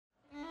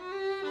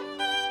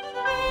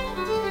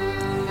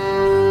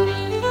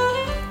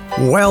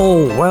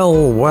Well,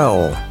 well,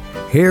 well,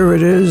 here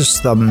it is,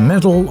 the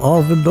middle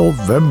of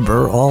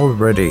November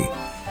already,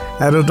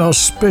 at an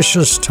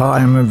auspicious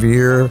time of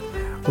year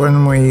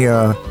when we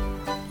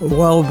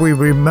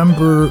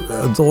remember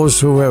those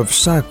who have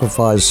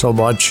sacrificed so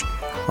much,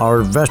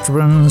 our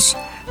veterans,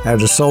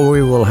 and so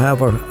we will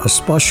have a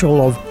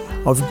special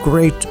of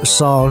great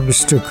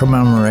songs to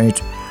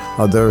commemorate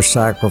their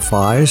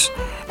sacrifice.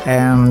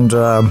 And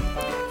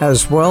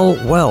as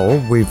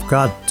well, we've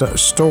got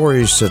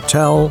stories to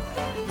tell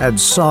and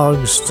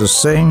songs to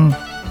sing.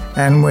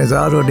 And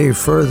without any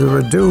further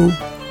ado,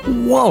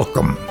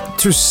 welcome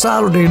to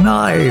Saturday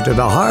night in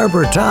a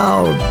harbor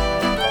town.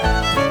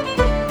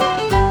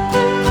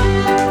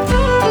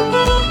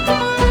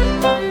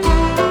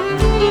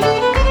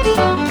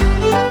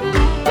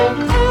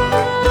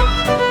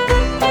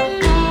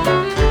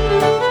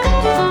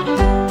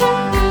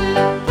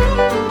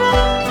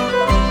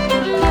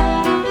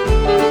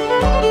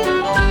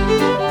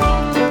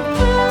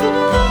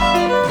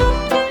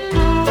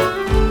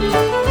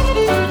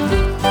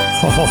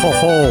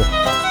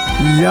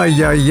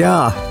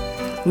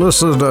 Yeah.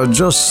 Listen,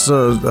 just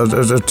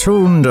a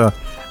tune to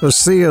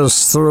see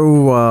us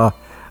through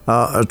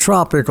a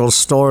tropical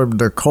storm,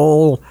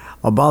 Nicole,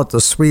 about to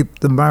sweep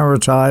the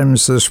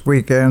Maritimes this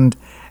weekend,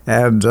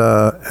 and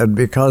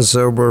because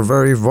we're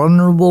very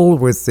vulnerable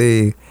with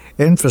the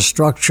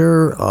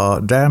infrastructure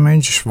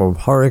damage from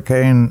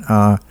Hurricane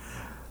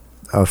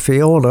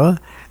Fiona,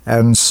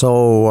 and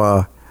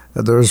so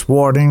there's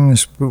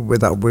warnings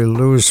that we'll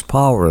lose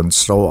power and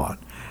so on.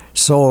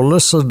 So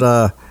listen,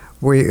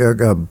 we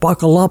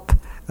buckle up,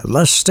 and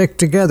let's stick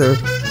together.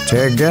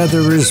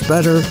 Together is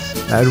better,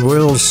 and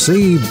we'll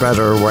see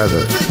better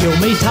weather. You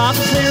may talk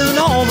clear and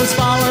always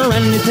follow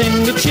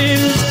anything you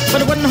choose,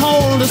 but it wouldn't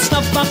hold a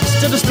snuff box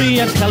to the spree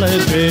at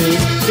Callagoo.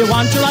 You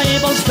want your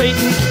eyeballs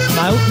straightened, come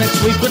out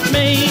next week with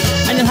me,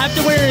 and you'll have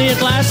to wear your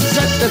glasses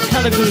at the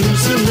Callagoo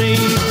Siree.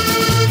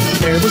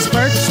 There was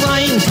birch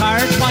wine,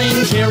 tart wine,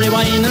 cherry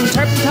wine and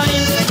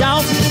turpentine,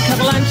 Dalton,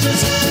 avalanches,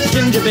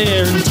 ginger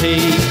beer and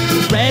tea.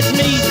 Red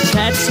meat,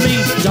 cat's meat,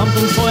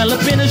 dumpling foil, a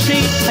bin of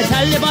sheep. I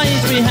tell you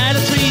boys, we had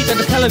a treat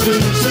at the Callagoo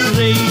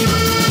Siree.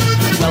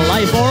 Well,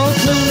 I borrowed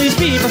Clooney's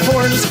beaver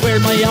for and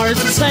squared my yards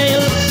of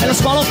sail, and a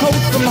swallow coat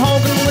from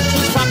Hogan, which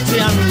was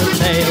foxy on the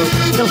tail.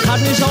 Bill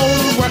Cotton's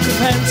old working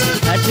pants,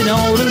 patching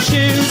old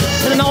shoes,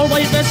 and an old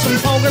white vest from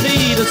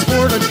Fogarty that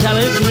sport at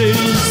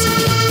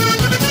Callagoo's.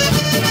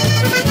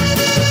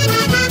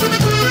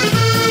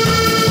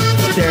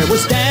 There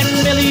was Dan,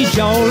 Millie,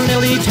 Joel,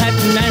 Millie,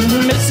 Tatton,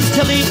 and Mrs.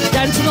 Tilly,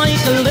 dancing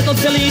like a little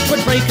filly,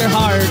 'twould break her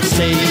heart,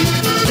 say.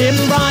 Jim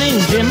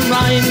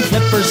Ryan,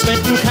 Clipper,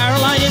 Smith, and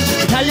Caroline,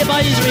 I tell you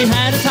boys, we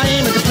had a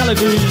time at the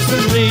Callagoo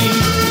Siree.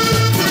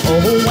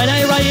 Oh, when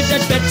I arrived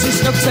at Betsy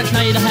Snooks at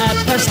night at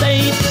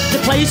 8:30,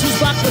 the place was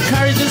blocked with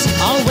carriages,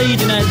 all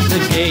waiting at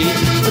the gate.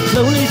 The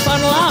Clooney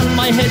funnel on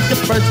my head, the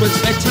first was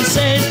Betsy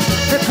said,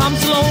 here comes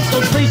the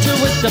local preacher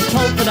with the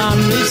pulpit on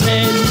his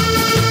head.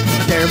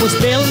 There was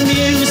Bill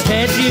Muse,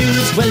 Ted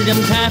Hughes,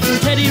 William Taft and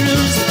Teddy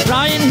Roos.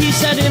 Brian, he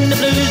sat in the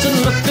blues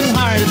and looking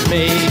hard at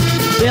me.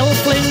 Bill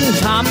Flynn,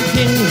 Tom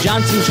King,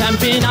 Johnson,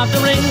 champion of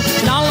the ring,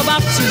 and all the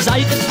boxes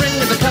I could bring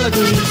at the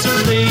Callagoo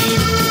Siree.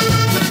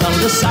 Well,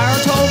 the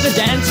Saratoga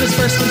dancers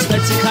first and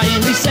Betsy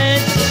kindly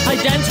said, I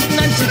danced with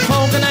Nancy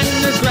Hogan and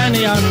her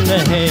granny on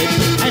the head.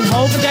 And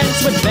Hogan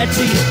danced with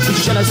Betsy, you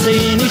should have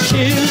seen his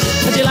shoes,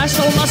 as he lashed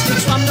old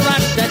mustards from the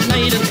rack that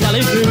night at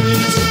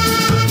Callagoo's.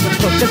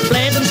 Took the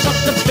blade and struck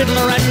the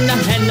fiddler and the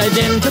hand I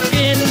then took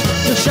in.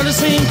 You should have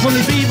seen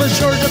Coney Beaver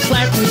sure to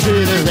flatten to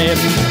the rim.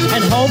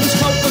 And Hogan's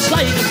coat was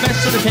like a fish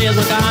to the tail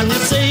were gone, you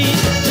see.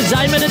 Cause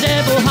I'm in the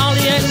devil,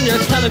 Holly, and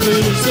your Callagoo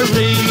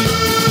Siree.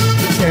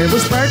 There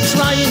was birch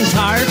wine,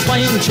 tart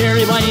wine,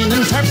 cherry wine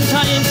and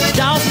turpentine,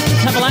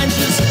 Dalton,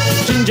 avalanches,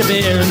 ginger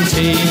beer and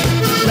tea.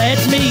 Red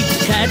meat,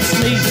 cat's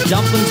meat,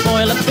 dumpling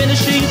spoil, a bin of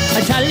sheep.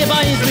 I tell you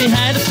boys, we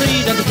had a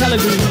treat at the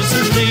Callagoo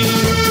Siree.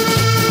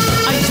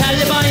 I tell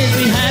you boys,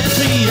 we had a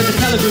treat at the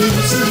Callagoo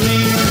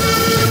Siree.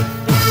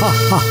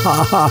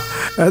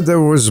 And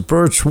there was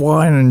birch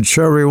wine and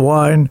cherry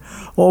wine.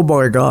 Oh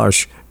my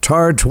gosh.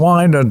 Tart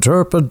wine and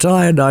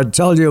turpentine. I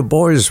tell you,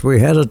 boys, we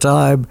had a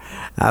time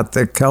at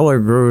the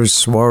Callagoo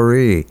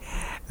Soiree.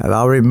 And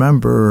I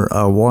remember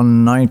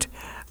one night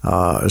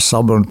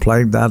someone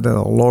played that in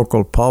a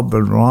local pub,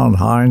 and Ron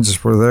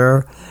Hines were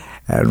there.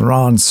 And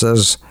Ron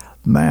says,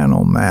 man,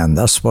 oh man,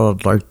 that's what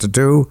I'd like to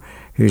do.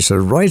 He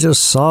said, write a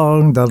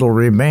song that'll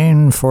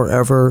remain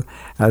forever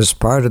as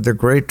part of the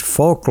great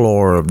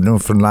folklore of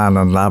Newfoundland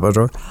and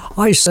Labrador.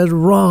 I said,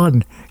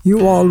 Ron,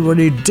 you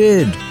already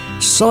did.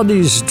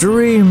 Sonny's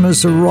Dream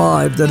has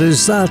arrived. That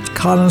is that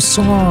kind of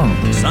song.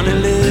 Sonny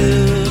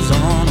lives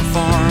on a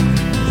farm,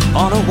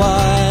 on a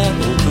wide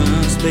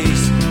open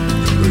space,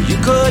 where you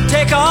could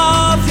take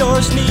off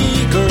your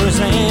sneakers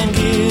and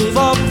give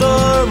up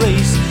the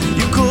race.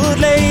 You could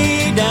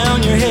lay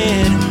down your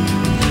head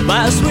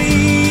by a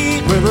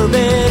sweet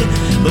riverbed,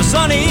 but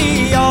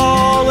Sonny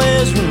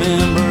always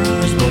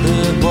remembers what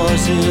it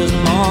was his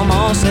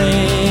mama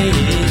said.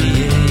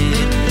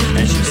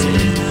 And she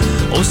said,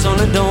 oh Oh,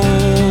 sonny,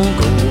 don't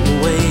go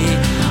away.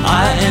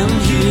 I am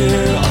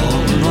here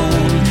all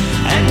alone,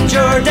 and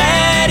your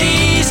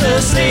daddy's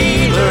a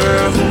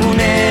sailor who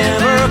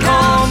never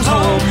comes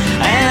home.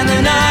 And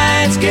the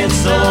nights get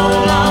so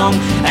long,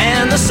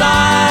 and the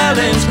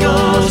silence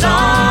goes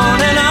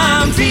on, and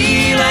I'm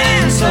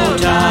feeling so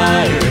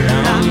tired,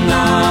 I'm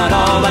not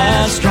all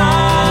that strong.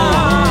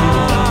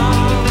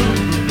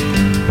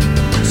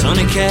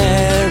 Sonny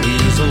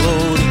carries a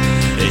load,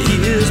 he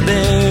is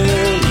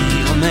barely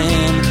a man.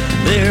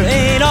 There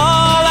ain't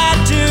all that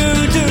to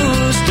do,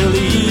 still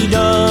he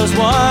does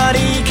what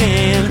he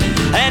can.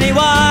 And he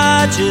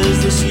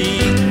watches the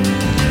sea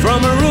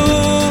from a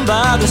room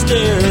by the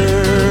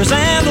stairs,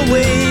 and the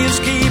waves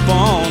keep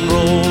on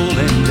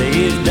rolling,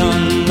 they've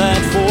done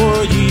that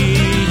for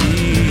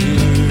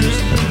years.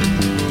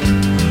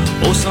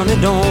 Oh, sonny,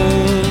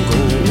 don't go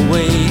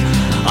away,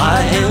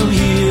 I am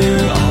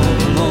here all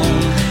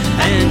alone,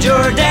 and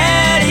your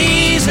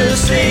daddy's a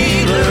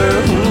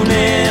sailor who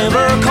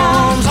never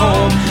comes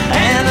home.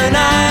 And the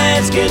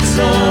nights get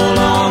so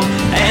long,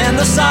 and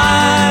the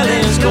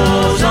silence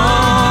goes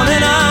on,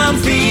 and I'm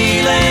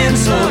feeling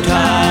so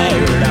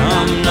tired,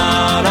 I'm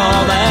not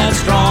all that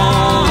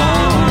strong.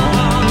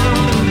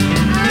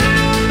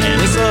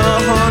 And it's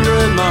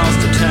 100 miles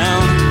to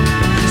town,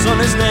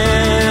 Sonny's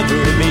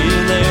never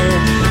been there,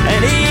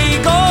 and he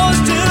goes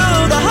to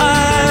the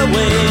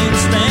highway and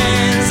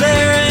stands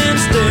there and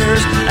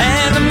stares,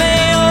 and the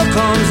mail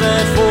comes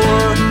at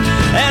 4,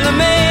 and the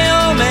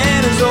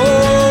mailman is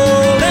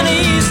old, and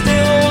he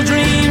still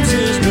dreams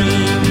his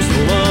dreams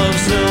full of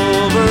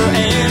silver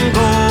and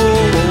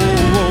gold.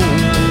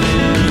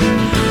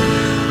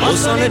 Oh,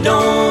 sonny,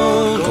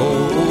 don't go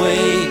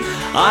away,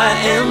 I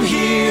am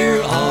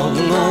here all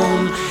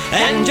alone,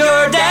 and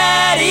your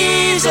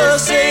daddy's a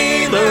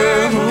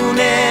sailor who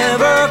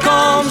never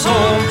comes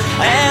home.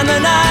 And the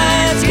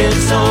nights get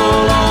so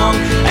long,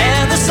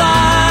 and the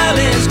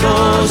silence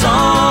goes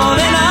on,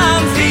 and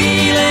I'm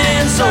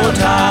feeling so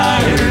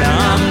tired,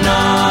 I'm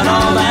not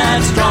all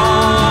that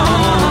strong.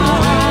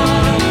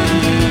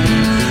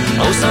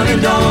 Oh, sonny,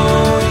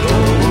 don't go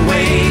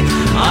away,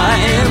 I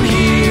am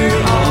here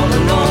all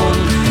alone,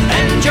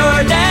 and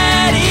your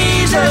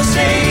daddy's a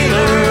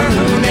sailor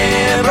who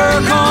never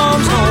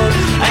comes home.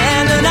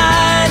 And the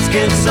nights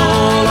get so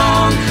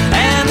long,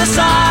 and the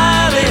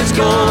silence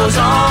goes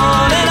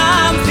on, and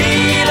I'm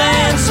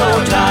feeling so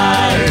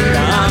tired,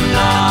 I'm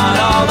not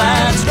all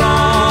that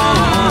strong.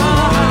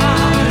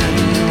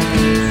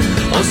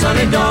 Oh,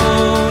 sonny,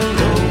 don't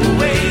go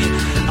away,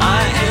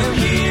 I am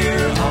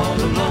here all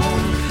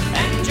alone,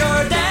 and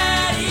your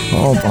daddy.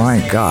 Oh my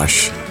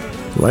gosh,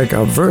 like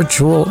a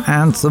virtual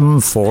anthem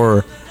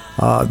for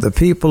the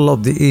people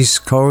of the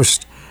East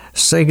Coast,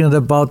 singing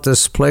about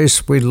this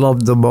place we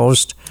love the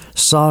most,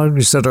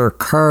 songs that are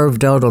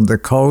carved out on the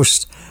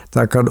coast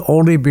that can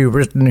only be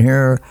written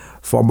here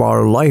from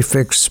our life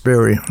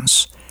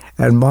experience.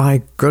 And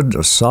my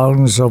goodness,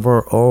 songs of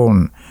our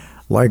own,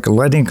 like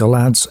Lenny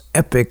Gallant's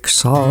epic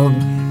song,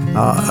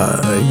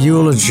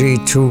 eulogy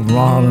to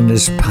Ron and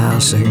his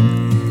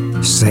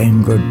passing,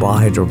 saying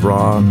goodbye to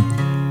Ron.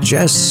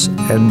 Jess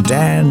and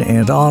Dan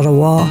in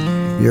Ottawa,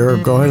 you're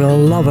going to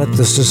love it.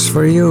 This is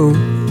for you.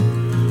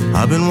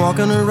 I've been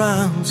walking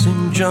around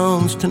St.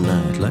 John's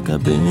tonight like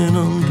I've been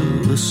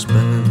under a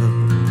spell,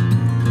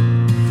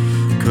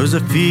 'cause I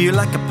feel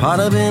like a part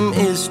of him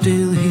is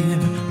still here,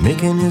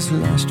 making his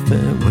last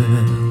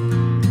farewell.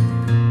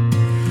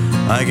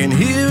 I can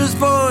hear his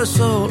voice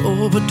all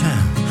over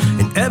town,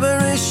 in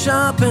every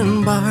shop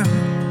and bar,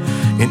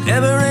 in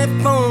every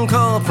phone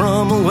call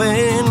from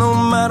away, no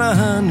matter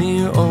how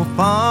near or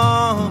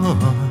far.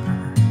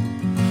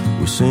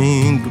 We're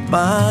saying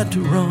goodbye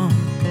to Ron.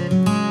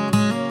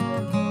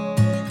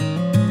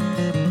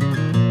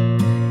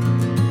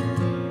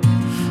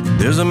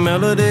 There's a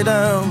melody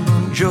down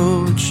on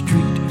George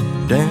Street,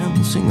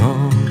 dancing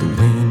on the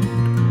wind.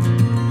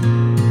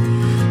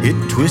 It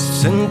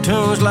twists and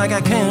turns like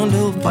a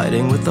candle,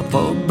 fighting with the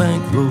fog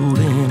bank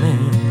rolling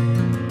in.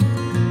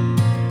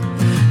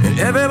 And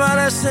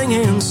everybody's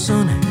singing,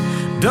 sonny,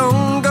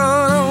 don't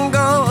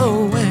go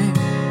away.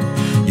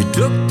 You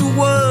took the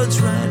words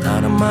right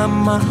out of my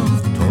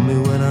mouth, told me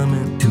what I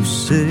meant to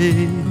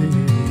say.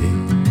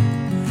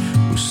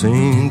 We're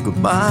saying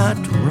goodbye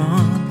to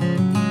Ron.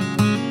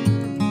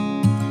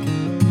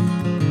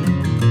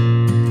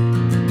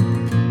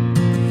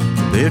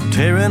 They're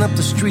tearing up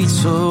the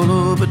streets all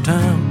over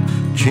town,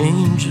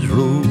 change is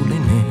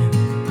rolling in.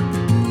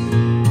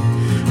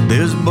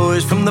 There's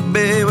boys from the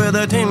bay with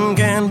a tin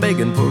can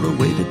begging for a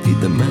way to feed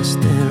the mess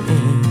they're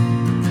in.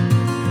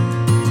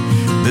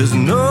 There's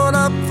no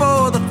help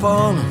for the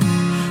fallen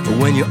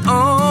when you're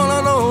all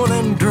alone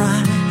and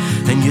dry,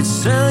 and you'd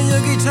sell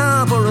your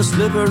guitar for a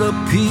sliver of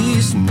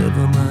peace,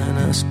 never mind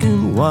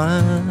asking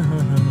why.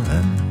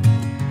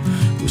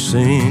 We're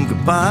saying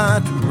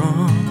goodbye to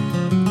Ron.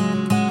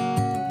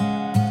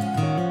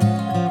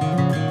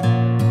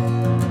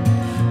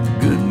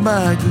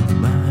 Goodbye,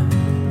 goodbye,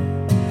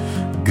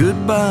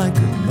 goodbye,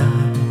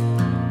 goodbye,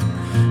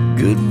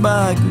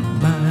 goodbye,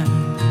 goodbye.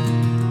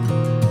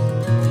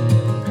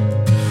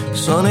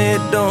 Sonny,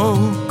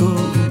 don't go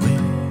away.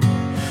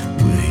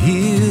 We're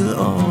here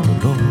all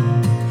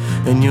alone,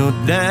 and your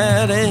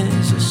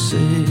daddy's a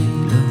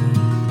sailor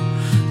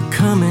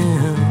coming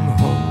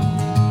home.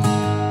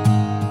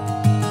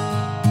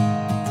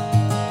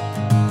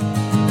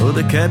 Oh,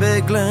 the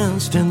cabbie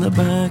glanced in the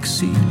back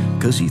seat,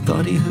 'cause he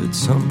thought he heard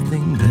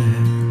something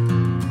there.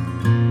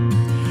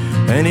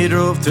 And he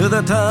drove to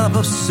the top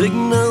of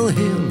Signal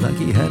Hill like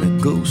he had a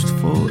ghost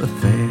for a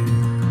fare.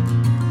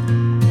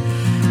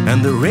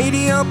 And the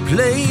radio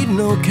played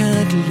No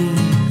Kathleen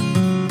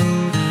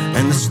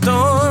and the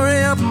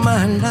story of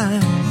my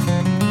life.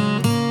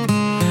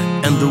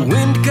 And the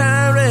wind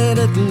carried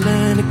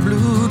Atlantic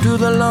blue to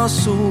the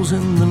lost souls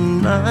in the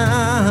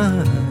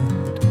night.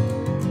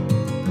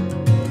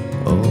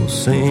 Oh,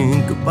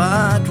 saying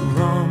goodbye to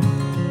Ron.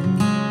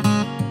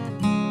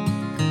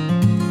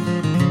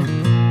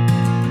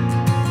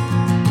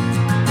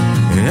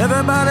 And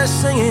everybody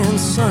singing,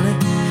 Sonny,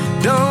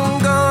 don't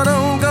go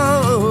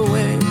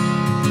away.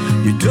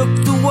 You took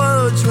the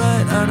words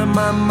right out of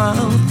my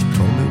mouth. You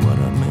told me what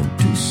I meant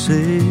to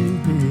say.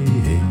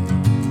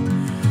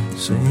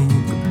 Saying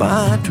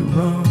goodbye to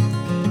Ron.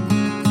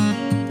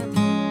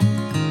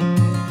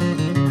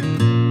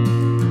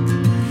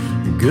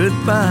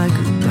 Goodbye,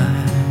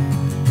 goodbye,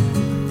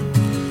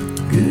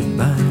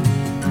 goodbye.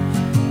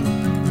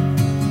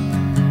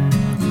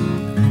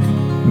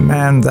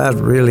 Man, that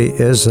really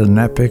is an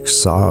epic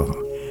song.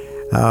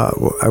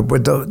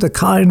 With the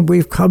kind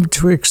we've come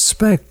to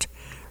expect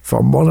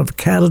from one of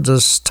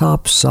Canada's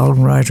top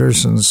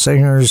songwriters and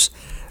singers.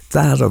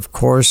 That, of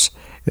course,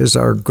 is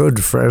our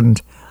good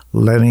friend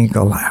Lenny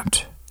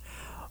Gallant.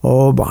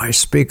 Oh my,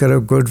 speaking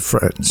of good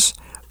friends,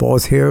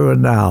 both here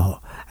and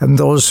now, and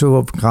those who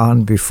have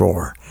gone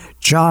before.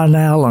 John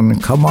Allen,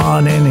 come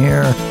on in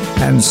here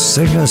and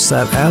sing us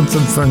that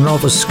anthem for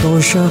Nova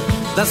Scotia.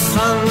 The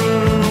sun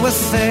was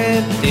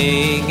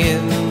setting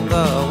in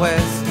the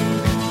west.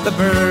 The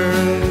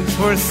birds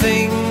were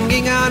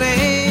singing on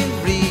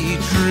every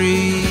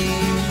tree.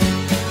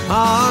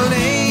 All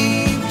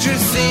nature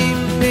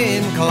seemed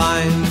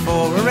inclined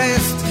for a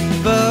rest,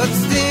 but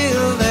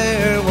still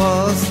there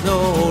was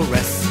no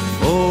rest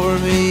for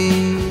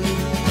me.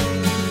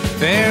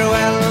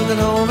 Farewell to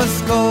Nova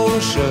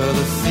Scotia,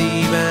 the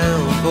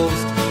sea-bound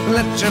coast.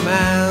 Let your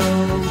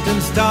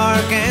mountains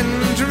dark and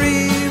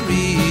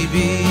dreary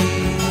be.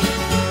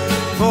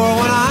 For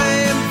when I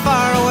am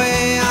far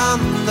away on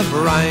the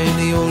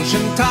briny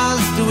ocean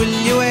tossed, will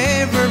you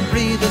ever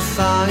breathe a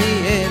sigh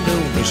and a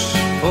wish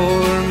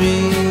for me?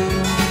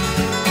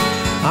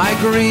 I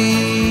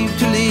grieve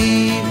to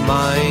leave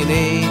my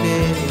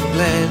native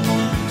land.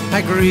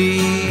 I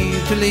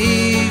grieve to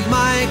leave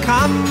my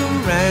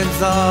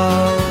comrades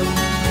all,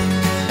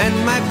 and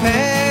my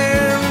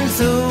parents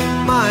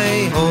whom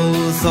I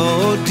hold so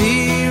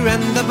dear,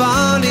 and the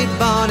bonny,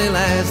 bonny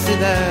lassie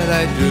that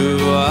I do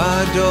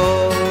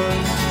adore.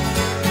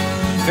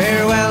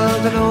 Farewell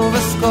to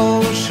Nova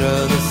Scotia,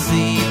 the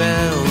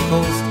sea-bound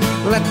coast.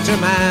 Let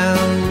your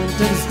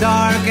mountains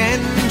dark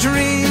and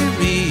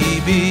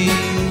dreary be.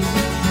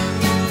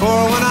 For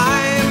when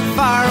I am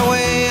far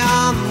away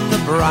on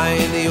the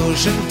briny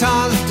ocean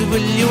tossed,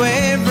 will you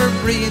ever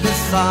breathe a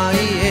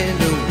sigh and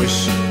a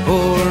wish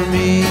for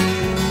me?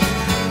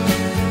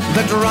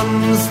 The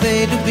drums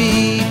they do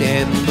beat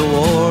and the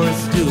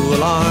wars do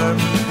alarm.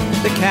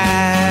 The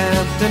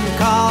captain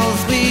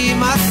calls, we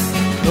must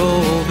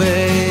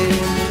obey.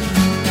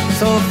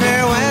 So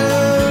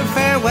farewell,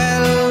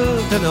 farewell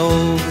to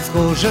Nova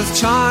Scotia's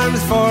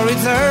charms, for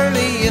it's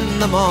early in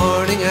the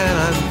morning and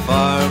I'm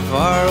far,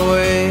 far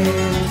away.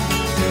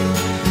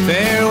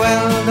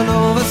 Farewell to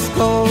Nova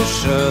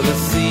Scotia, the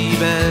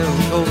sea-bound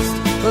coast.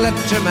 Let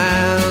your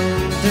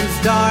mountains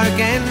dark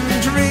and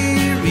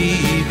dreary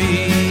be.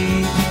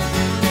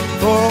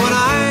 For when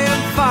I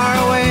am far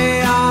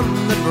away on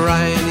the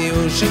briny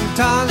ocean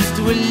tossed,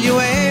 will you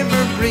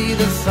ever breathe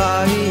a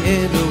sigh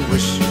and a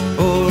wish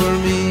for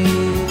me?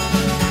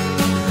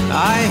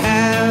 I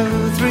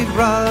have 3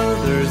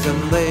 brothers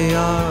and they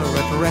are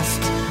at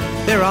rest.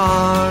 Their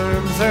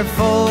arms are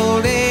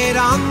folded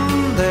on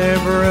their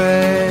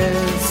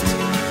breast.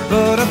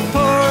 But a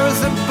poor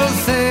simple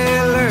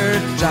sailor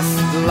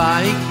just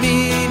like me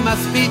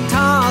must be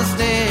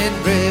tossed and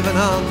driven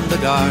on the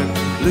dark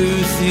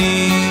blue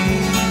sea.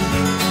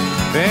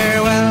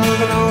 Farewell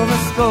to Nova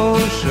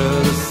Scotia,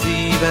 the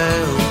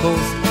sea-bound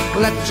coast.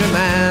 Let your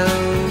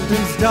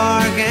mountains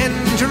dark and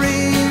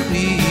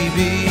dreary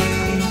be.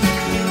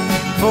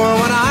 For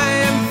when I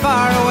am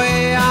far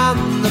away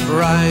on the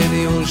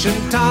briny ocean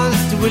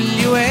tossed, will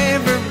you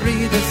ever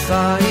breathe a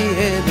sigh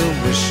and a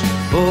wish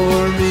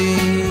for me?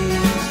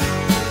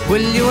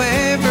 Will you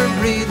ever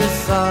breathe a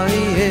sigh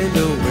and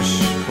a wish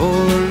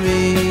for me?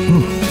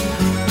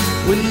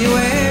 Will you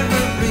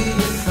ever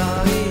breathe a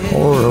sigh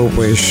or a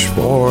wish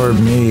for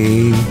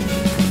me?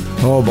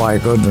 Oh my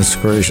goodness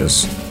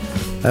gracious.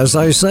 As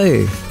I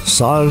say,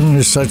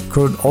 songs that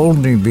could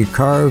only be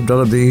carved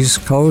out of the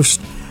East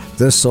Coast,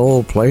 this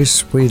old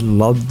place we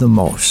love the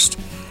most.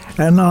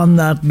 And on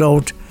that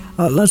note,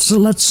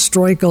 let's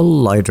strike a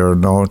lighter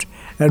note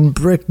and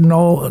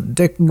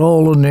Dick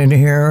Nolan in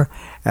here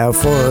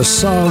for a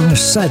song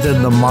set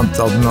in the month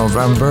of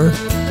November.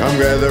 Come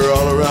gather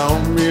all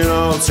around me and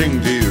I'll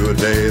sing to you a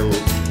tale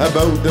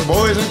about the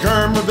boys in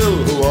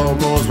Carmerville who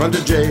almost went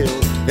to jail.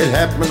 It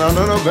happened on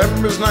a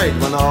November's night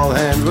when all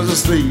hands was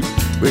asleep.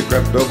 We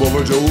crept up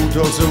over to Old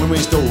Tulsa and we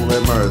stole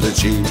them Martha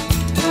sheep.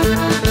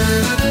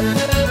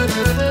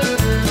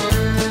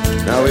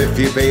 Now if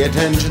you pay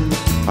attention,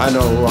 I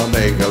know I'll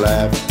make a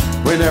laugh.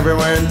 We never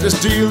went to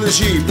steal the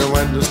sheep, and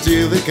went to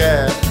steal the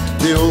calf.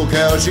 The old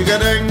cow, she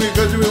got angry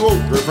because we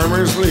woke her from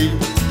her sleep.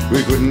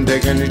 We couldn't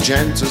take any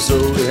chances, so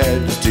we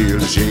had to steal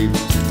the sheep.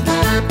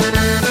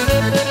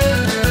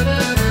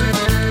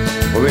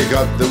 Well, we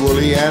got the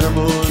woolly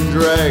animal and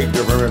dragged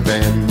her from her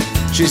pen.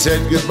 She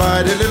said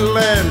goodbye to little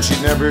lamb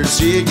she'd never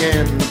see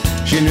again.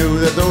 She knew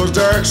that those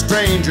dark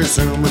strangers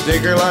soon would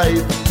take her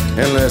life.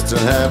 In less than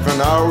half an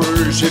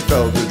hour, she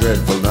felt the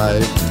dreadful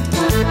knife.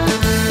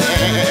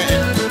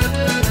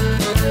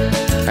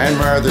 And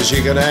Martha,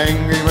 she got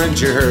angry when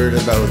she heard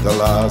about the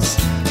loss.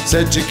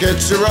 Said she'd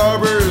catch the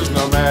robbers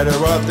no matter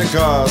what the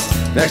cost.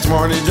 Next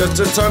morning just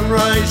at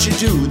sunrise she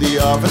to the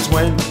office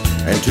went,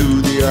 and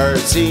to the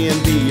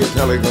RC&D a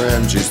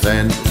telegram she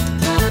sent.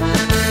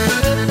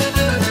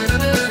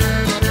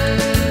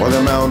 Well,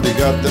 the Mountie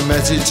got the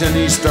message and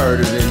he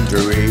started in to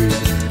read.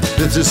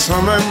 This is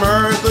from my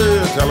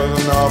Martha telling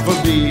an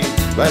awful deed.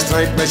 Last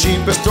night my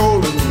sheep was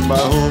stolen, by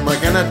whom I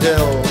cannot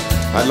tell.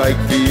 I'd like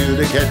for you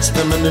to catch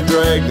them and to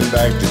drag them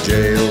back to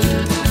jail.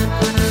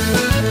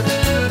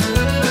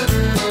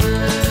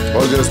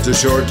 Well, just a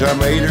short time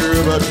later,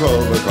 about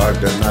 12 o'clock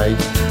that night,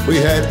 we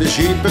had the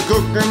sheep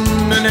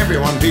a-cooking and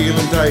everyone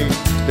feeling tight.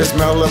 The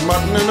smell of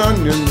mutton and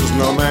onions,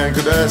 no man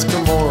could ask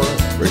for more.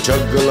 We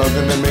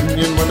chug-a-lugging the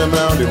minion when the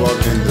Mountie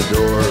walked in the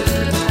door.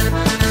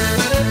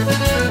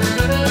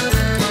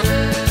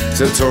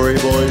 Said,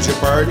 sorry boys, your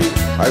party,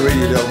 I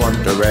really don't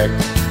want to wreck.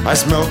 I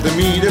smelt the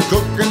meat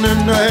a-cooking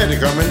and I had to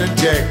come in and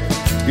check.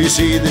 You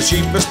see the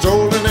sheep are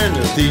stolen and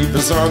the thief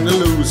is on the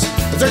loose.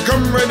 As I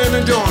come right in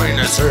and join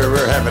us, sir,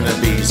 we're having a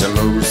piece of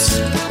moose.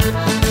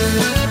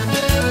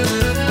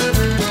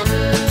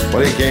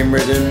 Well, he came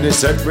right in, he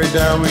sat right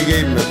down, we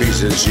gave him a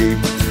piece of sheep.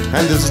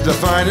 And this is the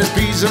finest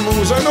piece of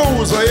moose I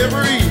knows I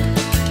ever eat.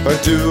 By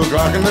 2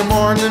 o'clock in the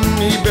morning,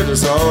 he bid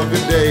us all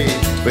good day.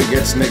 We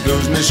gets Nick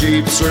losing the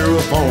sheep, sir, we'll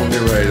phone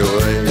you right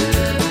away.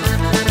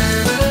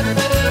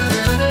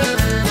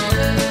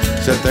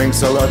 Said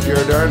thanks a lot, you're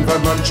darn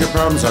fine bunch of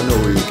promise I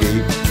know you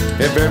keep.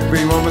 If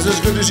everyone was as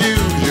good as you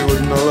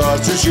wouldn't have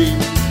lost your sheep.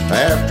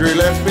 After he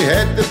left, we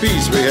had the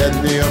piece we had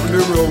in the oven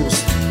to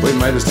roast. We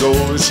might have stole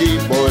the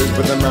sheep, boys,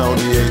 but the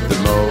Mountie ate the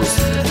most.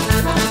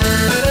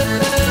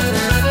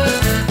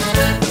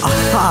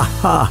 Ha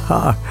ha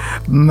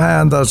ha!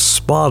 Man, that's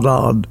spot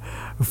on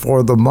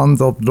for the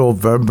month of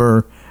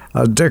November.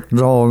 Dick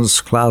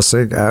Nolan's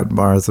classic Aunt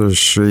Martha's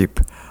Sheep.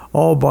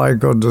 Oh my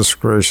goodness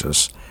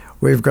gracious.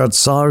 We've got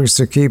songs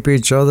to keep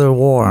each other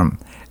warm,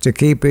 to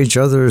keep each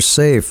other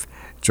safe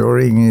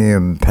during the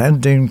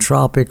impending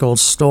tropical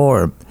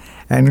storm,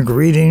 and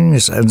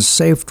greetings and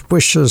safe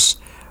wishes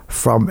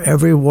from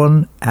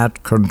everyone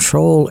at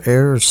Control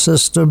Air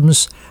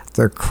Systems,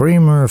 the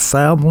Creamer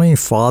family,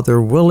 Father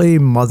Willie,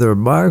 Mother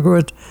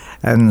Margaret,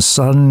 and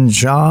son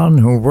John,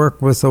 who work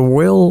with a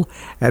will,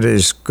 and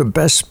his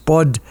best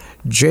bud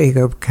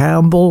Jacob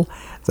Campbell.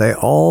 They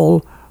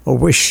all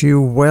wish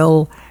you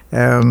well,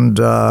 and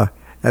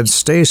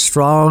stay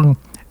strong,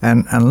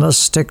 and let's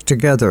stick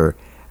together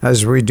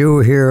as we do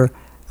here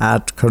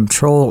at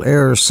Control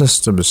Air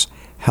Systems,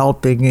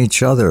 helping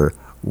each other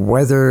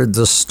weather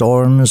the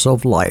storms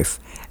of life.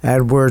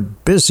 And we're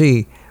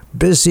busy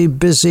to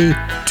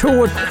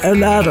it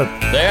and at it.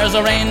 There's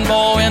a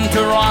rainbow in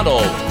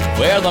Toronto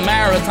where the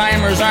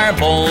Maritimers are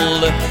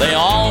bold. They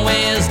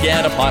always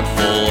get a pot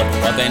full,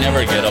 but they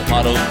never get a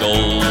pot of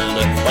gold.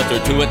 But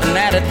they're to it and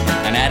at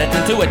it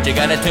and to it. You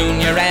gotta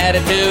tune your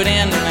attitude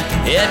in.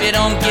 If you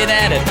don't get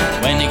at it,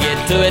 when you get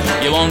to it,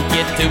 you won't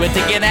get to it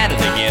to get at it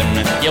again.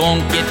 You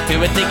won't get to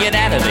it to get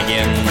at it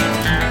again.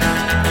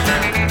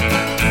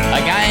 A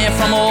guy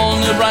from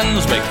old New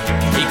Brunswick,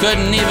 he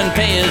couldn't even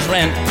pay his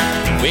rent.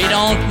 We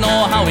don't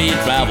know how he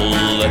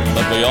traveled,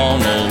 but we all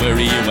know where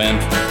he went.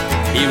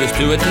 He was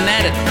to it and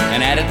at it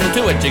and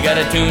to it. You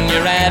gotta tune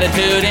your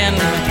attitude in.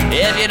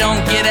 If you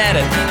don't get at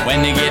it,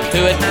 when you get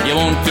to it, you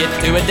won't get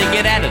to it to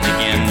get at it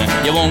again.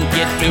 You won't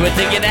get to it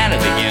to get at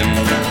it again.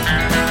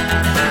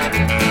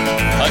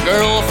 A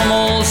girl from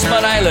old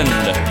Spud Island,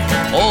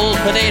 old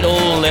potato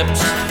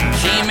lips.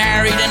 She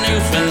married a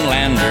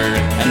Newfoundlander,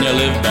 and they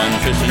lived on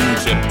fish and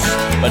chips.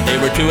 But they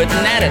were to it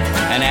and at it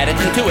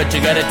and to it. You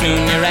gotta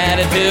tune your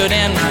attitude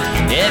in.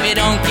 If you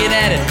don't get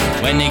at it,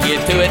 when you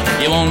get to it,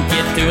 you won't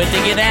get to it to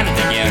get at it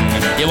again.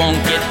 You won't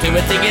get to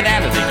it to get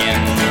at it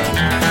again.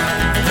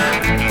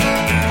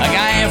 A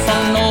guy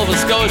from Nova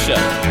Scotia Scotia.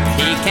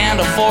 He can't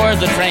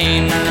afford the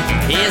train.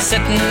 He is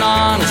sitting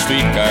on a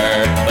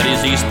streetcar, but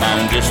he's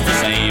eastbound just the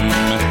same.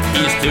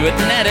 He's to it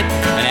and at it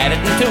and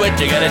to it.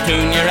 You gotta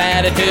tune your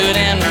attitude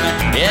in.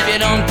 If you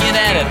don't get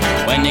at it,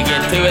 when you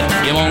get to it,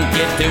 you won't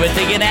get to it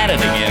to get at it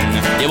again.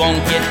 You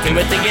won't get to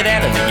it to get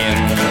at it again.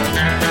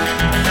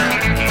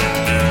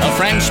 A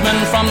Frenchman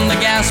from the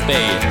Gaspé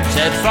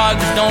said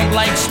frogs don't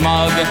like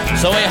smog,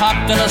 so he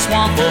hopped in a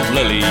swamp of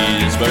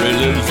lilies where he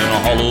lives in a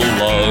hollow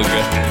log.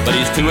 But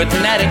he's to it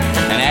and at it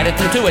and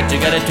to it. You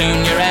gotta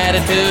tune your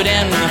attitude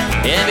in.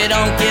 If you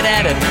don't get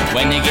at it,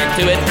 when you get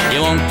to it,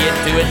 you won't get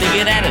to it to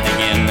get at it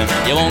again.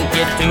 You won't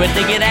get to it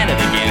to get at it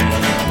again.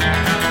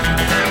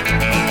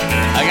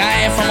 A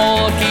guy from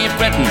old Cape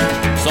Breton,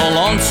 so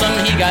lonesome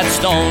he got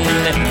stoned.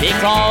 He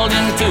crawled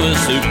into his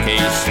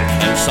suitcase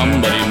and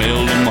somebody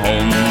mailed him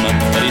home.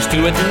 But he's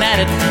to it and at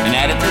it and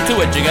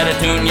to it. You gotta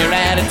tune your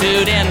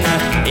attitude in.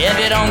 If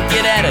you don't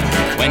get at it,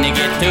 when you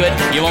get to it,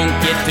 you won't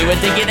get to it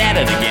to get at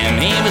it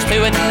again. He was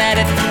to it and at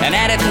it and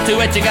to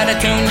it. You gotta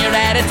tune your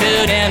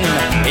attitude in.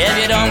 If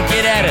you don't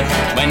get at it,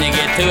 when you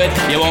get to it,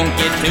 you won't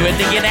get to it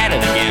to get at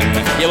it again.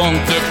 You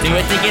won't get to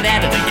it to get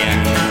at it again.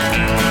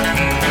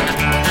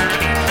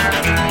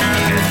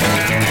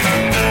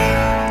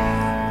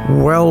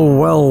 Well,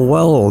 well,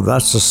 well,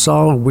 that's a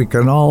song we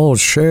can all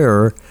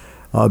share.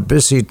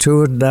 Busy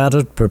to it and at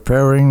it,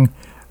 preparing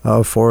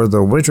for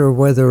the winter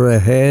weather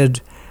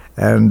ahead.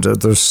 And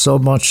there's so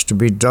much to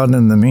be done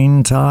in the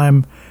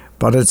meantime.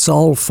 But it's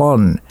all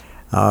fun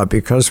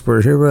because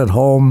we're here at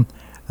home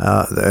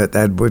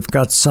and we've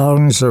got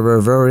songs of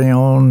our very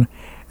own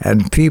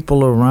and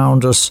people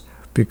around us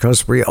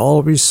because we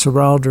always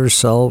surround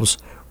ourselves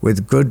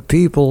with good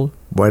people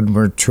when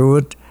we're to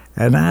it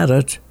and at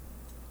it.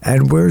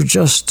 And we're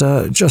just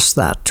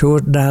that, to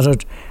it and at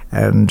it,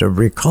 and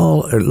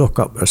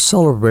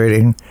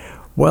celebrating,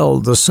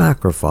 well, the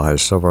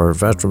sacrifice of our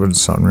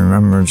veterans on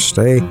Remembrance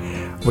Day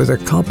with a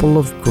couple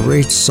of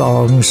great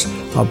songs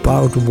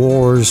about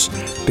wars,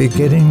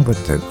 beginning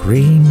with the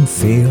green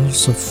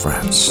fields of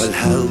France. Well,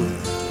 how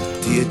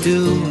do you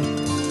do,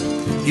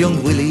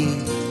 young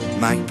Willie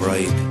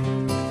McBride?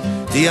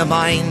 Do you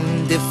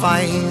mind if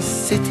I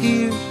sit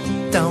here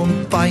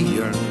down by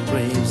your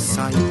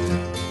graveside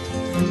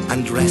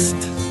and rest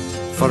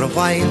for a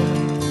while,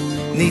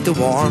 neath the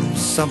warm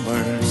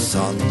summer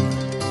sun?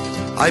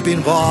 I've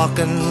been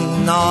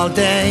walking all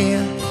day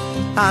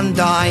and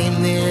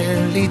I'm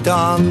nearly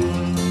done.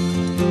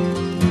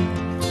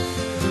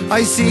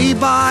 I see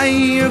by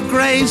your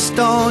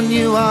gravestone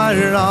you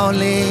are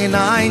only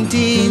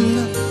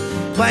 19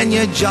 when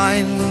you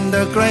joined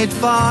the Great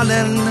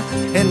Fallen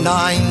in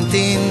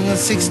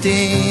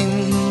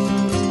 1916.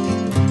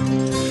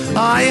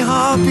 I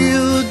hope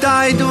you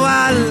died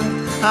well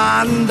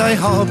and I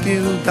hope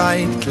you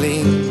died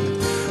clean.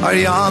 Our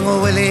young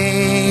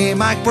Willie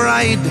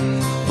McBride,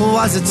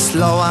 was it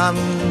slow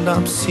and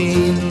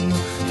obscene?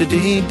 Did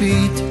he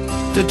beat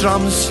the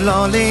drum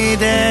slowly?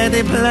 Did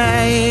he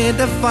play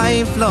the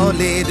fife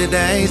slowly? Did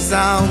they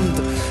sound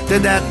the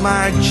death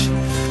march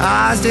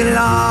as they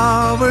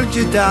lowered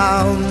you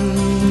down?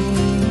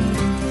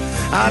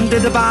 And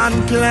did the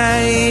band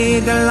play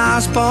the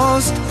last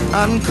post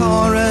and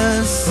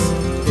chorus?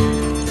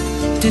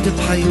 Did the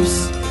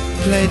pipes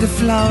play the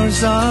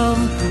flowers of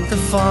the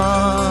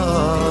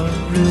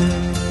forest?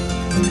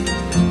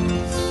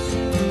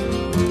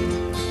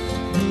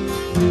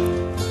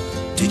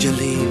 Did you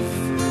leave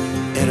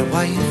a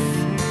wife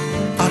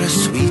or a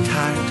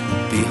sweetheart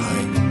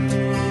behind?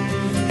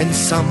 In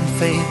some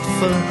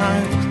faithful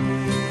heart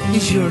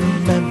is your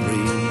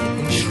memory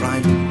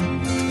enshrined.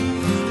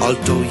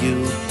 Although you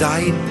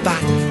died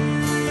back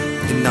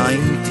in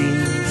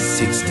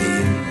 1916,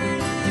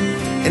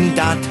 in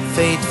that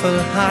faithful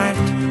heart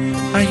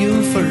are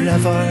you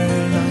forever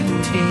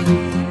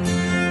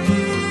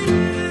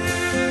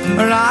 19?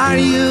 Or are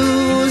you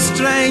a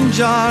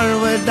stranger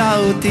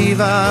without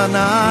even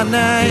a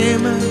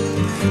name,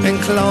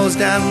 enclosed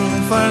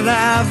and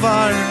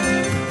forever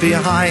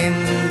behind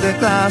the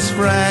glass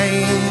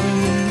frame?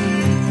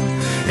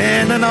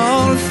 In an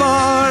old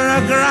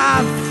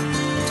photograph,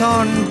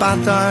 torn,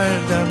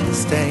 battered and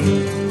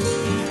stained,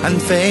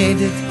 and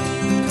faded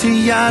to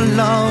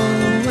yellow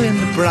in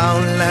the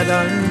brown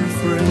leather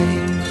frame.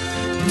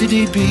 Did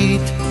he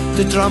beat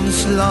the drum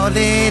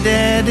slowly?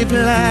 Did he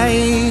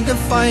play the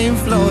fife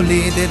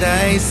slowly? Did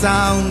they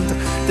sound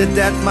the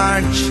death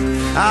march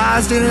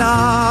as they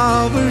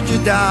lowered you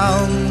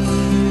down?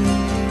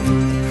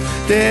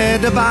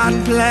 Did the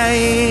band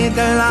play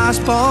the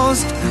last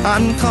post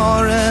and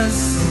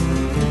chorus?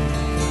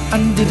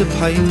 And did the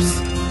pipes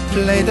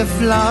play the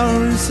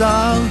flowers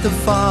of the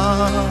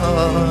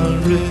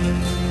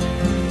forest?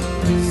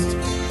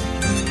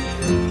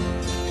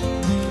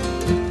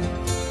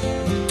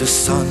 The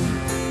sun,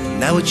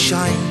 now it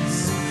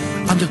shines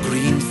on the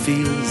green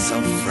fields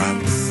of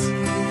France.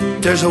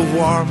 There's a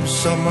warm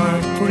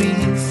summer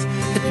breeze,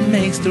 it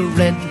makes the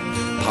red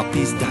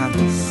poppies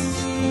dance.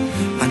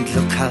 And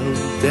look how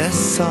the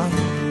sun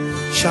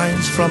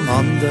shines from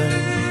under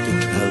the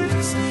clouds.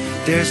 days.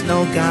 There's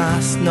no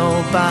gas,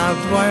 no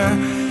barbed wire,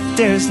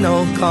 there's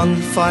no gun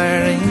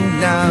firing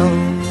now.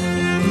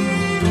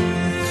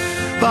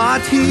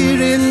 But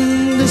here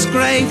in this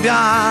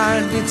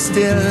graveyard, it's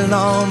still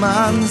no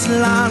man's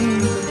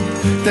land.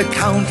 The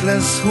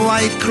countless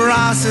white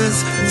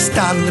crosses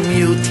stand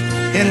mute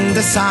in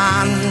the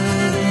sand.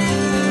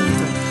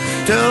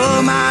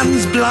 To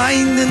man's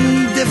blind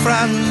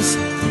indifference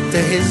to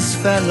his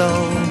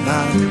fellow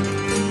man,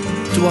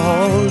 to a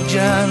whole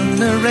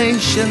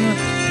generation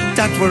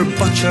that were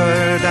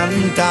butchered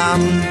and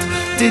damned.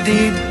 Did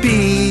he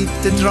beat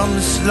the drum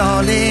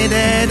slowly?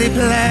 Did he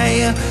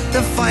play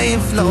the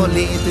fife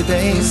slowly? Did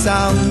they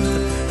sound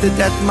the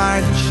death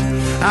march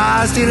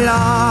as they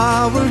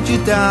lowered you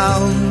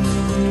down?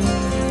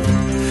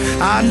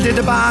 And did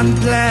the band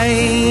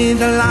play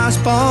the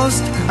last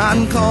post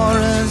and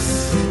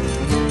chorus?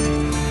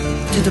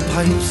 Did the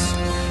pipes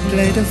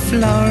play the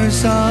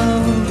flowers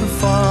of the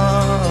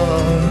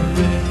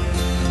forest?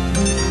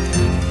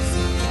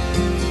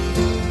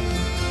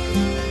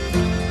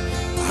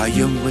 Ah,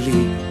 young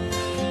Willie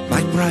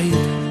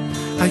McBride,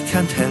 I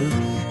can't help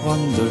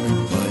wonder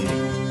why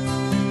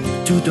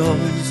do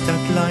those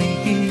that lie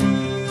here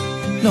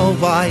know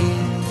why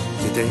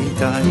did they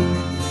die?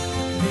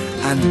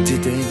 And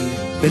did they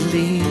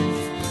believe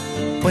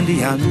when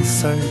they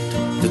answered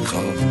the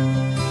call?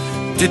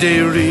 Did they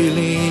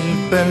really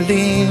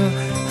believe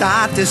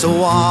that this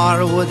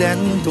war would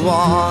end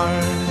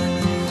wars?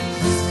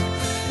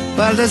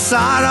 Well, the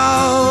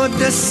sorrow,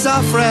 the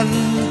suffering,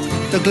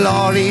 the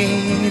glory,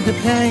 the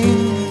pain,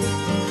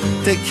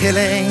 the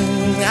killing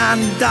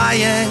and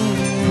dying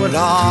were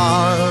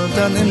all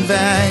done in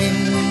vain.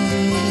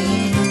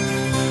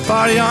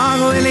 For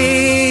young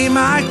Willie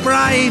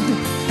McBride,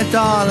 it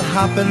all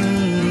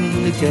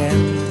happened again,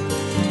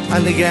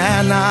 and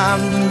again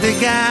and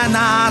again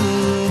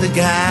and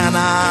again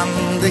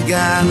and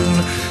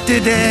again.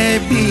 Did they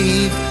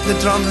beat the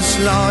drum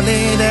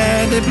slowly?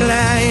 Did they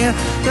play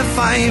the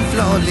fife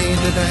slowly?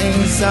 Did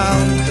they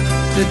sound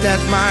the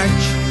death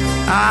march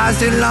as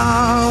they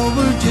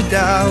lowered you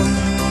down?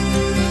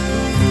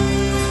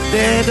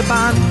 Did the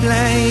band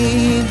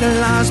play the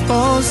last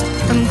post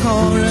and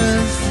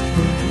chorus?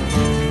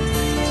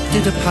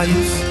 Did the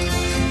pipes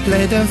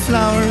play the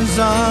flowers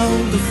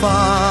of the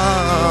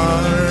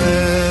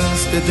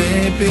forest? Did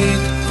they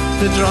beat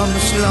the drum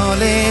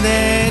slowly?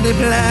 Did they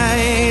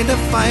play the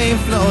fife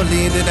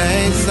slowly? Did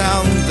they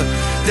sound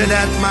the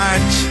death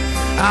march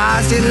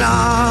as they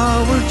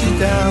lowered you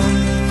down?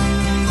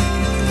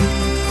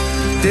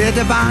 Did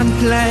the band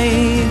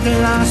play the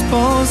last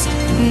post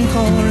and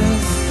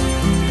chorus?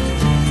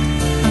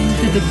 And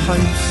did the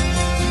pipes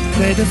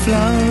play the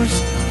flowers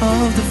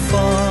of the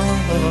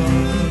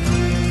forest?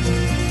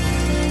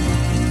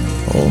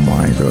 Oh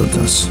my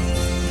goodness.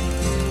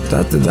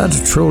 That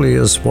truly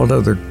is one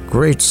of the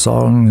great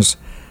songs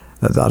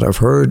that I've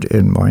heard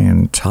in my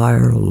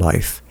entire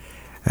life,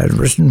 and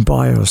written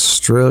by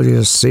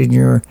Australia's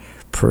senior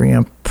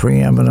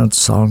preeminent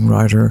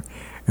songwriter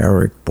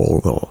Eric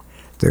Bogle,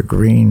 The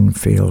Green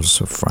Fields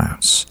of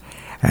France.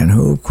 And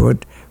who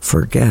could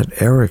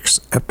forget Eric's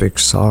epic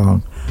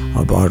song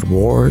about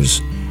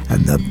wars,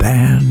 and the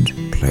band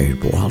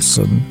played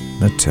Waltzin'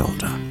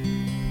 Matilda.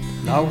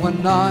 Now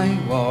when I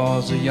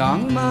was a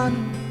young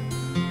man,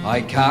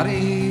 I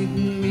carried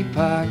me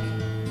pack,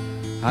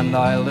 and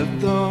I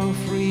lived a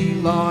free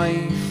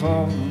life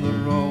on the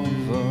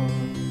rover.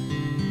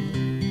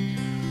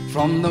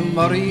 From the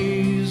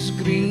Murray's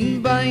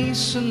green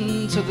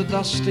basin to the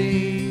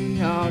dusty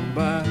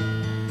outback,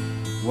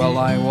 well,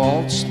 I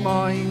waltzed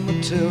my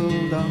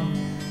Matilda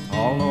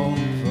all over.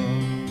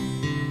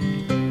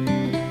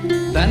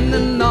 Then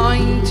in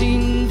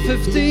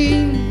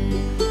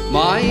 1915,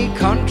 my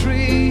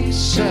country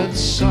said,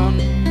 son,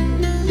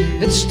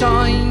 it's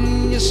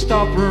time you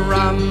stop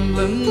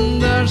rambling,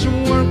 there's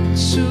work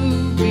to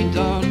be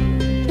done.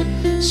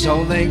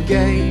 So they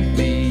gave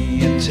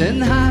me a tin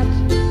hat,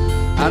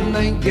 and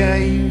they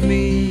gave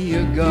me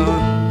a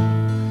gun,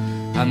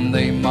 and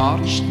they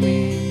marched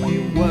me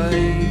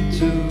away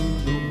to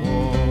the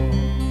war.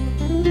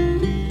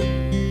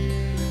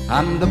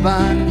 And the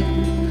band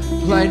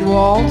played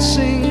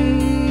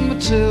Waltzing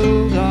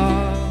Matilda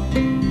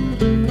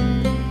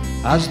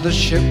as the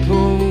ship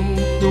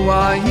pulled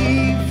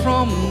away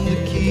from the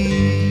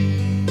quay.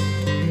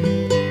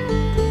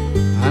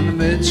 And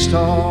amidst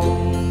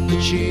all the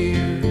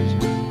cheers,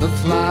 the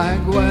flag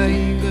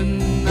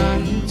waving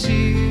and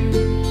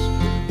tears,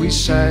 we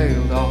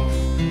sailed off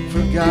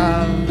for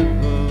Gallipoli.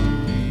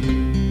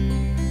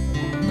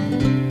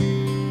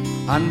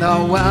 And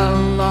how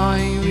well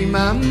I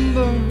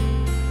remember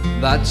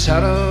that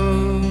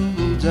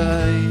terrible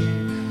day,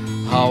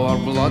 how our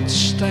blood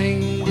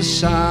stained the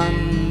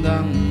sand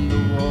and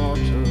the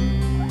water,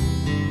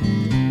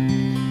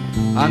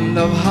 and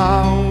of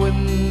how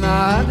in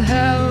that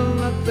hell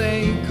that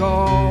they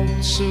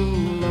called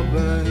Sula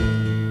Bay,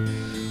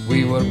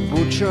 we were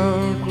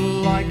butchered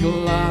like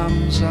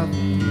lambs at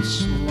the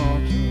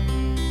slaughter.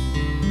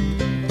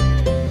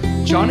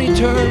 Johnny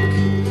Turk,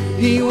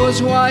 he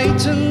was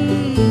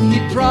waiting, he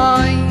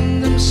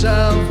primed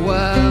himself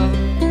well.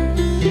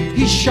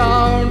 He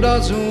showered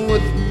us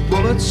with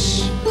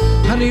bullets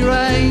and he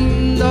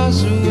rained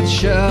us with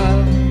shell.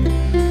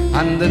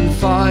 And in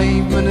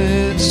 5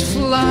 minutes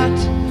flat,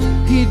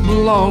 he'd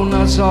blown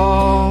us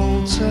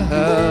all to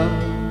hell.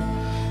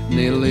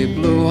 Nearly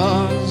blew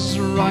us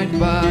right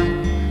back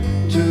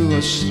to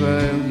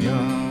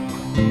Australia.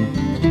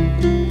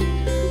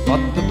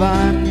 But the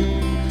band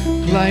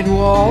played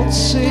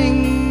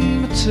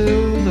Waltzing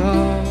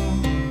Matilda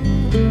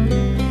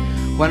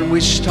when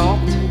we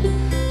stopped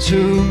to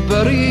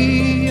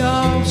bury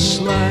our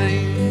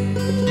slain.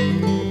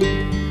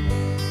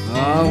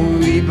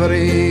 We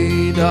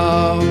buried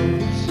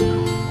ours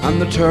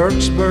and the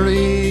Turks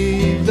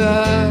buried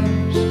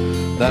theirs.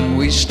 Then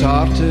we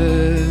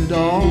started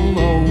all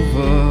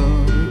over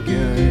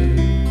again.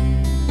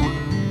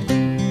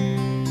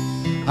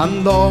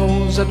 And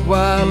those that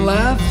were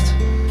left,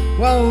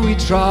 well, we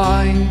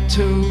tried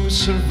to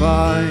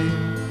survive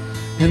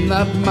in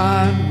that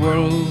mad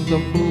world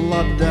of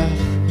blood,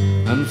 death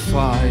and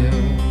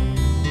fire.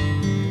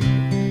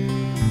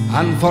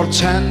 And for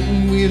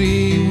 10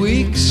 weary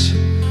weeks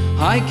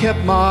I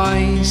kept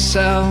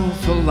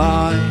myself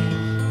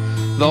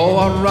alive, though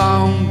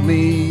around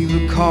me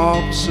the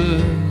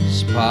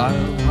corpses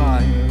piled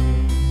higher.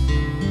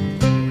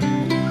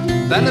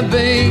 Then a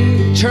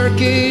big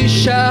Turkish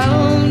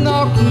shell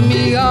knocked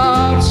me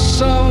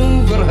arse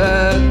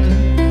overhead,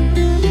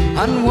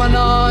 and when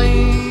I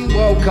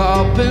woke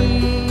up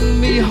in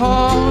me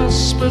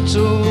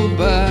hospital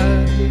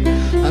bed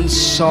and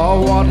saw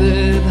what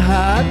it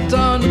had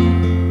done,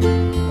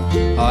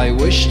 I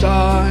wished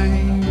I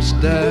was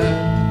dead.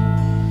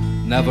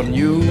 Never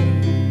knew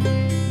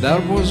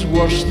there was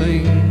worse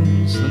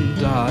things than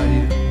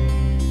dying.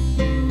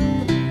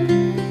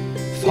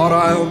 For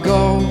I'll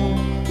go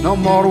no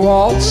more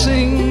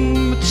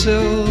waltzing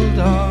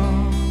Matilda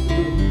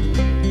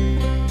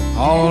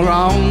all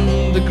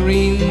around the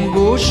green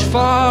bush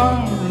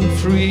far and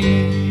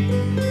free,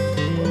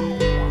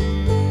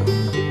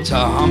 to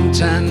hum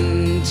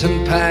tent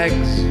and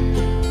pegs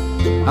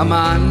a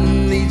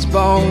man needs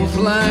both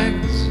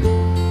legs.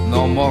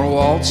 No more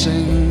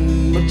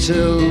waltzing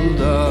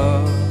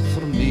Matilda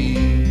for me.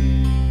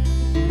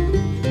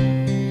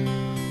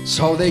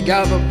 So they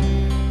gathered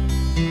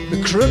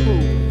the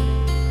crippled,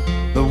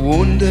 the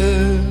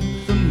wounded,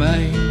 the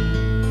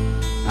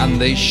maimed, and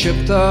they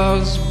shipped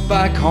us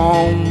back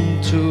home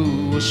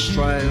to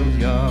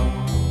Australia.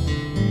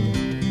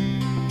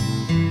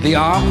 The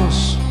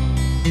armless,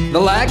 the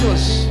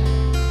legless,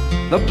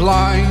 the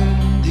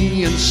blind,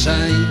 the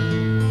insane,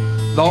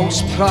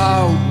 those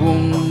proud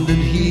wounded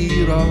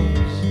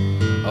heroes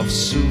of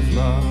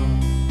Suvla.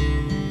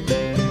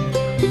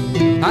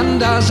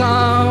 And as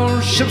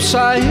our ship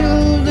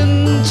sailed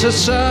into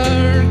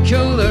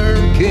Circular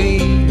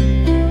Quay,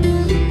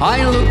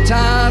 I looked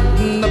at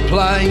the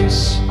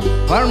place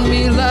where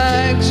me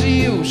legs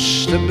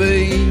used to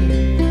be,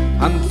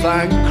 and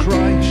thank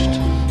Christ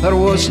there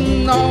was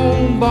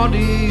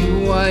nobody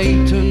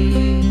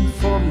waiting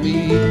for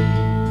me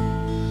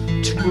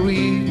to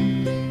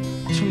grieve,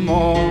 to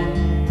mourn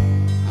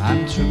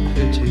and to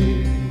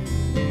pity.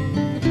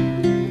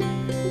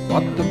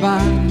 But the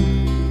band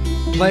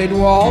played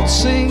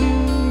Waltzing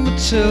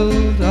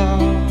Matilda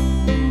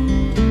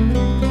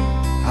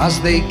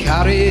as they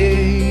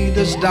carried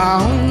us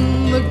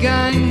down the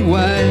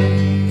gangway.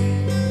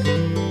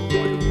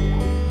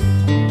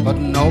 But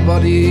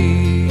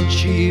nobody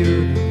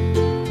cheered,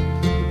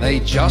 they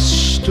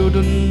just stood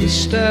and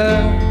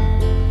stared.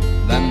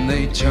 Then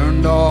they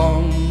turned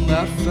on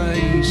their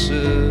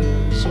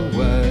faces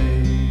away.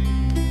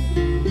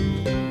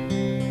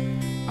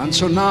 And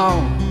so now,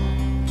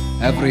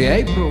 every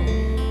April,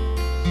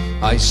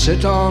 I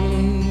sit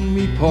on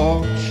me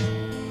porch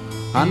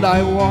and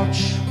I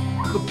watch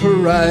the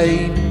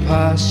parade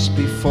pass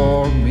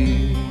before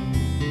me,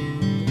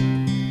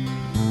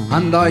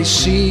 and I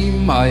see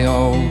my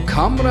old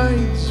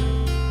comrades,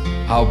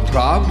 how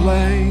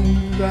proudly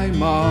they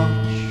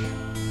march,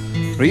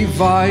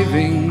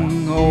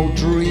 reviving old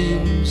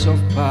dreams of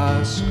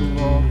past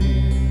glories.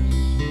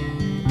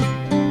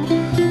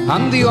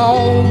 And the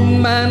old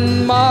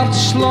men march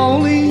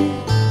slowly,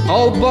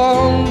 all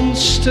bones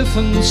stiff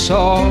and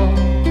sore.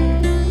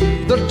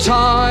 They're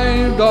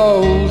tired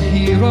old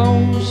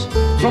heroes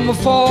from a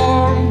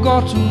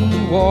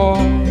forgotten war.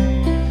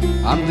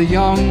 And the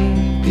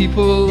young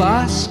people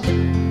ask,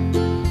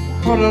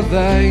 what are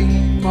they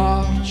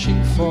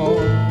marching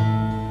for?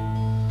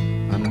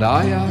 And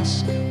I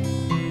ask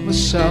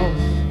myself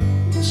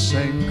the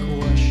same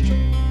question.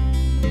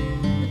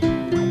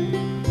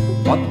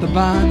 But the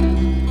band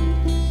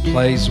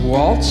plays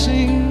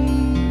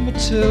Waltzing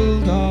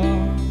Matilda,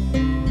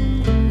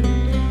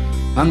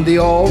 and the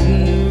old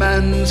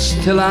men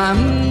still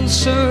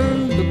answer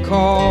the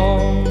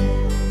call.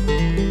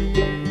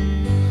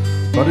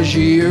 But as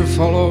year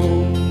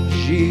follows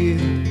year,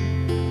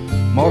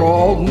 more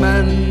old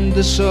men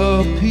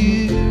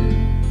disappear.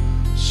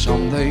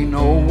 Someday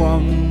no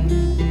one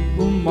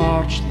will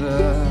march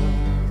there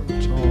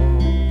at all.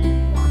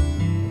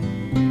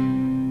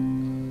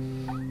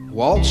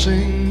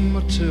 Waltzing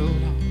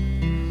Matilda,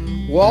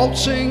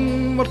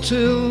 waltzing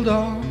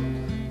Matilda,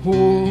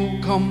 oh,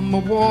 come a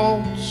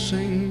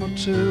waltzing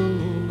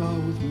Matilda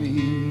with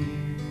me.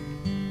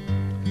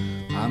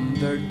 And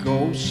their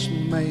ghosts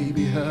may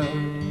be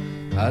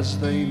heard as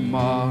they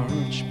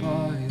march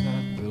by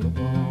that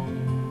billabong.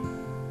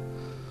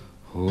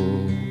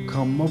 Oh,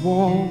 come a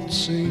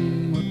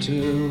waltzing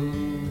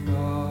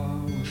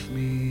Matilda with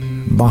me.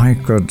 My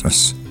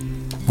goodness.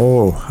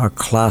 Oh, a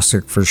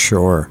classic for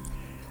sure.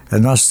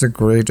 And that's the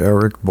great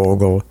Eric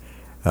Bogle,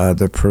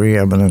 the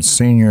preeminent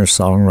senior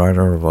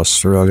songwriter of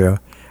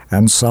Australia,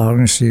 and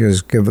songs he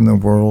has given the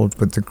world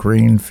with the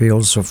green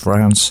fields of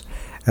France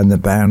and the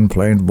band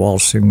playing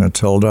Waltzing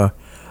Matilda,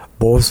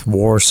 both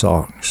war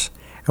songs.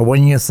 And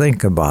when you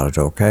think about it,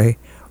 okay,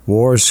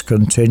 wars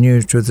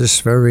continue to this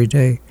very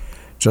day.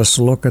 Just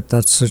look at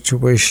that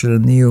situation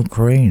in the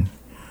Ukraine.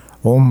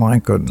 Oh my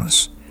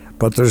goodness.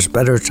 But there's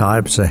better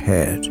times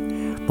ahead.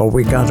 But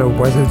we gotta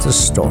weather the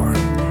storm.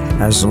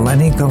 As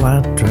Lenny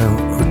Gallant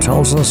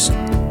tells us,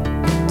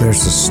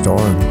 there's a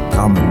storm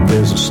coming.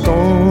 There's a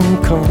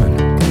storm coming,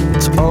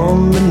 it's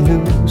on the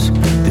news.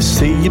 They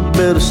say you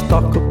better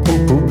stock up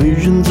on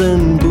provisions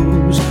and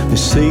booze. They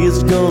say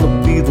it's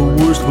gonna be the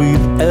worst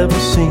we've ever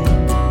seen.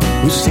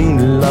 We've seen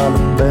a lot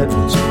of bad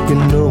ones, you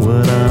know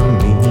what I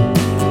mean.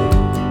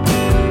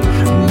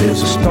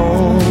 There's a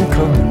storm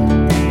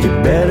coming, you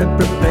better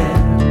prepare.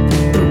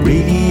 The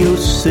radio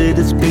said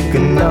it's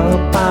picking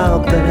up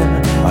out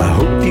there. I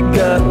hope you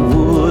got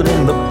wood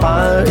and the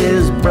fire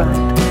is bright.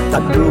 I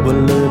drove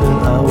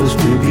 11 hours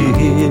to be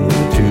here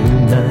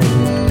tonight.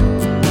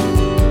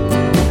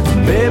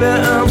 Baby,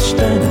 I'm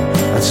standing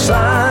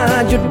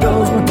outside your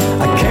door.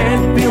 I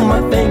can't feel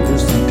my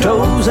fingers and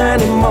toes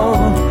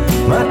anymore.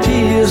 My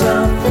tears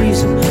are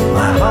freezing,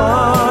 my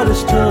heart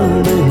is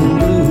turning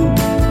blue.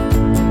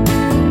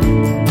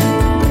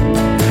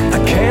 I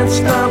can't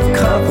stop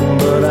coughing,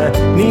 but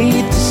I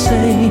need to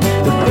say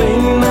the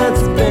thing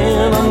that's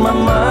been on my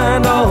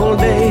mind all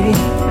day,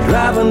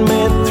 driving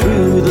me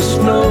through the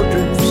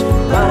snowdrifts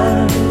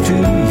back to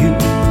you.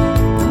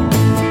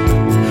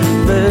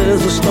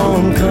 There's a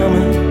storm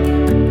coming.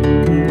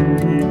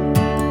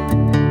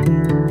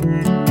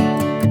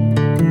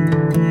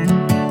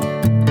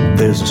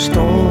 There's a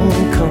storm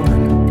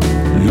coming.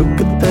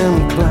 Look at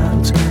them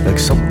clouds, like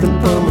something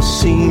from a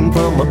scene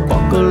from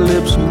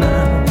Apocalypse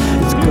Now.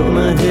 It's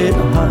gonna hit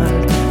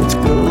hard, it's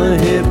gonna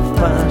hit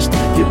fast.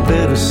 You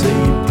better say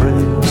your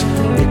prayers,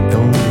 it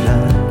don't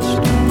last.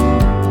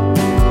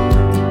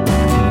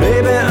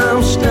 Baby,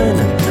 I'm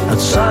standing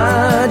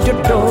outside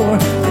your door.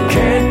 I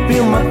can't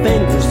feel my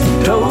fingers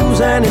and toes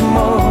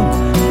anymore.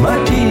 My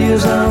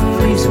tears are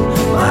freezing,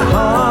 my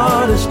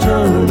heart is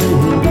turning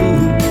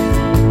blue.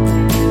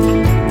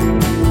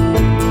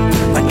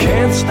 I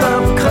can't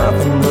stop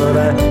coughing, but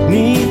I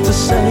need to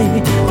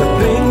say the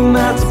thing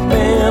that's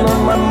been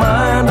on my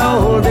mind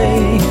all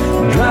day,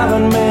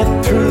 driving me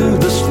through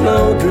the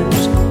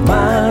snowdrifts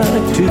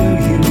back to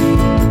you.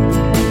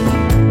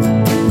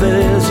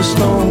 There's a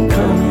storm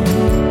coming.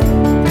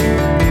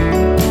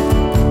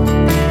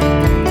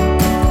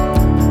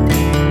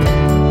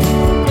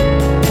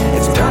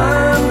 It's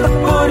time to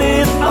put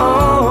it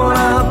all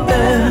out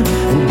there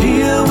and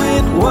deal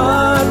with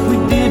what we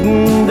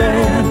didn't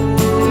dare.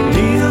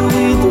 Deal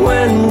with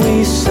when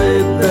we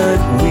said that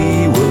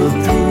we were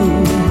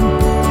through.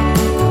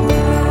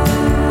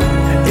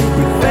 If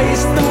we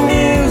face the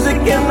music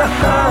and the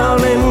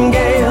howling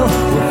gale,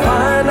 we'll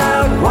find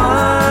out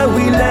why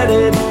we let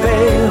it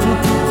fail.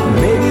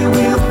 Maybe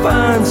we'll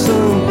find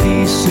some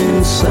peace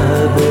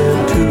inside there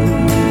too.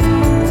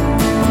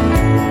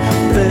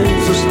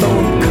 There's a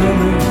storm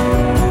coming.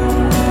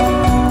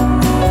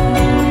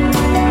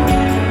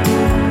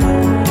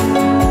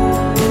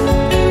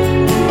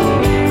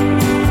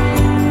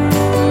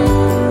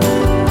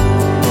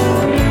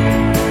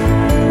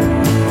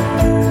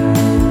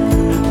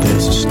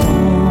 There's a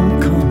storm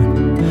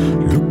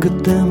coming. Look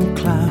at them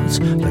clouds,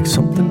 like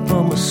something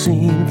from a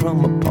scene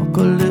from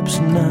Apocalypse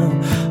Now.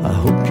 I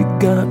hope you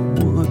got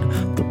wood,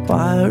 the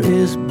fire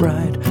is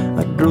bright.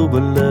 I drove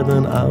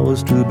 11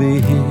 hours to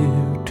be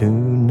here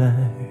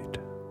tonight.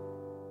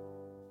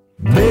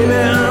 Baby,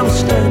 I'm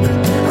standing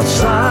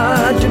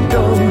outside your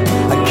door.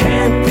 I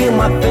can't feel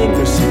my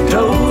fingers and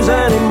toes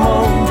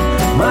anymore.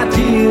 My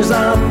tears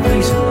are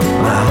freezing,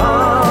 my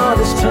heart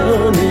is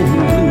turning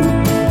blue.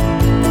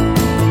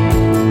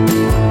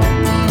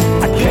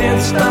 I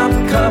can't stop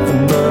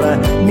coughing, but I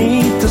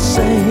need to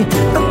say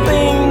the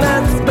thing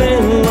that's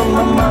been on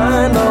my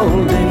mind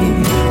all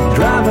day,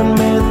 driving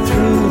me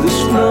through the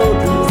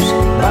snowdrifts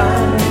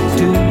back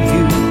to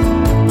you.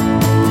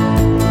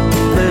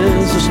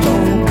 There's a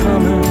storm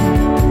coming.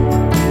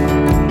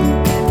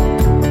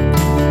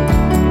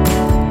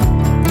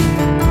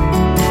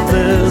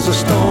 There's a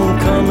storm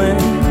coming.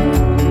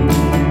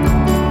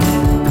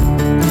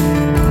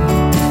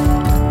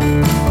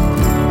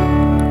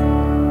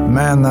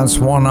 Man, that's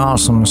one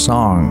awesome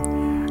song.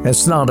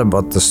 It's not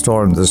about the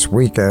storm this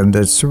weekend,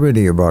 it's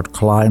really about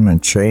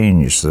climate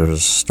change. There's a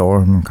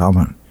storm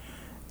coming.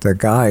 The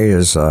guy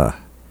is a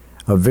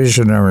a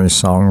visionary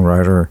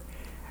songwriter,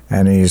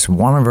 and he's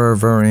one of our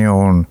very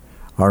own,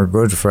 our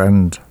good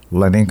friend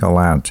Lenny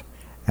Gallant,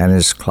 and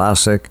his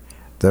classic,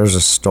 There's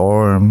a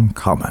Storm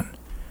Coming.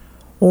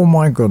 Oh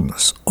my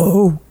goodness.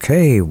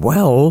 Okay,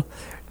 well,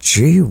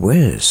 gee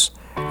whiz.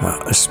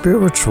 A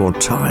spiritual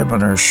time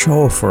on our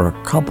show for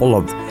a couple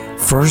of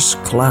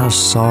first-class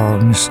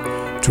songs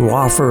to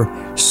offer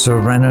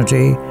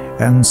serenity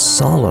and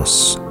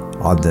solace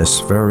on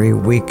this very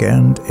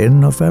weekend in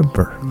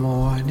November.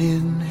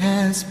 Morning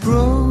has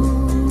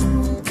broken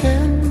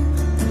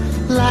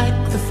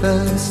like the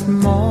first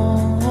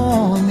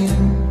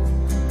morning.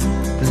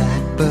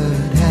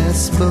 Blackbird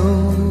has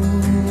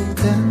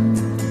spoken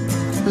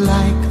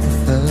like the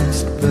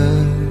first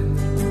bird.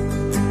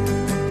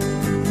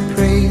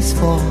 Praise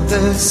for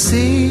the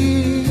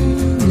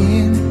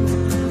singing,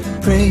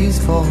 praise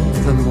for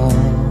the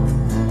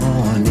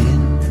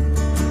morning,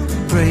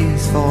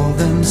 praise for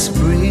them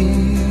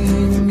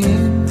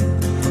springing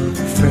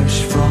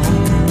fresh from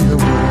the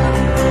world.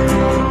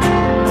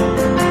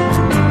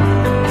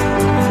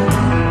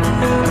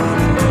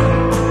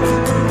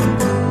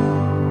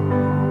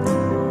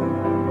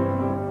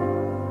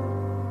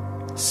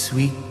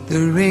 Sweet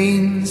the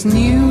rain's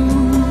new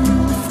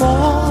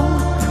fall,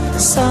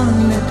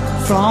 sunlit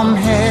from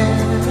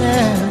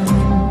heaven,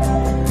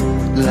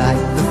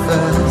 like the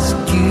first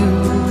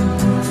dew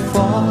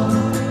fall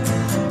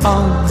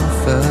on the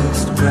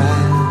first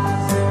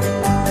grass.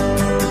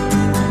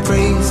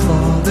 Praise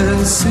for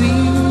the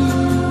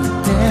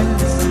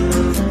sweetness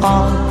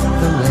of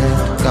the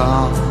red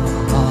garden,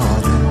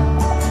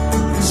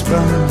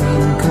 sprung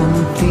in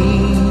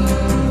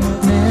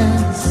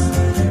completeness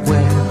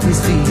where his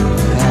feet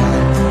pass.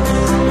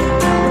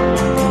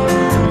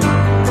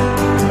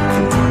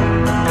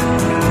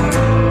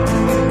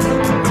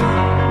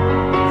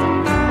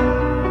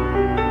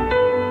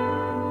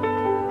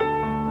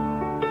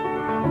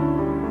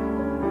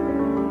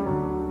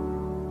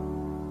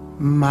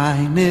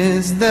 Mine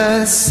is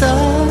the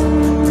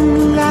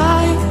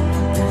sunlight,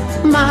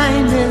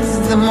 mine is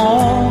the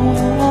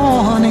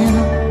morning,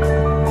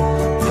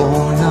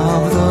 born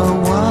of the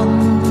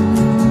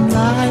one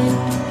light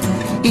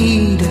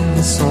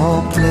Eden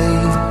saw play.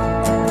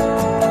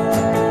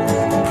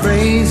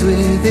 Praise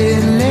with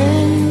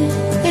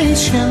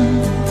elation,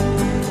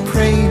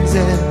 praise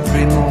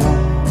every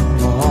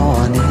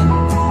morning,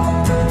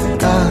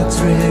 God's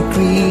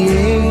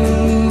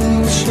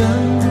recreation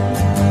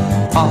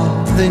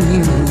of the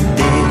new day.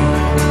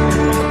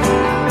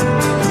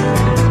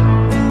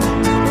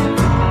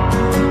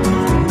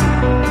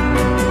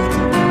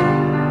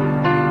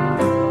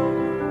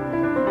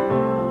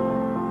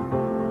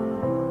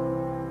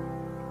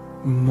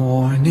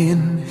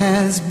 Morning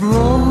has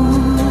broken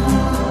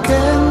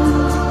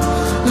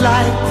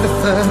like the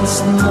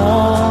first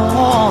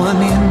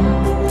morning.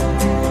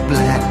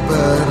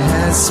 Blackbird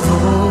has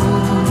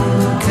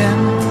spoken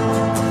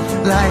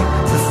like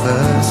the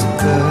first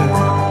bird.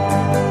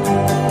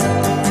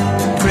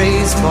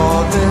 Praise for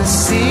the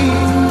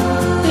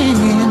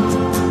singing,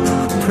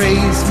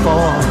 praise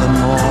for the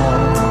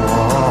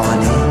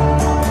morning,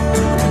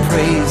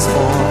 praise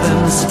for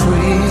them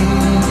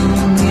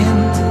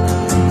springing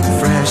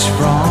fresh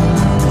from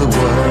the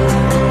world.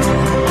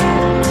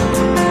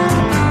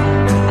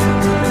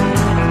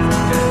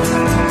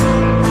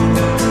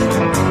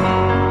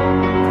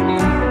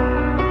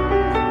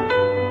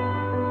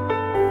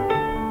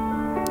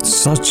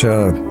 Such a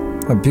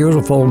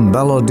beautiful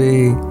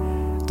melody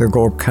to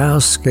go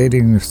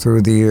cascading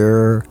through the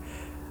air,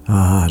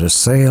 to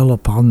sail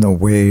upon the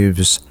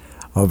waves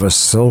of a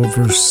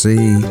silver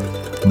sea.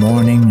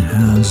 Morning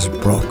has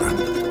broken.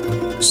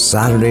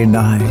 Saturday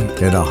night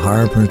in a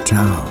harbor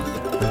town.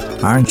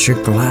 Aren't you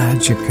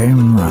glad you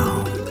came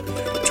round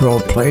to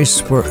a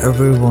place where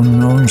everyone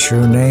knows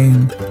your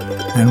name?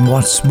 And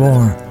what's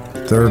more,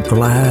 they're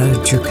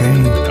glad you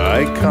came.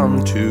 I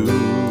come to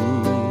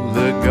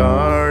the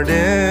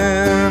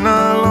garden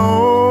alone,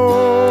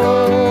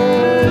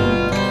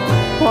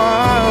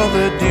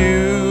 the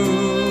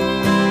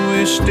dew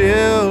is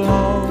still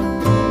on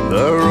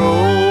the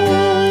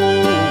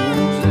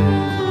roses,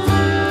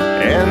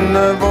 and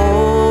the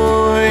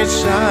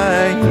voice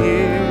I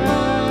hear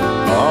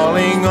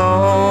calling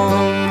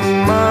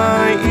on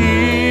my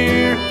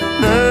ear,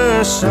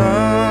 the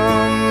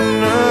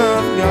Son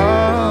of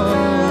God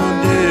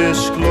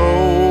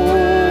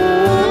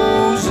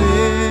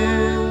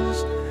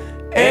discloses,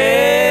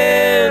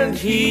 and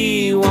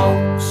He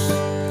walks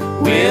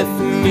with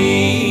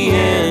me,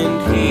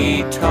 and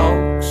He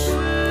talks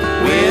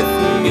with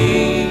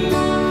me,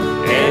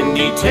 and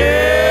He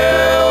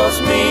tells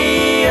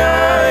me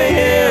I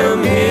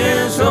am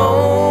His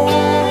own,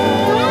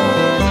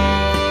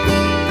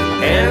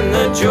 and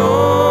the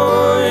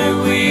joy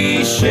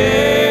we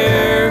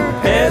share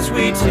as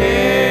we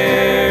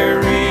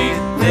tarry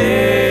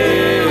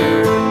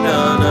there,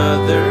 none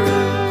other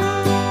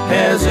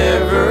has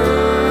ever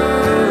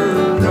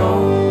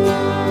known.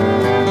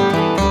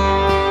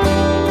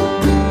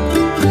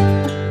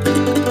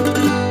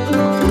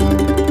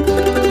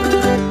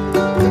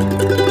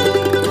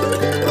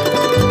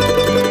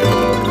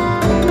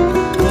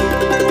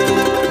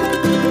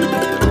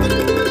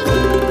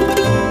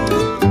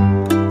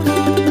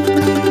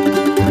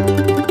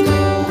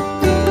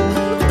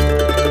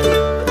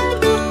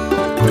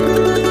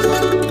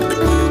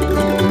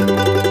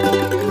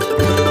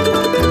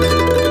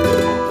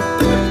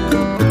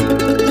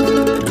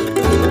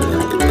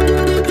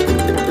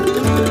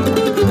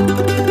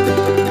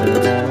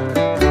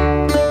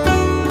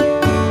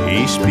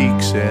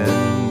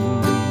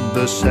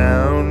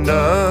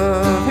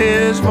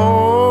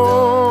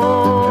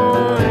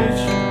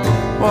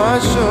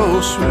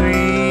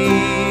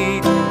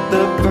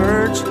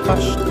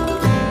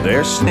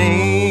 they're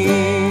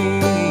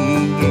singing,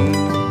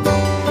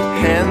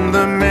 and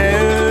the melody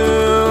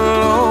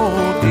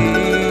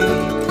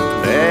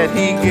that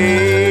he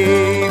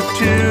gave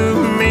to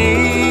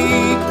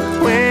me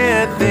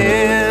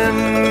within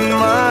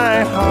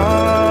my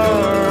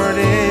heart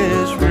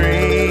is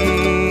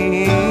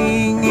ringing.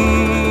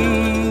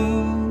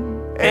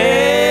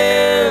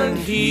 And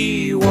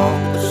he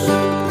walks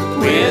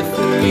with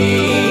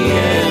me,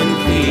 and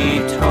he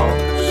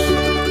talks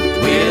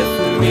with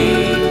me,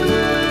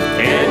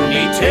 and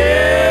he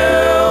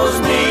tells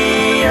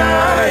me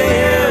I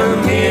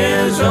am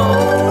his own.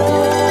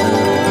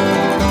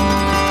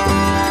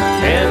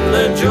 And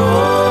the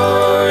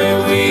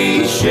joy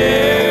we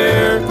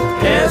share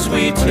as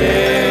we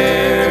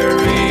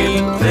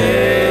tarry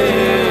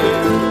there,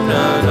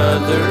 none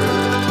other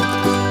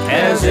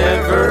has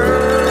ever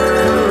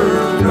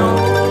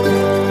known.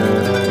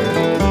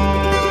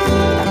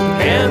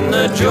 And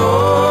the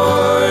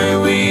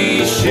joy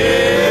we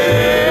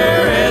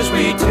share as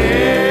we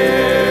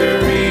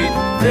tarry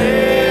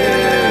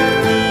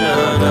there,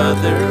 none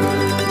other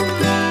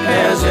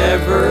has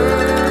ever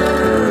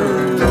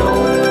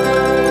known.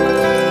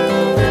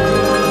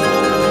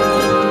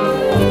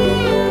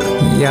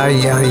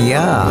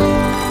 Yeah.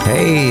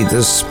 Hey,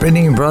 the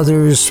Spinning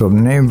Brothers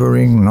from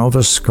neighboring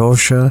Nova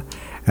Scotia,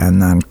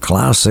 and that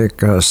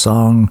classic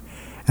song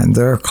and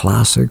their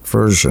classic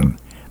version.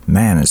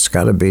 Man, it's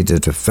got to be the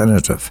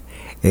definitive,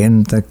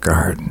 In the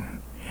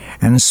Garden.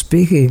 And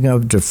speaking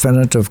of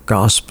definitive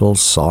gospel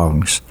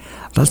songs,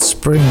 let's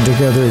bring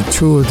together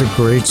two of the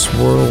great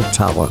world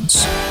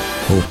talents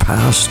who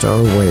passed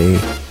our way,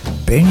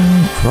 Bing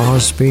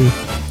Crosby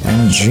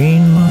and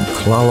Gene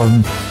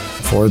McClellan,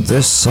 for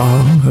this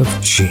song of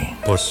Gene.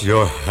 Put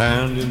your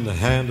hand in the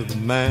hand of the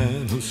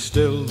man who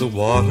stilled the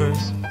water.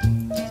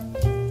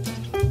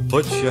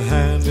 Put your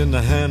hand in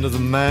the hand of the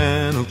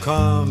man who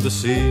calmed the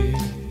sea.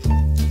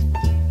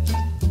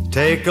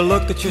 Take a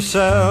look at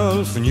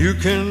yourself and you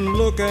can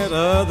look at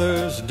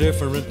others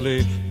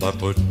differently by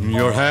putting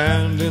your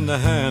hand in the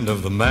hand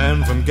of the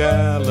man from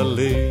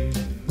Galilee.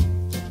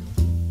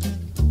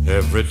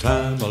 Every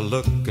time I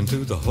look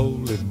into the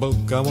holy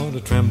book, I want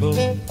to tremble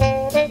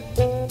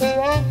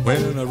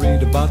when I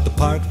read about the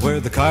part where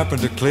the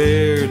carpenter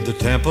cleared the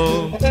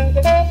temple.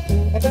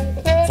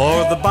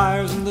 For the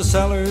buyers and the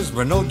sellers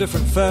were no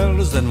different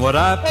fellas than what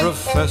I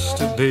profess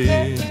to be,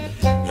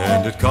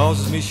 and it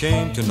causes me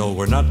shame to know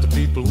we're not the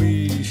people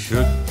we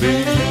should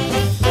be.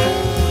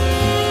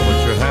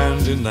 Put your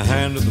hand in the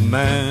hand of the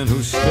man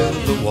who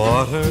stilled the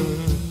water.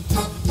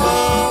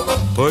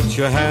 Put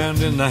your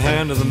hand in the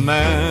hand of the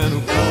man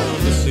who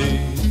calmed the sea.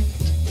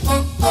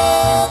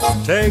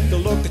 Take a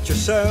look at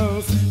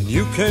yourself and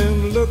you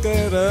can look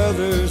at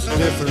others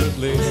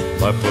differently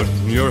by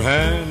putting your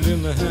hand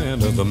in the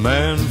hand of the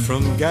man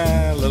from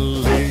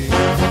Galilee.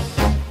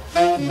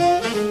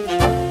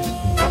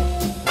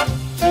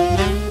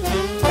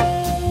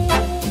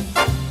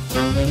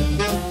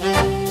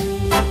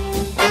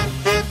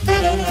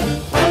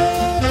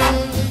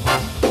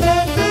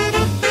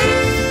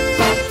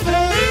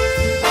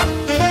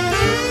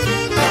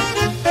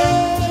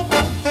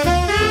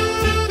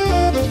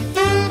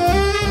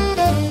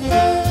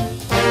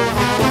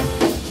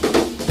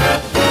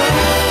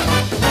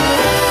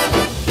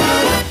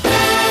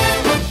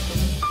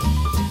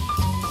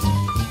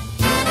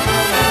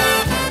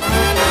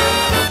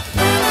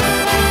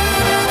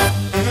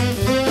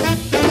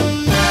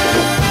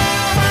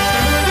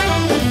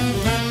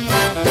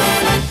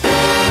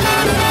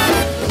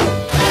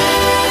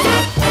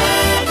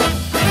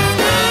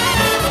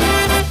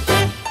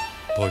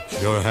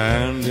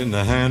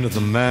 Of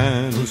the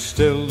man who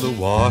stilled the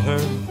water.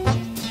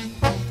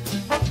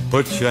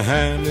 Put your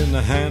hand in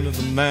the hand of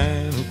the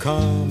man who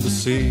calmed the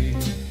sea.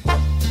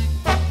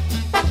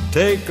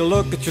 Take a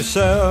look at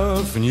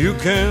yourself and you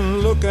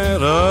can look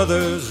at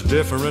others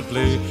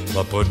differently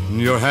by putting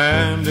your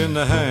hand in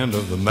the hand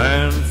of the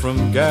man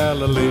from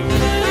Galilee.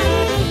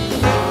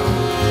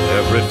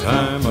 Every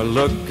time I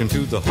look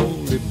into the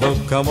holy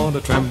book, I want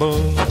to tremble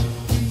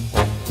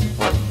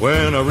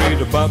when I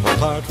read about the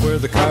part where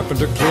the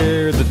carpenter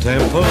cleared the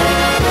temple.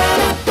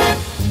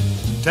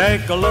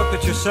 Take a look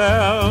at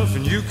yourself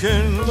and you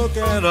can look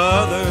at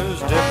others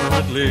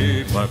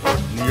differently by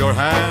putting your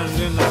hand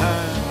in the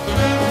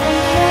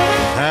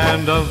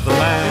hand of the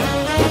man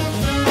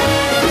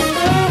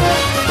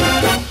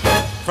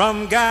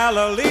from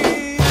Galilee.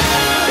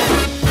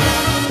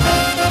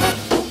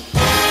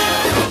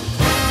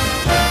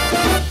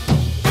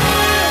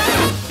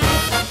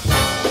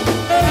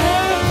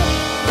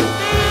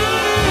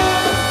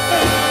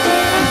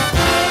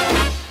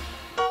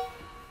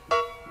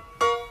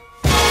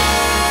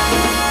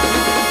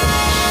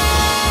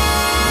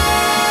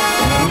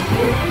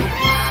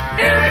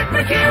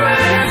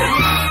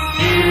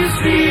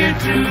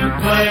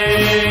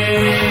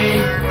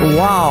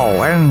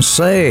 Wow, and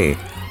say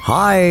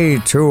hi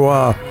to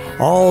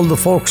all the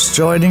folks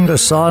joining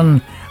us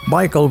on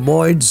Michael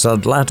Boyd's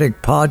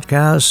Atlantic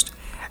Podcast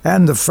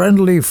and the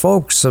friendly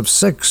folks of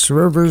Six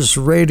Rivers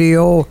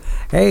Radio.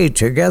 Hey,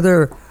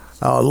 together,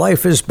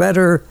 life is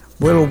better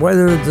We'll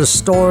weather the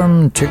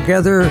storm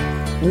together.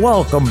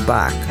 Welcome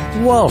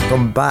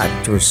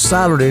back to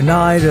Saturday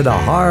night in a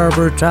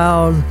harbor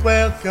town.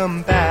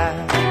 Welcome back.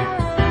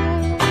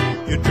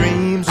 Your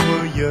dreams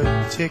were your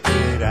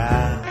ticket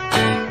out.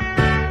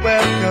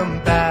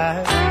 Welcome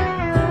back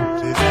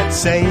to that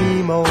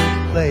same old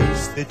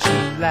place that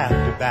you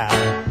laughed about.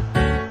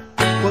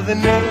 Well, the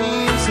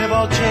names have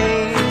all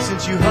changed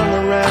since you hung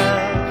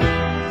around,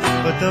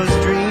 but those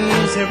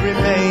dreams have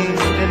remained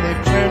and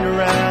they've turned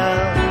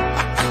around.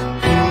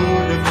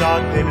 Who'd have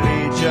thought they'd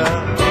lead ya?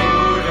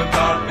 Who'd have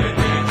thought they'd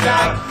lead ya?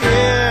 Back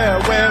here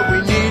where we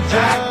need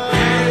ya. Back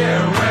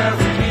here where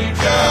we need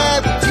ya. Yeah,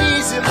 we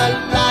tease him a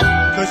lot,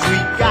 'cause we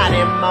got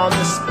him on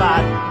the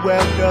spot.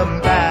 Welcome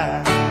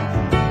back.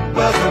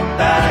 Welcome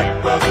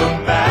back,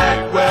 welcome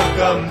back,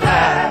 welcome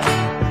back.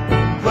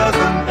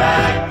 Welcome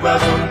back,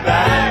 welcome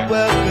back,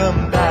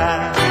 welcome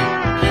back.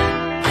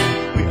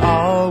 We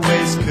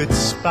always could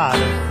spot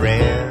a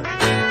friend.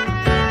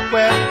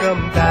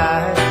 Welcome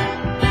back.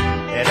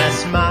 And I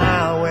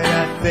smile when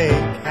I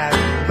think how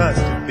it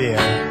must have been.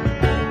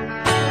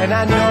 And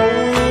I know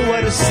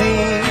what a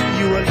scene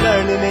you were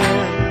learning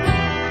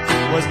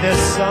in. Was there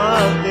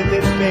something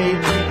that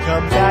made you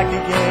come back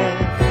again?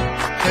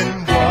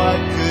 And what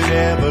could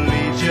ever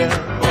lead you?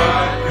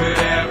 What could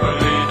ever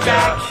lead you?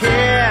 Back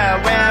here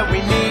where we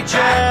need you.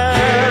 Back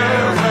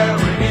here where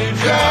we need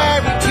you. Yeah,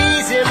 we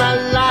tease him a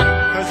lot,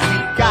 'cause we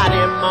got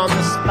him on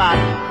the spot.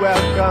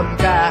 Welcome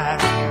back.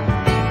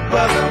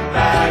 Welcome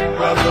back,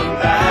 welcome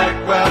back,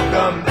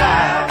 welcome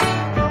back.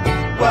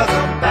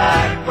 Welcome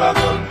back,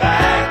 welcome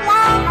back.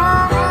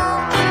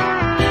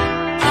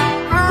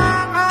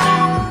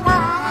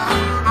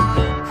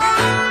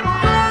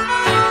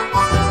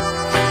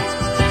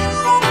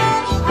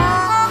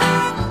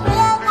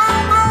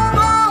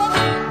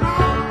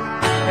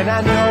 And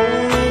I know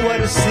what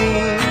a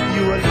scene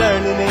you were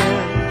learning in.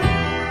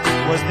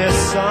 Was there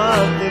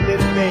something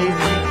that made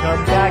you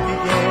come back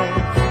again?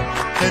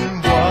 And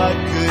what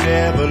could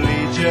ever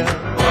lead you?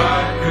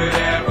 What could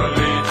ever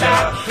lead you?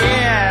 Back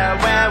here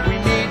where we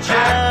need you.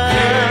 Back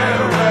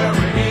here where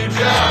we need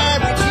you. Yeah,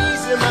 we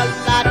tease him a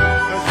lot,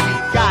 'cause we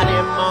got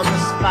him on the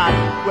spot.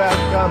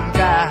 Welcome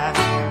back.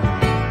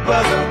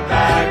 Welcome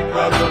back,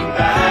 welcome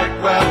back,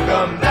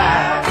 welcome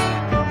back.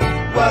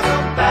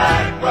 Welcome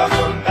back,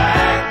 welcome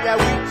back. Yeah,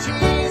 we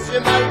tease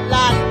him a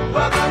lot.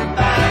 Welcome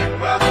back,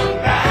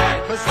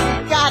 'cause we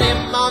got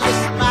him on the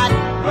spot.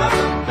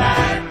 Welcome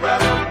back,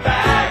 welcome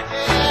back.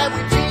 Yeah,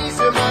 we tease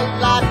him a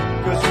lot,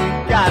 'cause we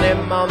got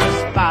him on the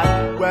spot.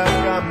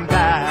 Welcome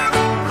back.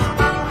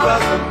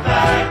 Welcome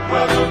back,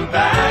 welcome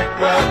back,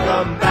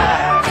 welcome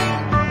back.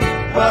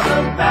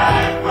 Welcome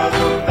back,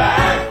 welcome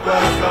back,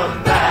 welcome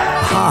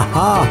back. Ha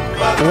ha!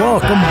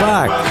 Welcome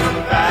back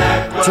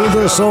to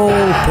this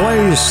old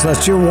place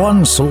that you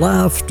once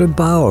laughed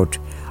about.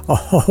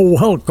 Oh,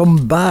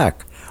 welcome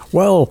back.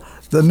 Well,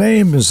 the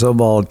names have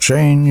all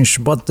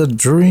changed, but the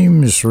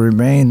dreams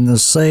remain the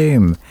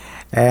same.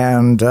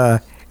 And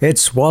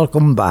it's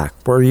Welcome Back,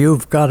 where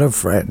you've got a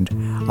friend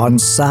on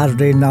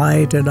Saturday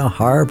night in a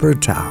harbor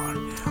town,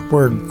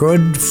 where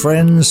good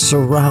friends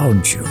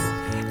surround you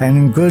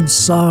and good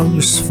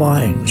songs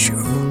find you.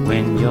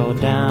 When you're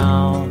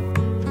down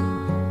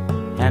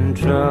and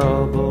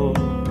troubled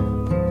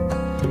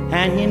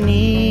and you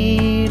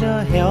need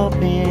a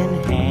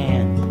helping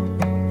hand,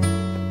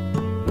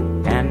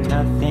 and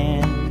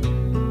nothing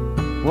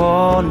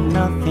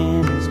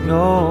is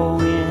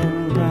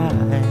going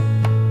right.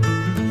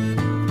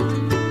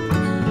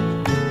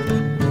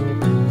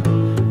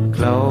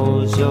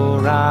 Close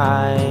your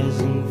eyes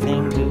and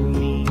think of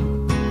me,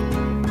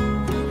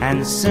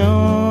 and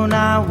soon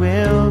I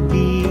will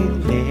be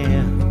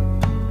there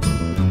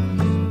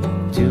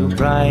to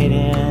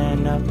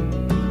brighten up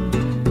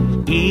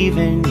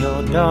even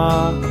your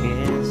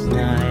darkest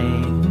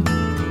night.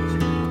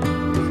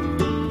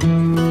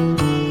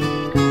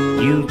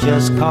 You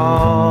just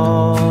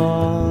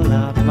call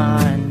out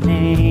my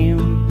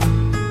name,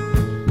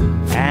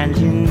 and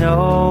you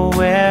know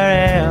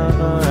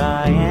wherever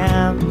I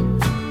am,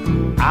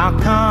 I'll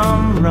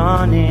come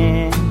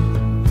running.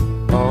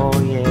 Oh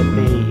yeah,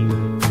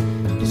 babe,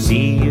 to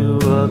see you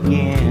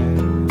again.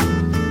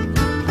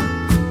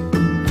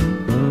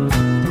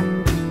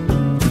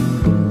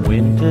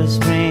 Winter,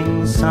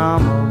 spring,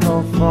 summer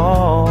or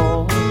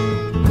fall,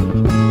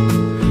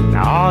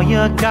 now all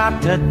you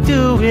got to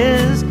do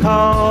is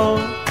call,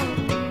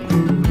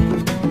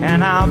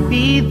 and I'll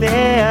be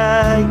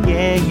there,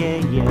 yeah,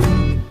 yeah, yeah.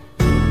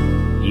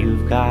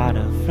 You've got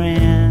a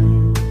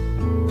friend.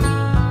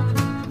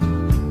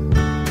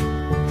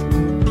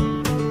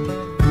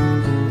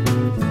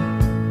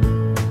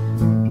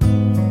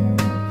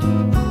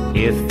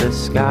 If the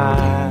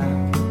sky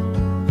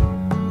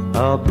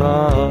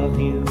above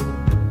you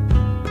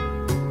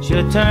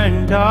should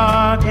turn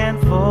dark and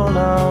full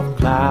of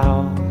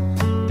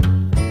clouds,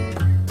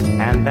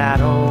 and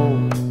that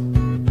old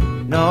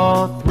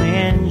north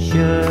wind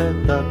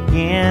should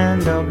begin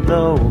to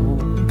blow,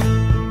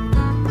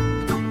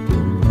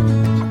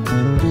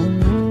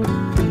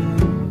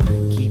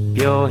 keep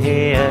your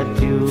head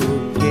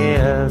together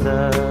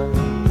mother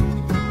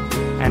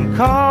and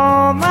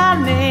call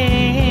my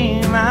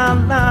name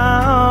out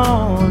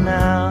loud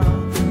now.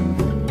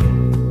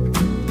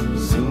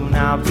 Soon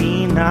I'll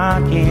be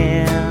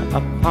knocking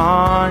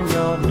upon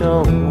your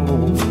door.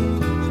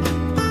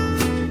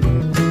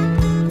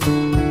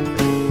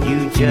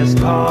 You just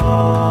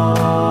call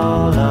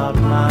out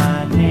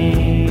my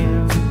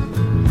name,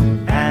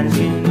 and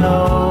you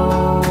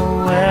know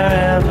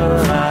wherever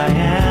I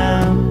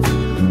am,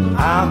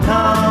 I'll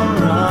come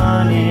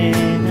running.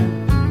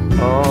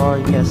 Oh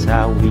yes,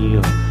 I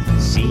will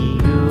see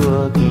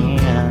you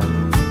again.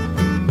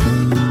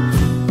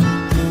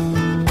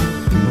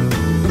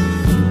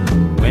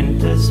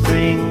 Winter,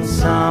 spring,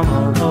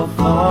 summer, or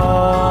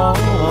fall,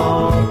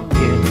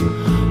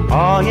 yeah.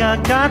 All you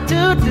got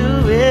to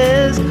do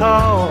is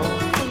call,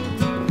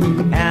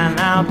 and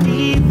I'll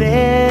be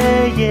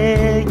there,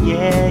 yeah,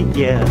 yeah,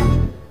 yeah.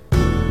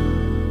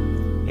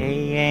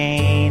 Hey,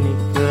 ain't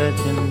it good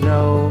to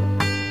know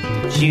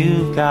that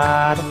you've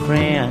got a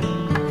friend?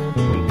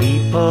 When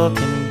people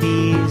can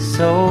be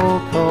so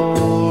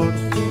cold,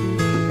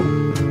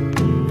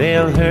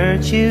 they'll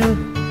hurt you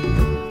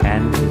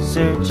and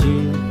desert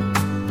you.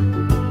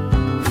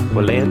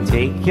 Well, they'll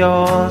take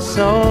your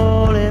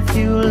soul if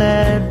you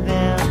let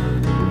them.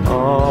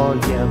 Oh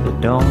yeah,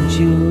 but don't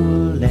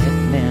you let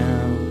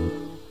them.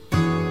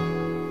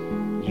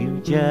 You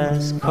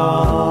just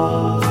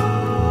call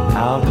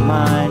out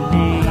my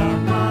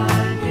name,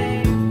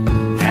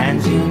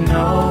 and you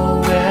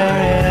know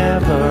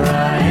wherever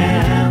I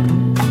am,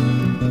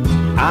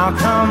 I'll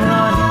come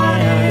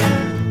running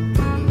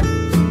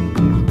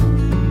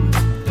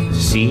to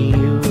see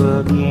you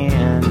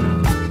again.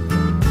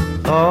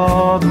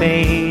 Oh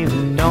baby,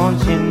 don't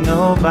you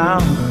know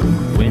about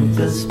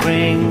winter,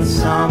 spring,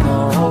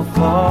 summer, or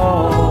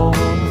fall?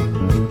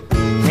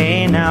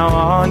 Hey, now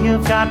all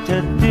you've got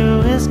to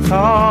do is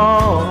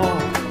call.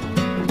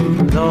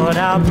 Lord,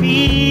 I'll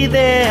be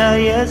there,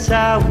 yes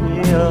I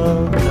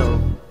will. No,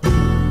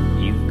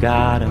 you've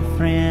got a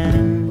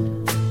friend.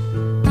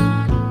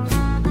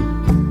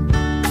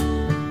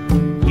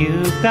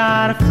 You've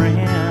got a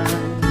friend,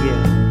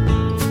 yeah.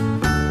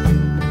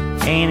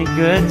 Ain't it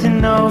good to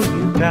know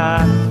you've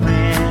got a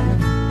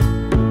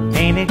friend?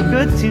 Ain't it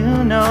good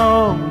to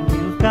know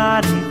you've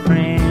got a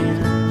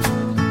friend?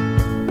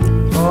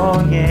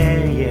 Oh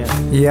yeah, yeah.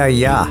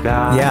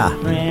 Yeah.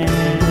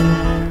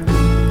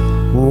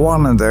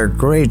 One of the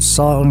great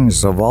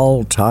songs of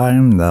all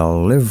time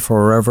that'll live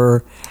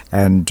forever,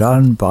 and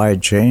done by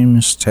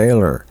James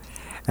Taylor.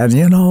 And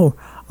you know,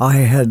 I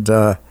had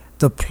the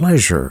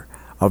pleasure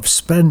of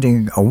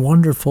spending a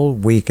wonderful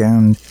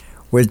weekend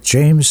with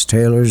James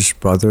Taylor's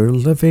brother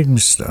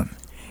Livingston.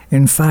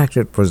 In fact,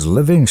 it was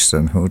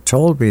Livingston who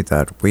told me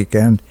that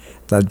weekend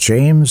that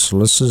James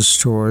listens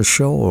to our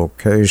show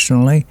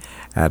occasionally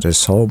at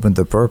his home in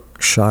the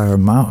Berkshire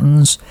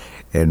Mountains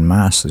in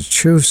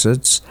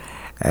Massachusetts.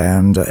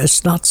 And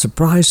it's not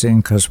surprising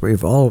because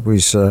we've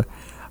always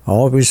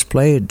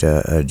played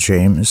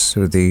James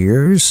through the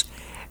years,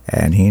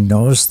 and he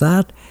knows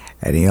that,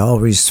 and he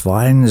always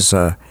finds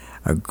a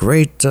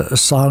great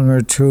song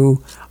or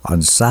two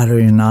on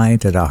Saturday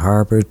night at a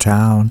harbor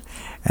town.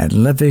 And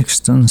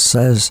Livingston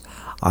says,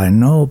 I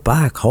know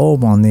back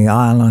home on the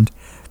island,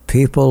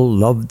 people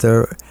love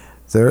their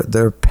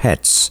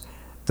pets.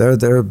 They're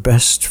their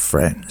best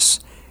friends.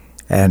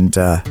 And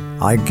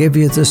I give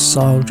you this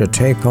song to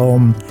take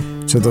home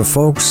to the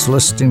folks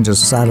listening to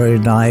Saturday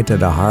night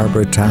at a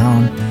harbor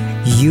town.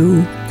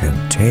 You can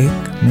take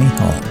me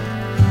home.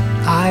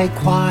 I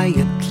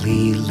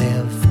quietly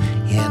live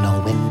in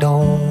a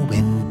window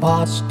in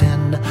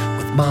Boston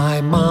with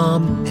my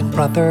mom and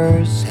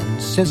brothers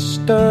and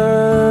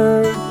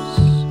sisters.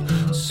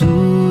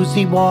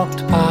 Susie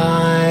walked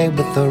by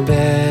with a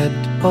red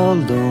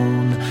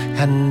balloon,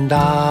 and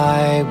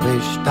I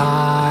wished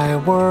I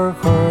were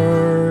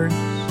hers.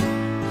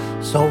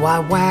 So I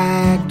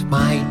wagged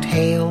my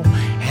tail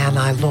and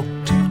I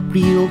looked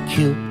real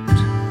cute.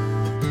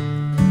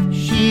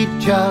 She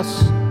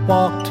just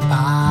walked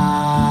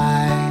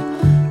by.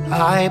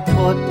 I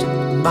put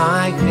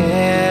my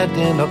head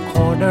in a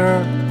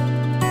corner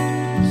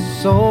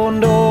so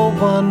no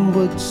one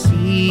would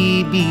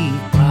see me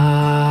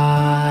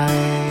cry.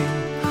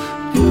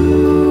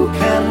 You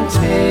can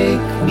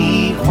take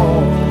me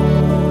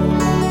home.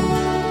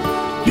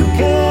 You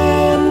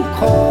can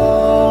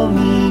call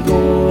me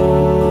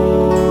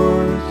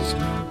yours.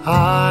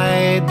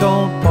 I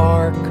don't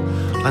bark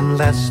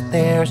unless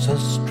there's a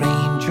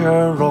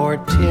stranger or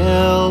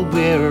till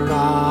we're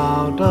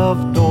out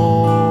of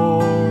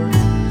doors.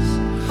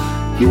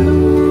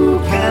 You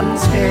can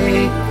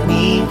take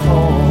me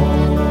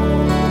home.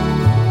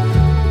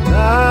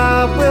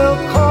 I will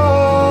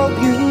call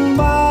you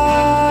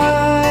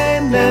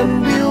mine,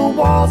 and we'll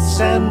waltz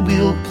and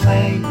we'll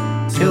play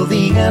till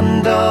the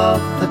end of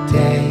the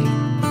day,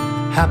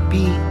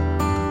 happy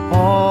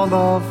all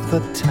of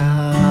the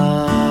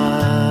time.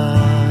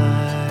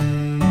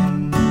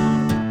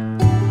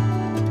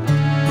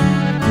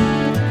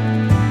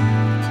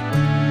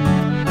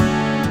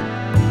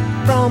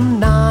 From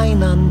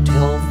 9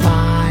 until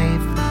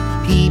 5,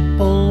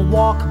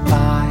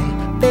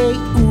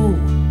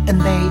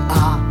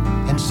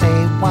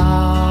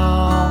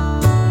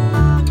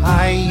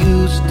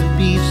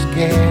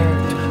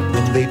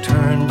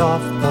 turned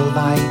off the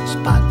lights,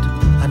 but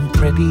I'm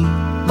pretty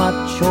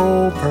much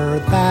over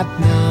that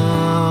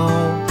now.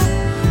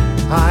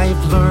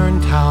 I've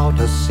learned how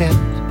to sit,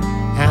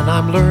 and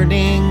I'm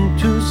learning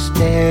to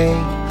stay,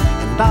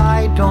 and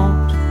I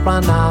don't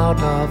run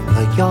out of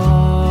the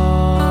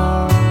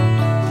yard.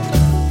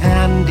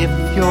 And if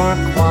you're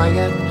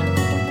quiet,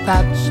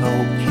 that's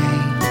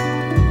okay,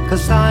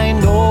 'cause I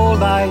know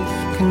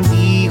life can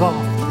be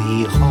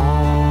awfully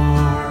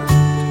hard.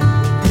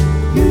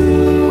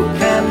 You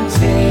can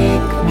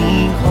take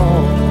me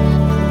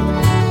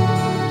home,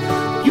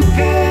 you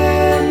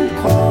can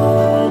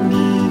call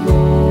me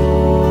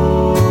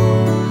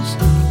yours.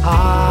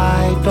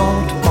 I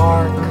don't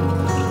bark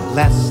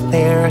unless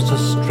there's a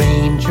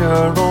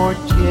stranger or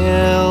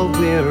till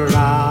we're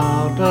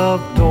out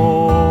of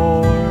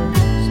doors.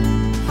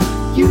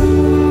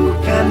 You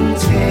can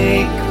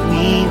take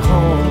me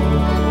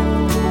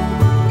home,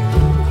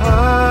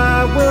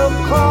 I will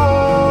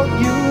call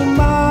you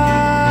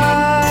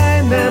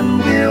mine,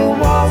 and we'll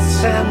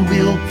waltz and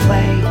we'll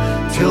play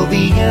till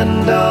the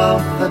end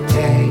of the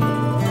day.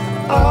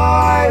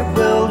 I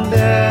will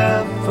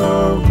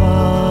never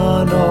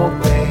run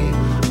away.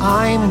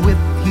 I'm with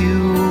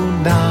you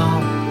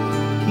now,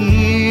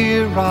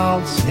 here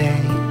I'll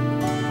stay.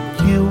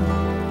 You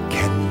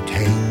can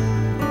take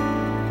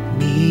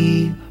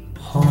me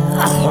home.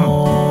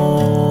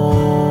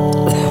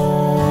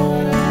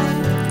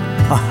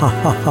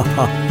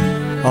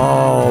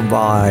 Oh,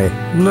 my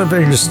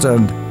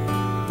Livingston,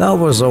 that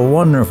was a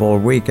wonderful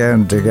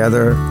weekend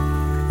together,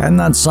 and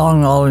that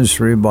song always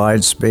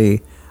reminds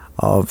me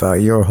of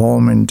your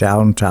home in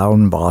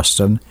downtown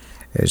Boston.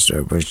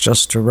 It was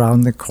just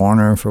around the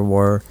corner from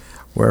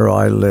where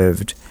I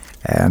lived,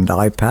 and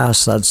I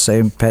passed that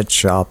same pet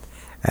shop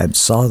and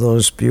saw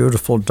those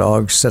beautiful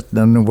dogs sitting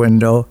in the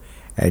window,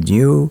 and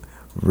you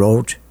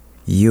wrote,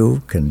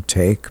 "You can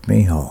take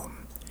me home."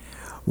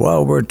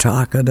 Well, we're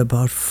talking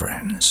about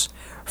friends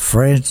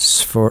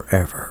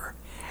forever,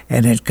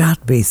 and it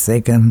got me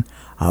thinking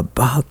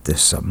about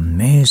this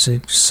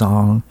amazing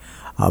song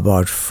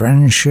about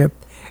friendship.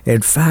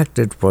 In fact,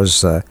 it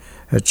was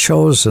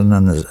chosen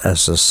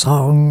as a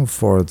song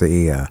for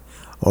the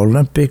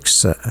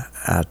Olympics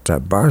at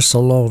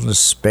Barcelona,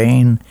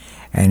 Spain.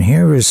 And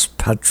here is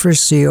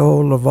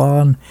Patricio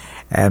Lavon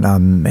and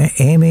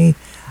Amy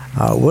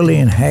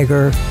William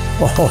Hager.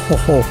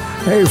 Oh,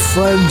 hey,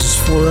 friends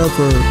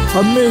forever,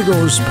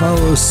 amigos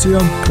para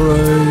siempre.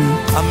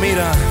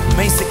 Amira,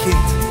 Mesa Kid,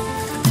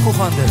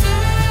 200.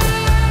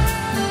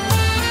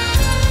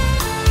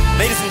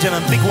 Ladies and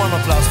gentlemen, big warm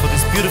applause for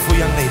this beautiful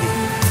young lady.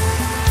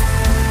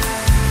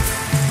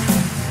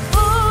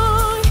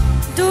 I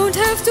don't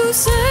have to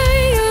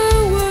say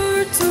a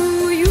word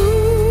to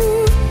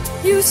you.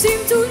 You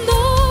seem to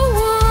know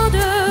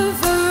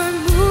whatever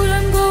mood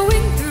I'm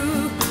going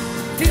through.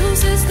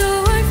 Feels as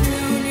though I've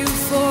known you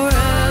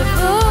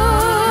forever.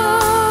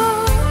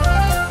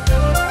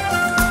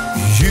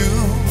 You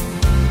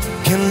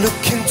can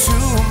look into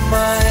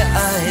my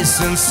eyes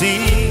and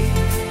see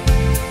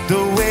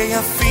the way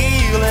I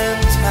feel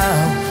and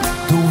how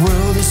the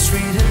world is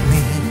treating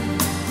me.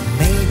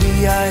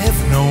 Maybe I have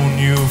known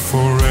you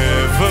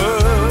forever.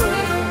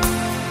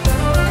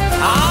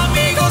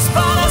 Amigos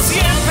para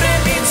siempre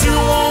means you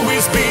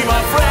always be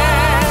my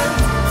friend.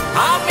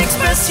 Amigos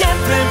para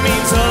siempre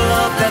means a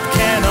love that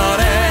cannot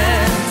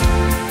end.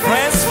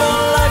 Friends for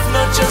life,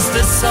 not just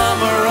a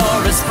summer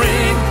or a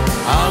spring.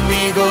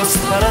 Amigos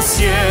para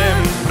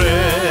siempre.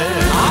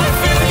 I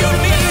feel you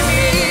need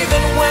me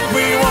even when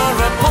we are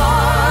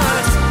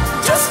apart.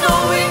 Just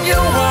knowing you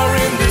are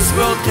in this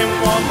world can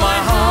warm my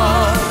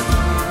heart.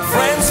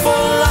 Friends for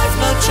life,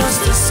 not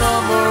just a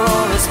summer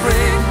or a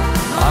spring.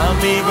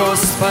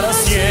 Amigos para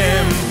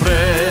siempre.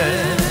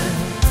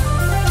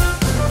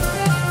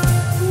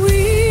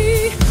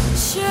 We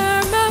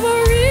share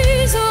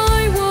memories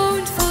I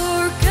won't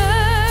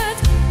forget,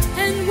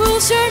 and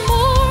we'll share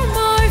more,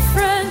 my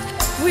friend.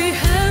 We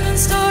haven't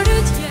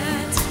started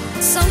yet.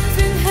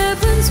 Something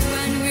happens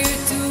when we're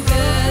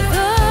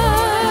together.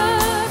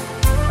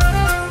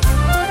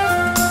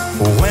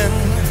 When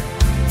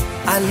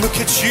I look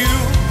at you,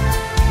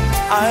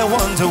 I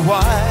wonder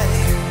why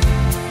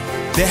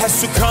there has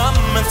to come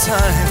a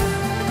time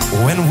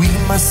when we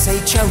must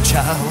say ciao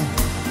ciao.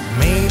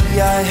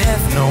 Maybe I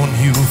have known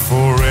you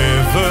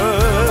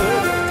forever.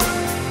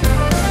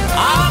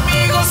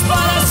 Amigos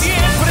para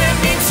siempre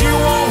means you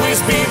always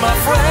be my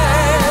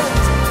friend.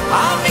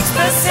 Amigos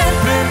para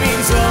siempre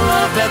means a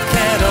love that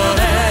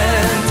cannot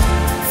end.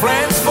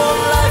 Friends for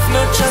life,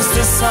 not just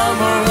a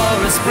summer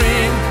or a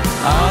spring.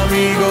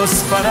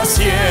 Amigos para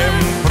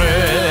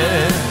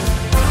siempre.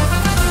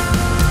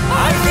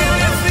 I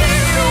really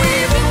feel you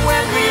even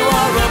when we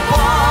are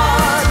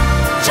apart.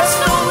 Just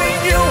knowing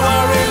you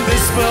are in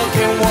this world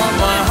can warm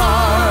my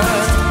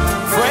heart.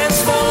 Friends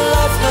for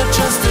life, not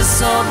just a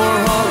summer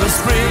or a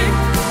spring.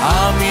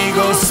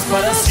 Amigos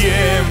para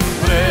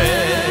siempre.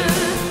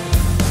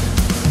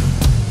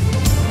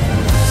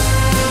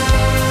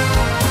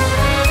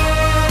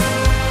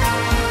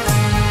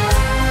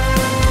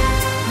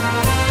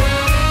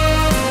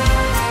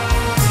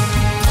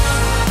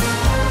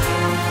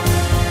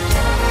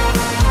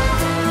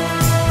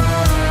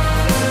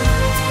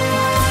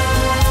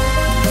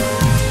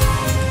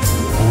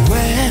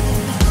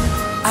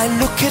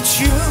 at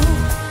you,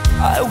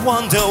 I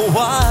wonder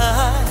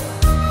why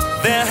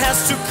there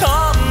has to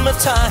come a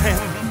time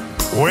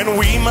when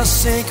we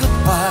must say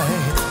goodbye.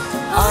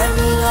 I'm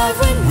in love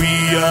when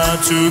we are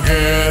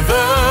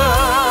together.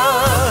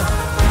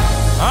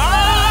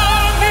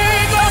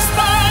 Amigos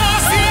para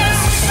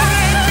siempre,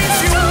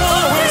 you'll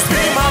always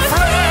be my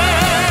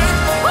friend.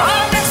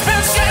 Amigos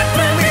para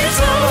siempre means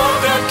a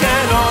love that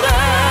cannot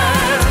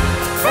end.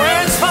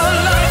 Friends for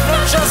life,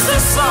 not just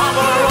a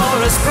summer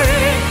or a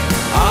spring.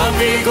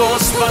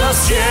 Amigos para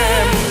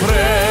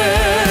siempre.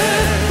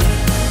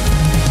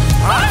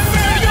 I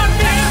feel your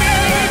name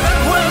even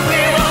when we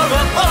are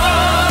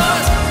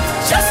apart.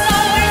 Just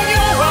knowing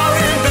you are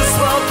in this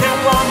world can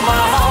warm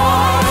my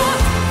heart.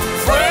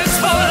 Friends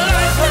for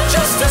life, not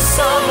just a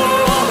summer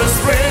or a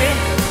spring.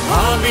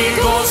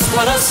 Amigos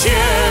para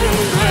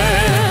siempre.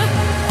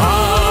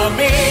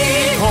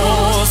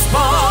 Amigos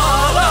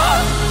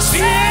para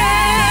siempre.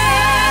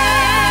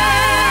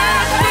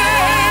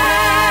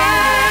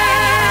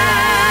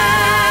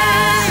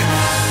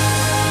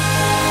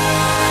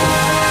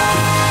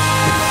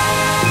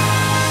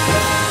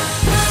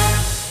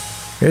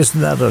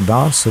 Isn't that an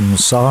awesome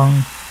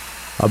song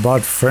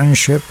about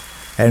friendship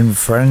and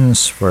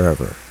friends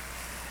forever?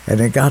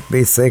 And it got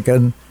me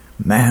thinking,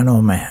 man,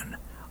 oh man,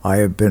 I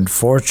have been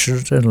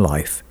fortunate in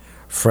life,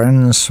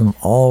 friends from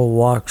all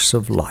walks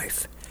of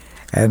life.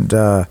 And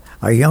a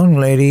young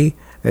lady,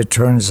 it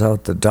turns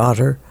out the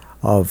daughter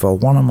of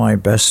one of my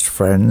best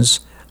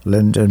friends,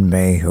 Lyndon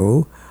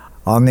Mayhew,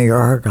 on the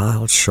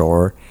Argyle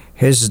shore,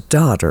 his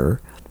daughter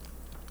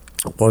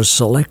was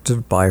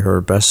selected by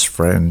her best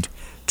friend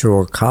to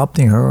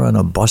accompany her on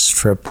a bus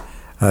trip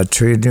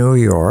to New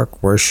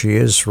York, where she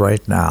is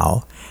right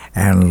now.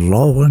 And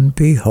lo and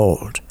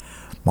behold,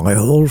 my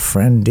old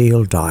friend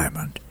Neil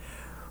Diamond,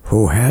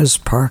 who has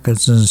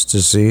Parkinson's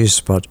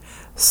disease, but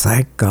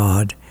thank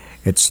God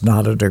it's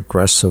not an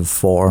aggressive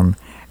form,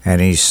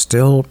 and he's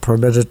still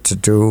permitted to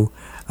do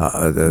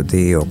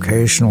the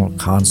occasional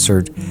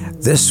concert,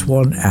 this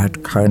one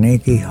at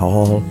Carnegie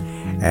Hall,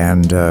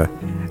 and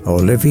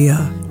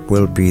Olivia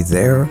will be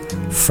there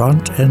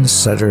front and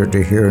center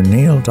to hear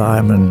Neil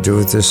Diamond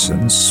do this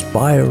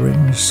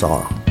inspiring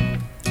song.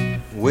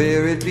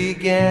 Where it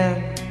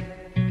began,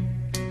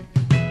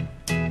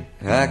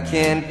 I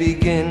can't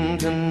begin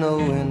to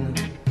knowing,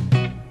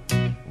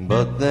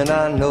 but then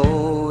I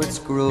know it's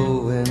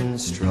growing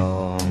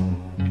strong.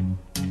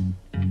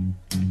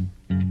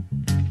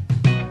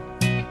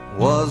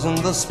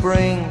 Wasn't the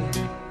spring,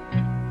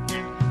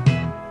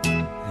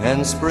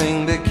 and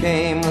spring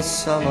became the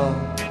summer.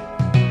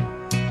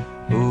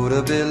 Who'd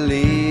have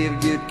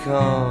believed you'd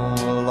come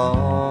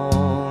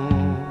along?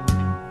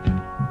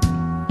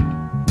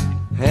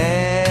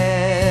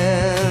 Hands,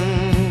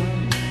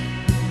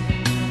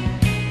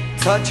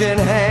 touching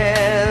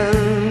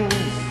hands,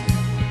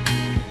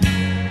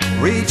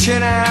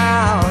 reaching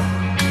out,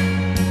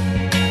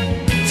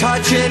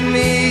 touching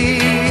me,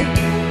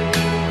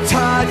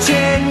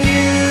 touching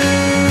you.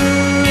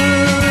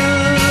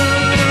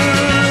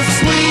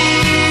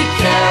 Sweet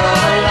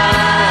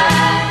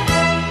Caroline,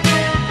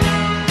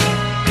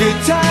 good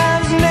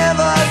times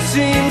never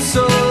seem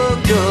so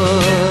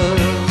good.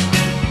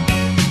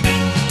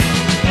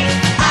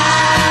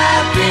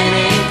 I've been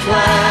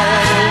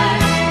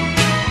inclined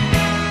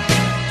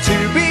to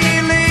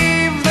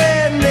believe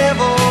there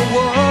never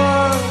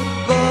was,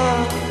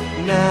 but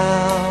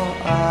now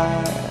I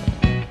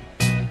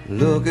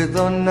look at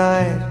the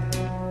night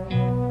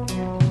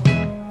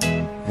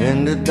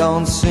and it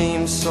don't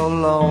seem so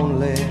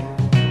lonely.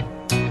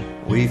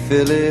 We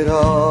fill it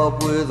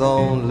up with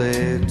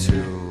only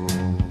two.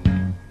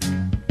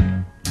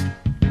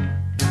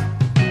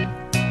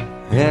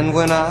 And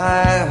when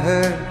I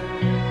hurt,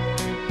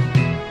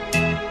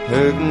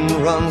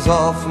 hurting runs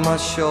off my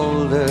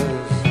shoulders.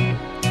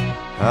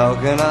 How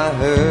can I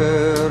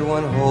hurt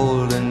when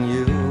holding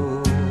you?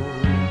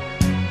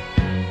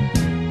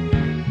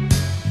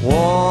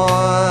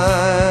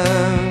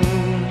 Warm,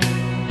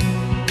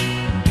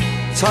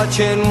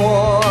 touching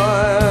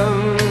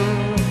warm,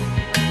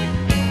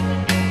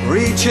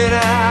 reaching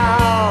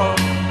out,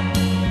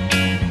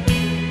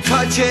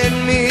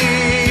 touching me,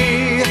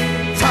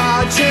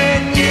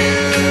 touching you.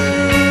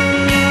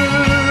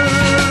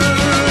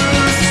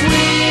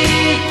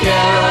 Sweet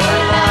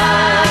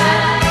Caroline,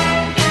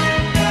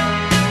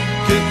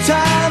 good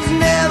times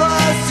never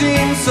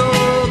seem so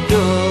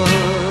good.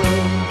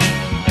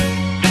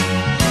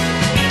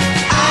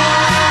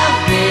 I've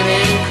been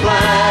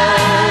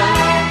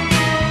inclined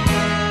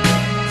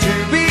to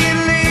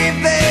believe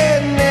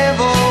there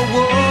never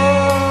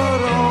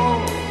would. Oh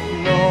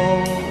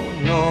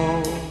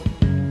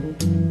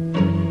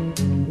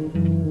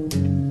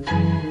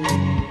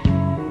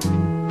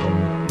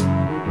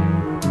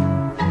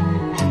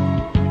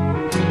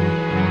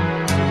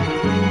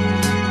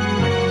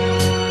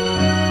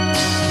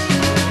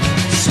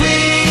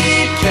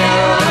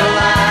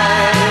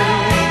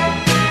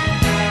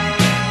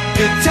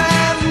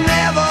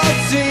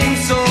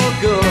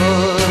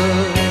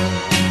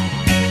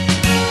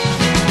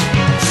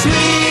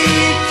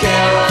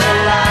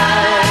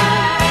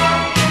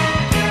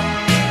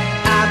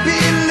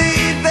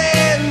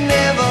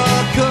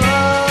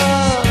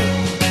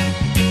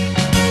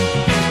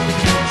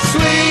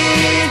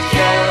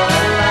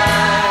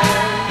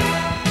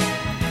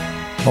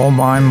Oh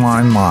my.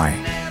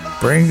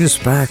 Brings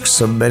back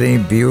so many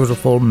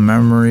beautiful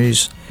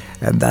memories,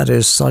 and that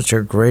is such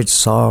a great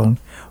song.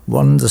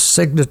 One of the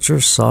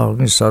signature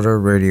songs at our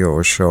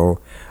radio show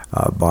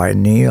by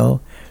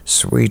Neil,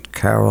 Sweet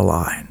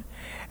Caroline.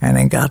 And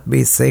it got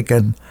me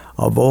thinking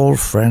of old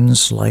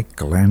friends like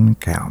Glenn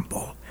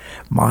Campbell.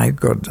 My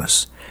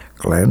goodness,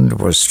 Glenn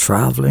was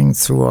traveling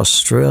through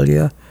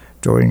Australia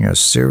during a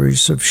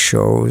series of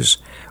shows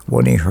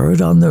when he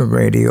heard on the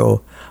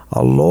radio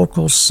a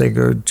local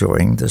singer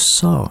doing the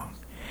song.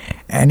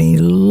 And he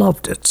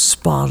loved it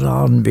spot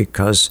on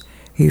because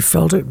he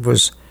felt it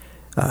was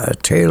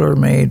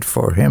tailor-made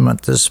for him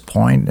at this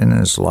point in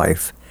his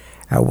life.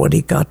 And when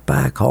he got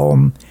back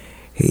home,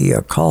 he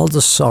called the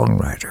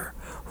songwriter,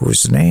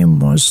 whose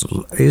name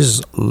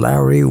is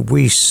Larry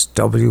Weiss,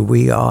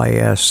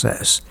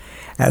 W-E-I-S-S.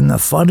 And the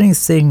funny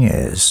thing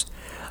is,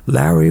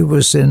 Larry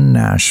was in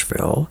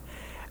Nashville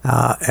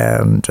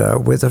and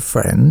with a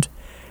friend,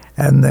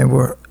 and they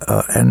were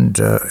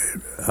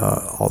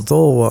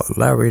although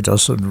Larry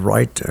doesn't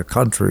write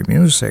country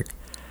music,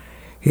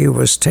 he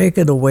was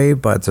taken away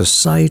by the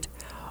sight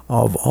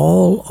of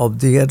all of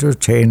the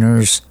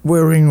entertainers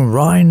wearing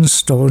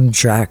rhinestone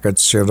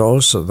jackets, so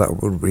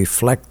that would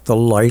reflect the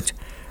light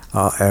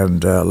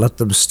and let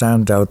them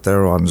stand out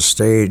there on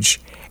stage.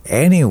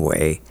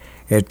 Anyway,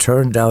 it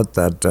turned out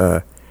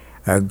that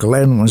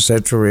Glenn was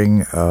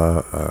entering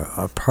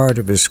a part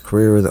of his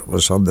career that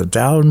was on the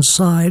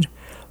downside,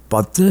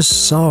 but this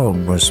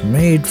song was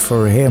made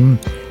for him.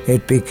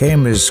 It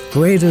became his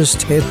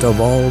greatest hit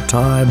of all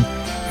time.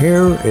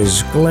 Here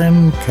is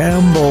Glenn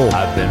Campbell.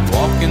 I've been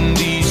walking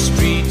these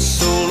streets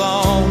so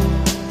long,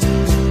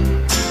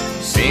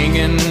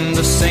 singing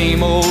the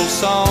same old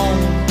song.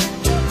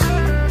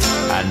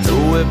 I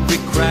know every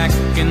crack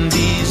in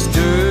these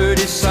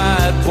dirty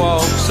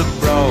sidewalks of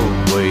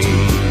Broadway,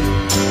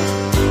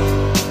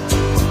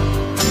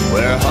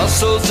 where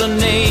hustle's the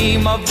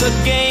name of the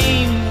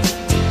game,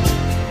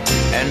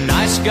 and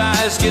nice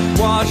guys get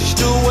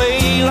washed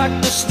away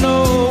like the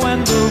snow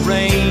and the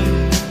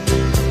rain.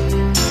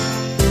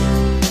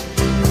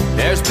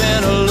 There's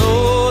been a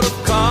load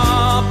of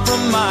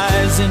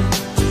compromising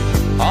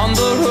on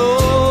the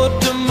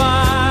road to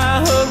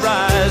my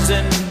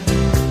horizon,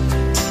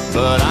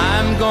 but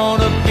I'm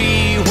gonna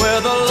be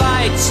where the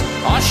lights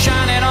are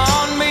shining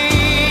on me,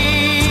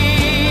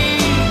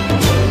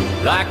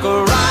 like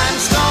a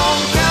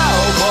rhinestone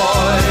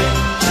cowboy,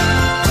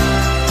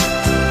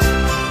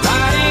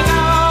 riding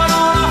out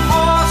on a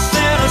horse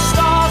in a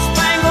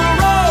star-spangled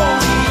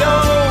rodeo,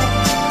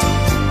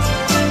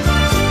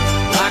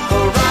 like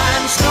a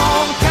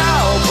rhinestone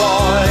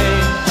cowboy,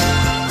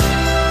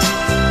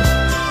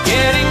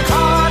 getting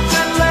cards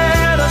and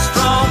letters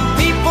from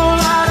people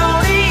I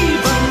don't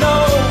even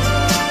know,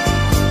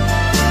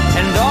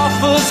 and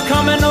offers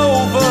coming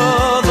over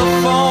the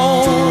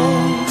phone.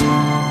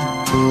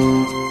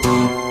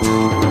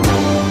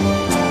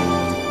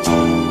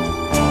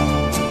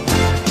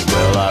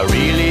 Well, I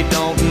really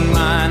don't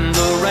mind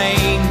the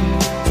rain,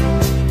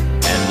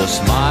 and the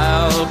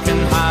smile can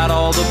hide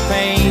all the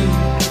pain,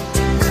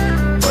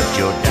 but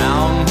you're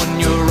down when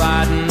you're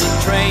riding the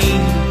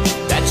train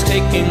that's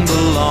taking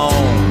the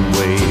long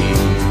way.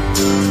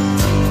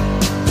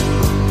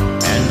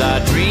 And I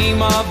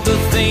dream of the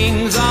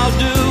things I'll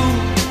do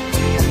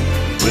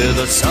with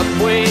a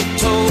Subway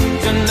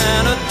token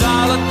and a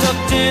dollar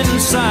tucked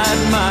inside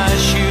my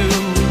shoe.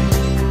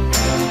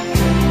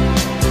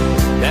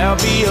 There'll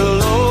be a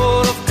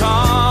load of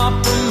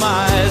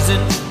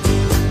compromising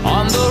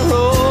on the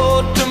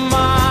road to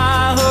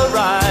my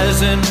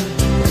horizon,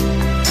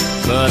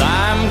 but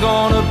I'm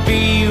gonna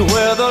be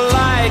where the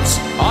lights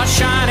are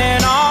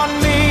shining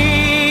on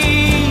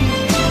me,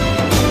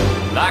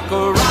 like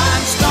a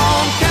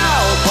rhinestone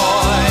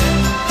cowboy,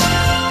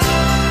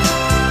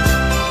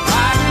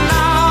 riding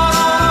out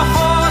on a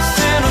horse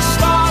in a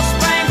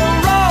star-spangled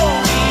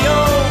rodeo,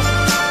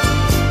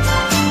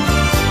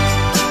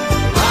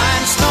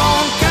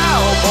 rhinestone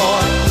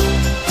cowboy,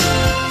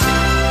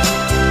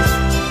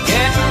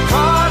 getting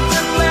cards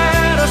and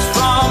letters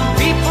from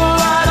people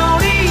I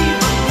don't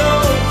even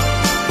know,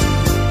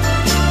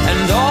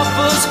 and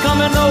offers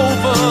coming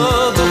over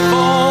the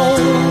phone.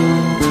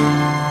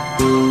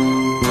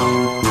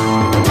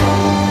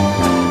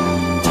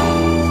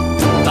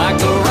 Like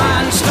a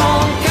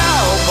rhinestone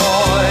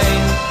cowboy,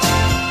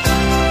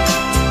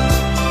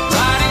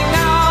 riding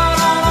out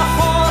on a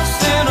horse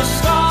in a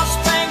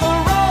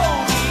star-spangled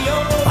rodeo.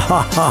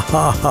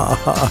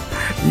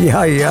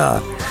 Yeah.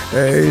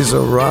 He's a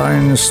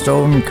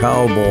rhinestone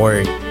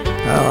cowboy.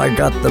 I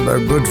got them,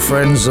 good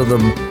friends of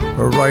them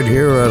right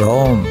here at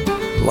home,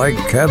 like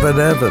Kevin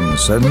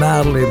Evans and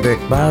Natalie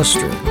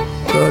McMaster.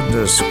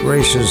 Goodness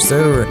gracious,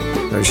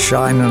 they're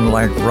shining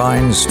like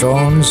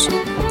rhinestones.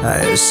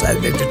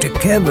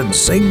 Kevin,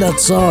 sing that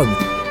song.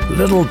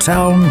 Little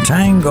Town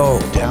Tango.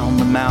 Down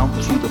the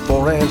mountain through the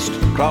forest,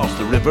 across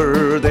the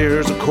river,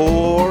 there's a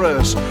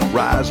chorus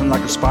rising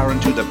like a spire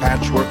into the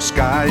patchwork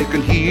sky. You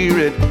can hear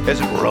it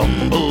as it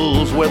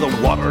rumbles where the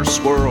water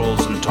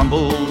swirls and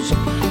tumbles,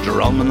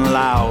 drumming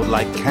loud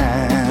like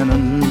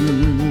cannons,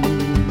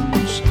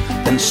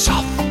 then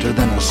softer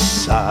than a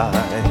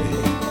sigh.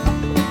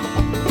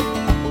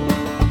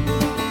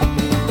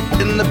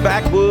 In the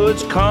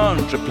backwoods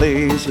country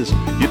places,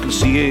 you can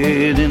see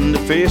it in the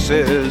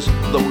faces,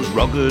 those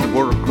rugged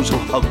workers who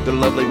hug their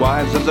lovely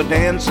wives as they're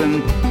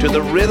dancing to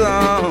the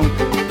rhythm.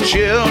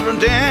 Children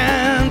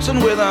dancing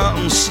with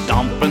them,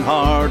 stomping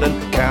hard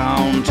and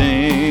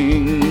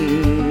counting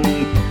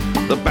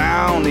the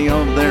bounty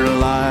of their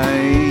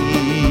lives.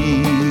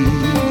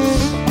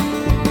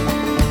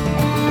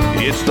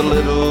 It's the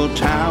little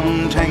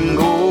town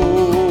tango,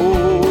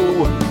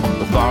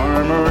 the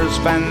farmer's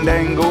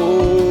fandango.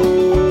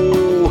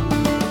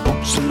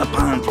 On the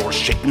pine floor,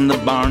 shaking the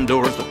barn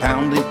doors, the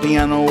pounding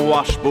piano,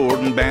 washboard,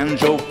 and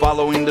banjo,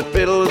 following the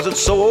fiddle as it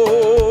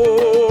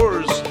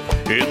soars.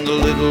 In the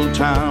little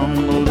town,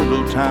 the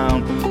little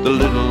town, the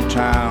little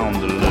town,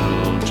 the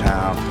little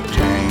town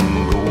tango.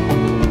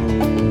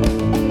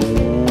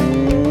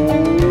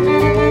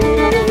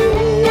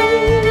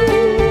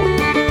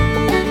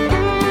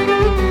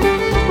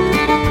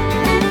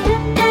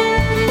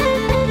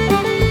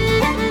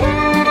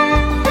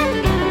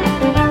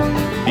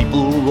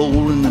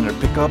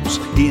 Pickups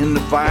in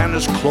the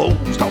finest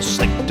clothes, all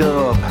slicked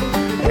up,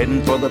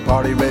 heading for the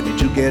party, ready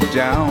to get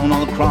down.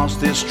 All across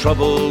this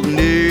troubled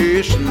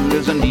nation,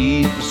 there's a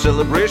need for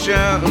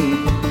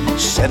celebration.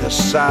 Set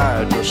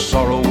aside your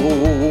sorrows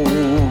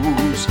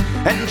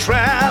and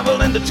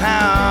travel into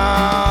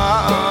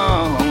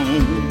town.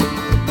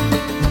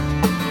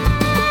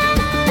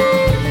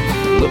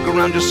 Look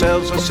around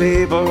yourselves and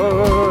savor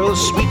the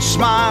sweet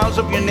smiles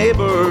of your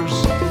neighbors.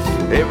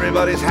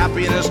 Everybody's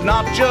happiness,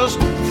 not just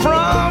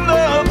from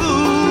the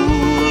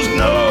booze.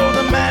 No,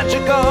 the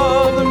magic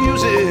of the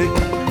music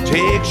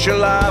takes your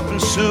life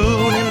and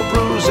soon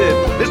improves it.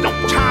 There's no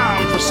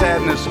time for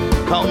sadness,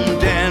 come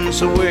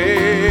dance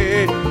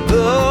away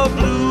the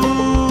blues.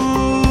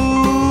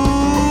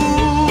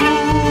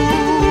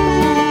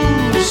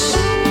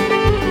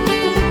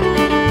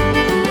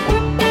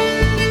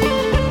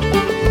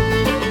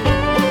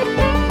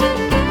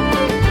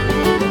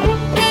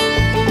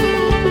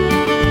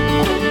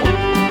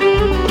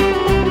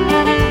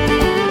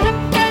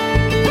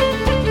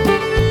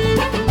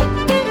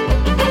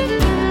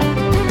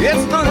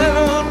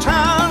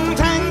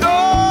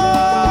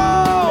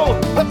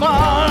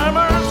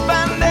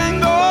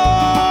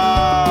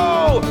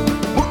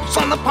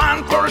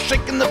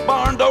 Shaking the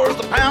barn doors,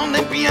 the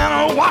pounding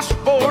piano,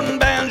 washboard and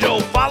banjo,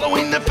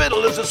 following the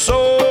fiddle as it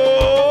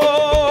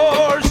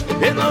soars.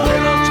 In the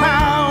little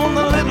town,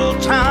 the little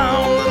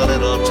town, the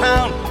little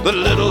town, the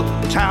little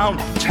town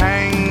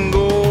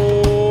tango.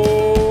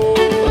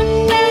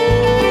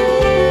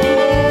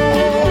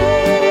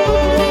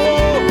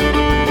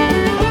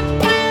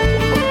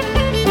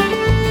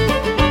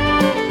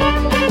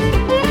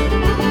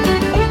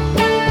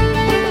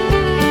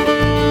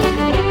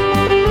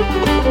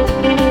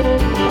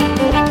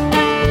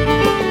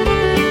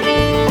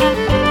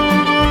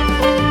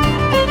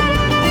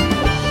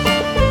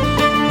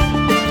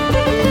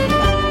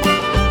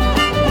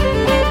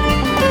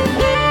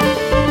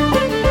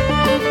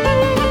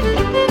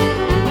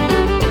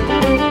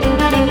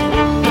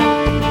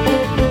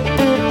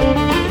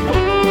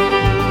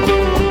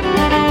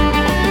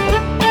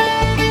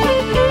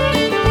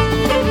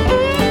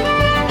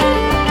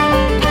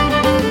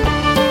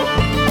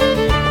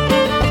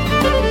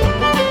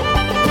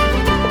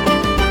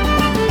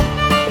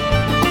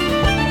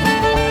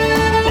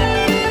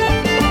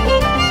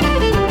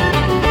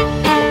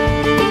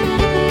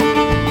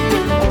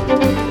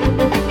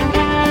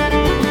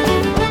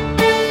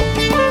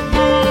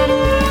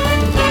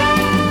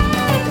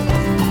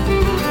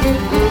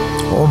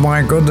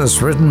 My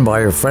goodness, written by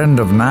a friend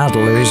of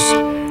Natalie's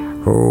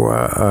who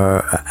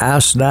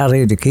asked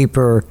Natalie to keep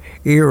her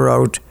ear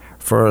out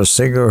for a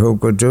singer who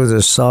could do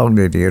this song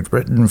that he had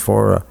written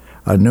for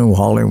a new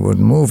Hollywood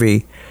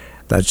movie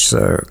that's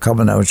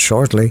coming out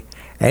shortly.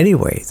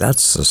 Anyway,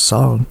 that's the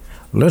song,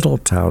 Little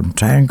Town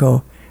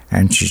Tango,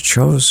 and she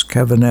chose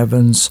Kevin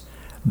Evans'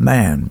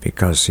 Man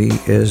because he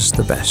is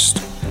the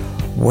best.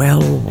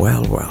 Well,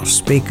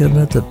 speaking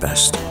of the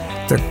best,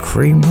 the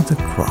cream of the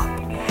crop,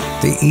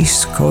 the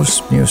East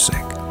Coast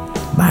music,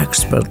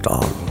 Max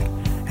McDonald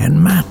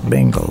and Matt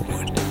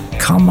Minglewood.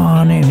 Come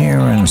on in here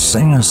and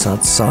sing us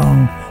that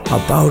song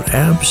about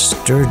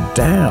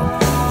Amsterdam.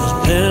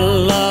 There's been a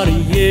lot of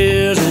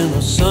years in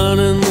the sun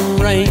and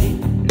the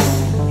rain,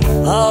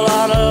 a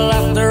lot of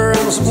laughter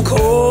and some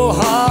cold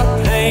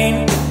hard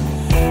pain,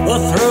 but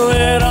through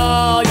it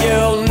all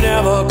you'll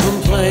never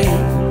complain.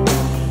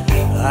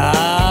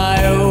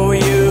 I owe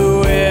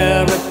you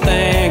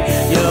everything.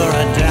 You're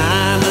a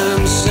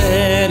diamond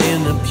set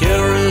in the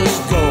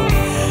purest gold.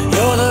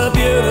 You're the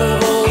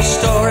beautiful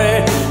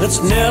story that's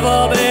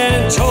never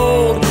been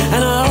told,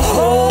 and I'll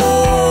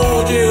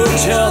hold you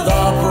till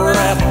the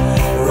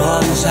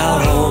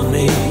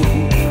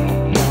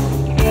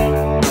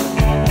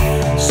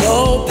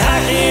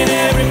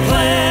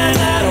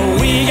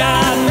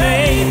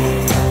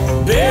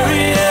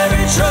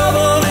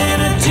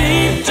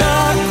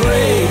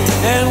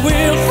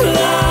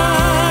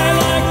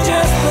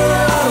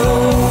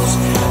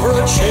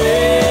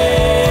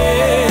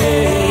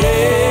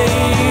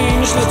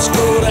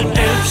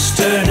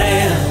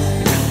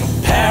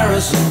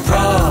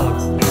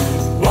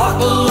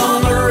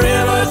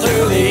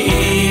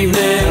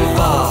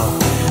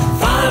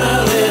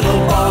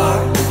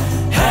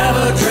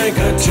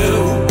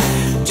two.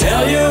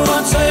 Tell you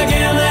once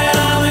again that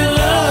I'm in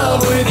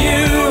love with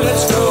you.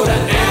 Let's go to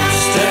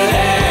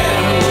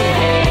Amsterdam.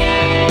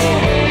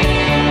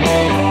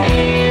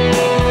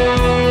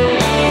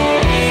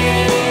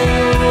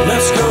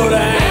 Let's go to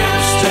Amsterdam.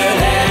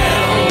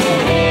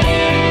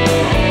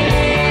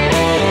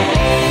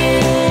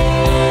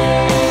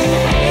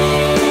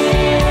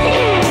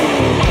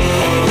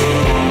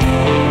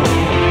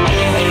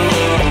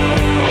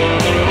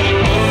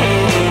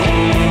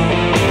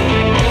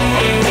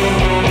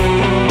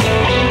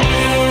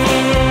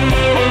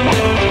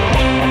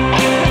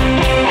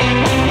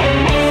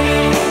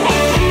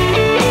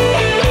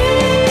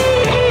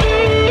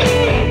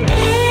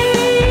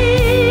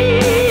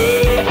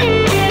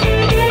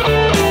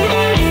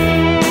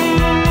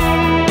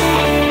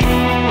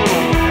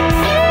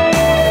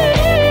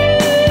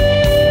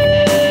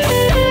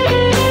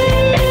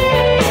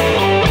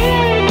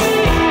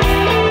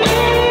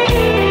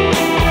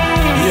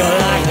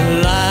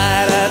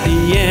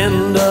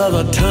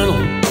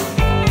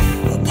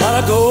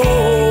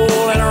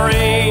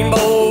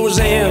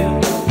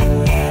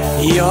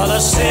 You're the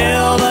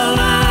silver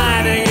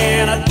lining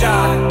in a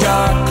dark,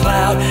 dark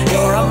cloud.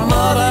 You're a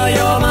mother,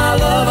 you're my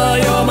lover,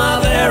 you're my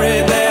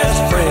very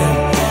best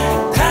friend.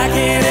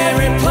 Packing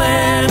every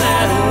plan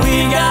that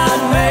we got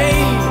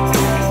made.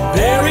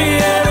 Bury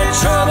every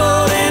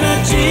trouble in a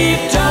deep,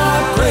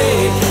 dark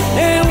grave.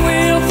 And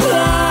we'll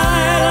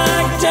fly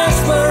like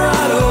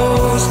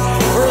desperados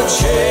for a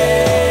change.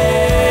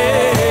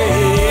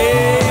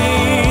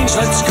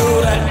 Let's go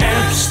to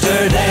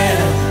Amsterdam,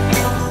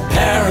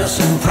 Paris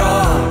and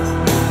Prague.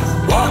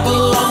 Walk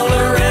along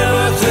the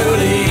river through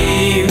the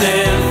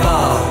evening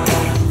fog.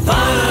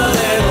 Find a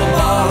little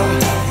bar,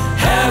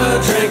 have a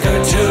drink or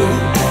two.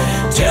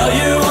 Tell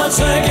you once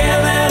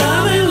again that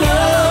I'm in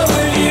love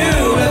with you.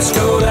 Let's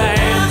go to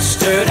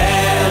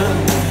Amsterdam,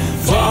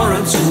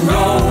 Florence and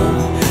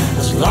Rome.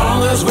 As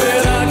long as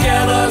we're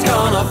together, it's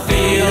gonna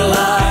feel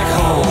like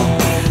home.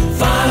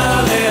 Find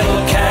a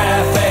little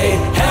cafe,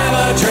 have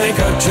a drink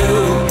or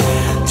two.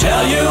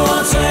 Tell you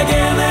once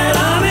again that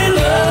I'm in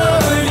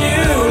love with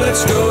you.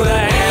 Let's go to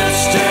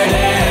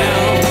Amsterdam.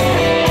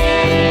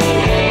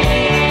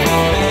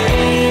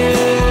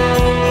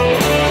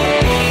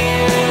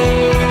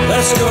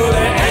 Let's go to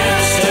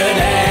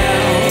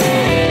Amsterdam.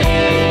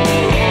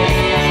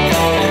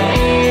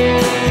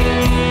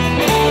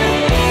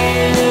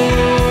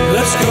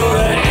 Let's go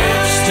to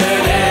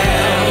Amsterdam.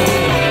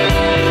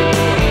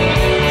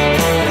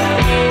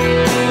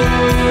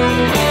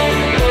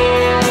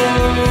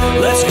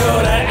 Let's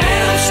go to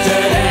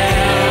Amsterdam.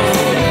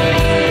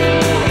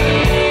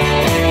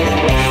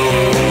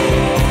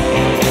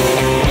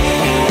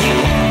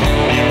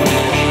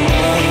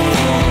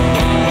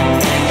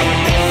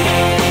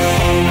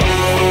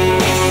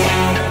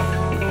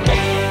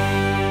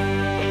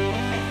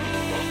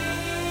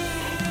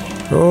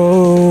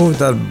 Oh,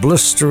 that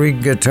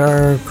blistering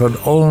guitar could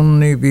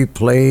only be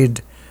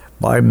played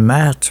by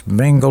Matt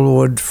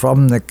Minglewood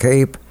from the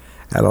Cape,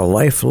 and a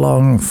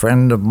lifelong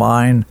friend of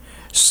mine,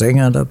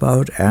 singing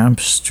about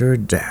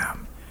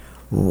Amsterdam.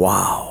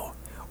 Wow,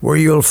 where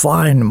you'll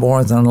find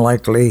more than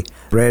likely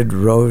Red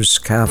Rose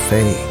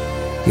Cafe.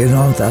 You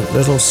know, that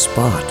little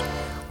spot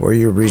where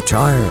you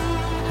retire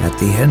at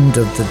the end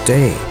of the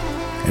day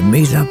and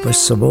meet up with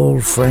some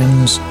old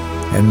friends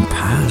and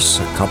pass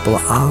a couple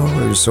of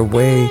hours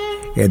away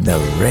in the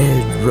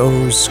Red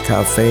Rose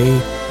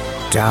Cafe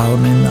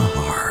down in the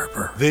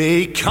harbor.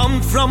 They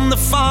come from the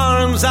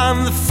farms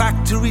and the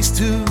factories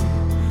too.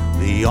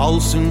 They all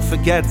soon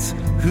forget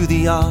who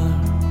they are.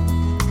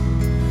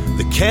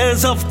 The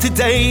cares of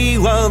today,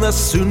 well, they're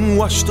soon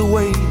washed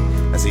away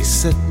as they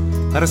sit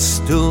at a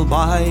stool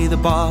by the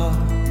bar.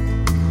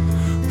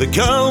 The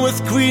girl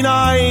with green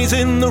eyes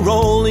in the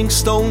Rolling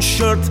Stone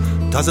shirt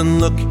doesn't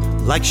look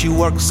like she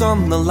works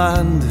on the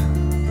land.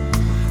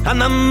 And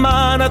the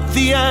man at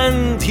the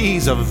end,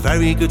 he's a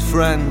very good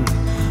friend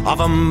of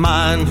a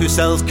man who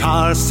sells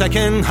cars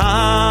second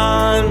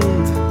hand.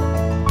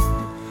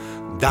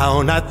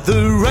 Down at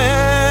the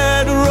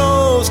Red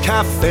Rose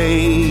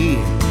Cafe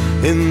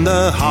in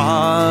the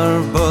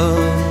harbour,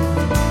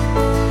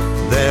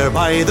 there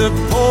by the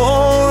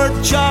port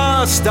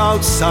just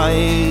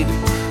outside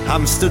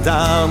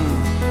Amsterdam,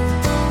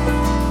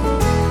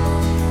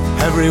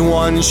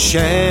 everyone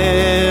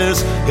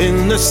shares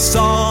in the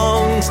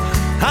songs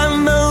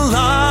and the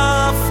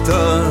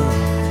laughter.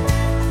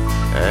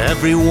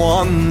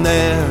 Everyone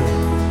there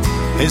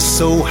is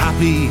so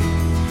happy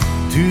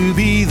to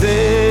be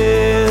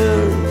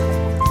there.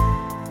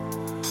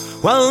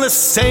 Well, the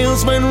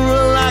salesmen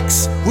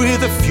relax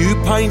with a few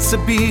pints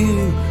of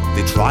beer.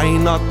 They try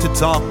not to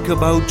talk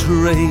about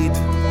trade.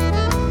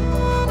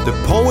 The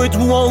poet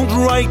won't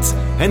write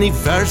any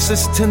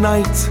verses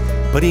tonight,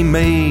 but he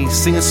may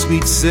sing a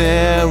sweet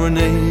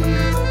serenade.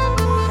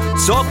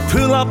 So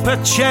pull up a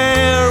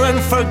chair and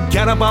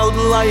forget about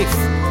life.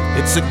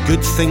 It's a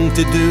good thing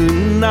to do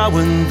now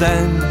and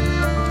then.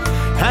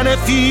 And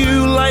if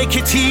you like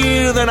it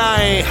here, then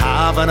I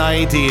have an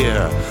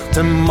idea.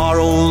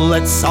 Tomorrow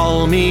let's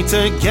all meet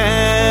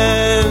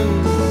again.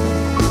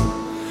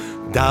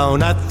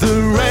 down at the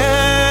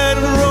Red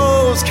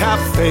Rose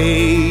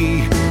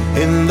Cafe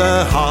in the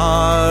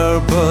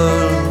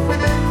harbor,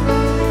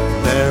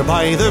 there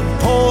by the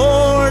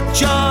port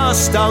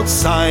just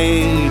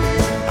outside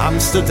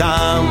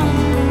Amsterdam.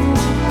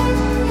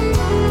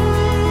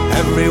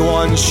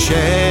 Everyone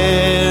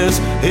shares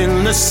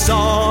in the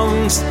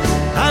songs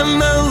and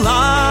the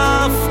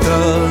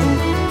laughter.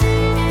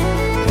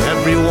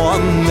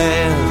 Everyone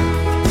there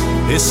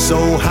is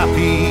so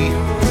happy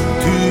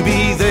to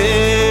be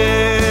there.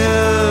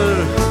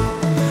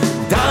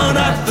 Down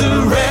at the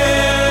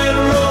Red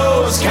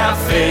Rose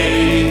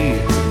Cafe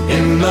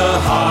in the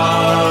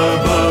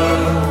harbor,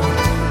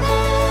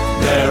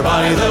 there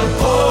by the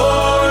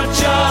port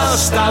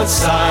just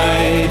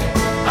outside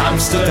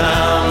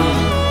Amsterdam.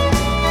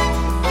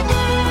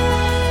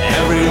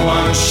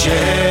 Everyone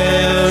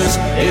shares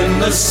in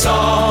the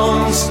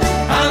songs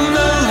and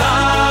the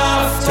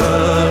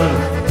laughter.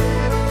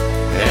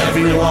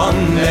 Everyone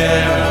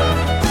there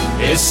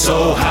is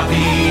so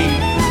happy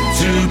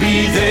to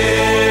be there.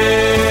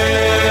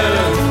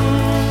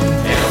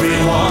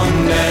 Everyone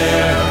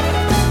there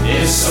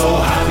is so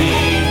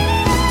happy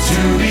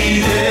to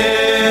be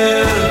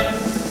there.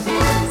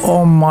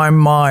 Oh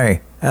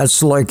my,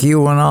 that's like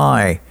you and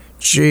I.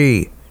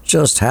 Gee,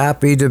 just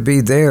happy to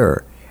be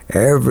there.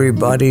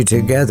 Everybody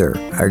together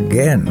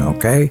again,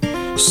 okay?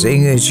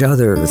 Seeing each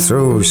other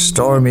through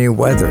stormy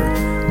weather.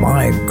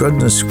 My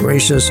goodness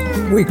gracious,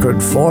 we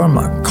could form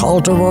a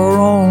cult of our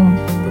own.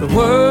 The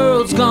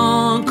world's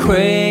gone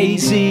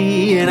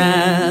crazy, and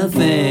I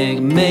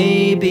think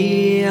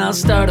maybe I'll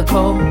start a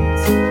cult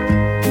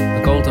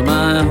of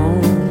my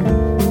own.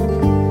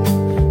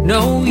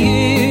 No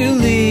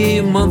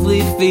yearly,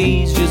 monthly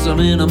fees, just a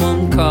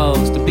minimum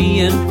cost of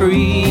being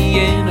free,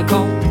 and a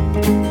cult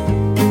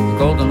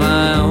of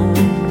my own.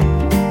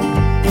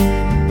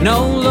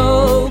 No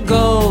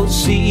logos,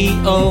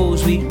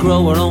 CEOs, we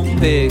grow our own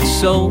pigs,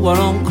 sew our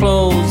own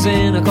clothes,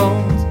 in a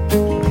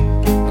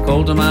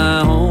cult of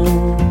my own,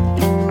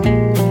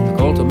 a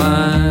cult of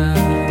my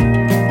own.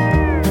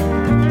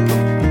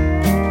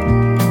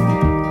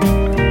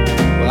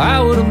 Well, I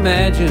would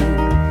imagine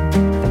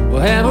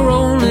we'll have our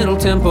own little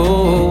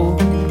temple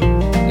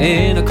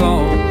in a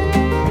cult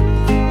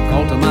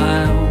of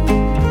my own.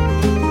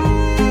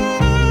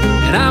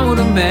 And I would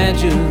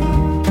imagine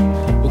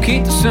we'll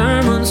keep the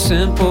sermon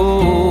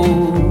simple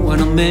when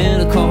I'm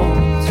in a cult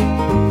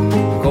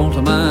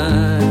of my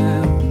own.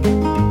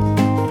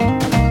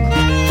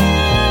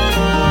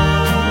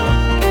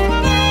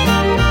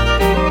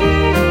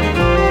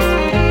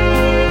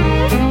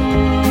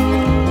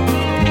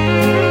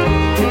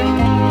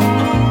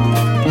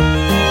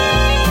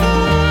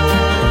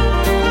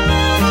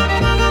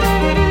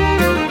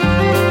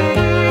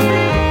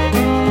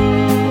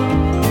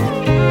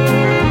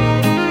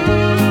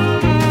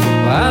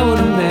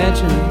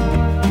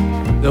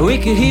 That we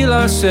could heal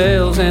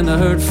ourselves and the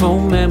hurtful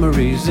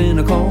memories in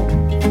a cult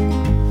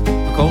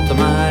of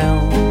my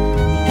own.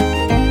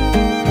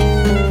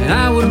 And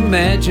I would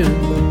imagine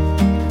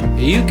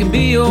you can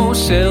be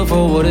yourself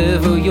or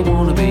whatever you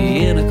want to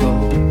be in a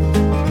cult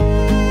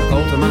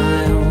of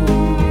my own.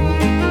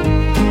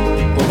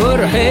 We'll put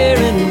our hair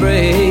in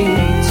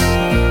braids,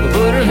 we'll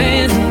put our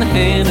hands in the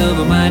hand of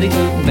a mighty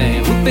good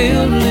man. We'll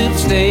build a little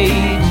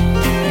stage,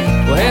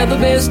 we'll have the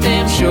best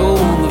damn show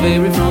on the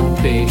very front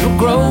page. We'll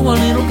grow a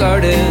little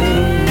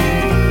garden,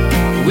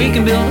 we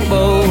can build a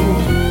boat.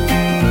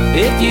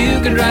 If you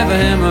can drive a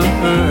hammer,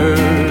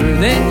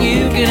 then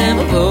you can have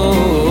a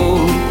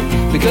boat.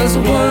 Because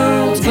the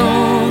world's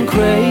gone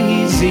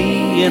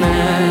crazy, and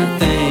I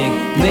think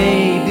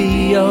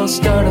maybe I'll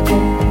start a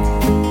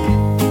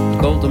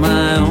cult of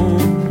my own.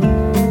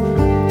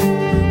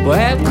 We'll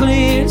have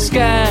clear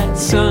skies,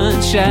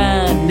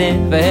 sunshine,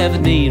 never have a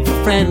need for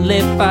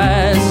friendly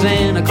fires,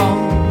 and a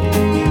cult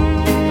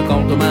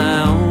of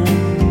my own.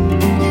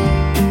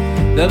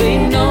 There'll be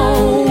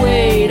no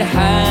way to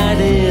hide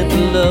it, the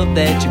love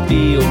that you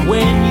feel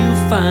when you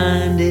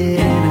find it,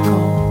 and a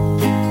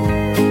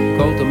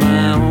cult of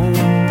my own,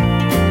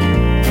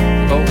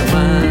 a cult of my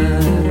own.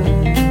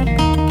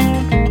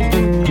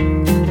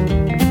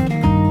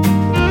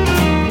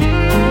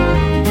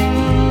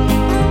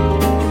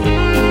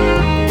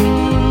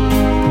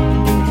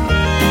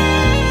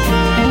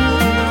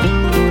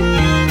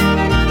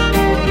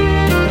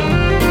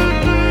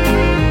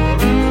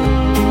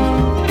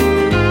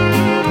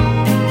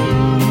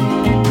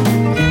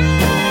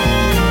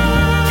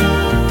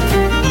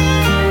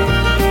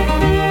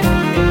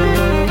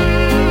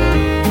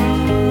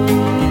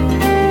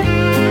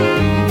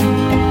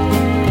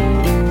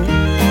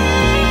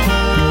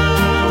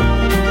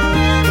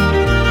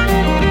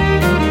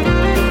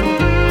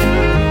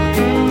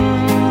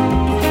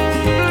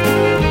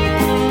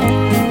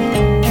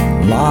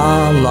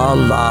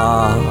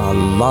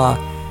 La.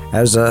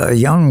 As a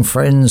young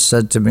friend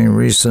said to me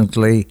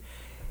recently,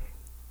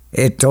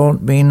 it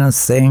don't mean a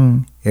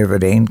thing if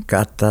it ain't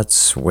got that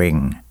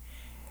swing.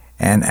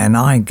 And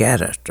I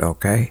get it,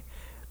 okay?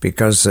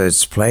 Because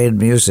it's playing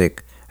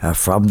music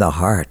from the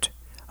heart,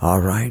 all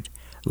right?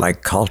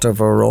 like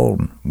Cultivar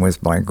Own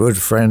with my good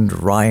friend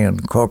Ryan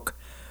Cook.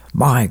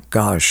 My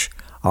gosh,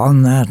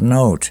 on that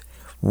note,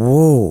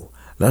 whoa,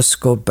 let's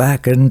go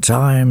back in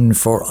time,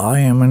 for I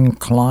am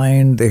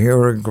inclined to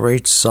hear a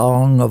great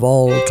song of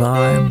all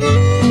time.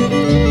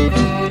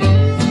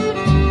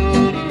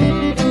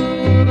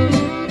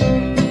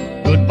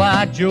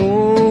 Goodbye,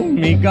 Joe,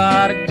 me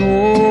gotta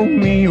go,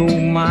 me oh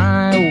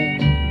my oh.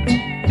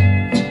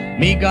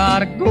 Me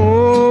gotta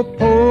go,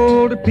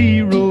 pull the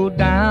P road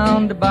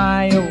down the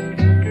bayou.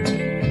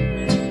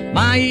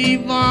 My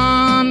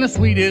Yvonne, the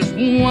sweetest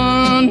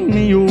one,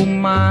 me oh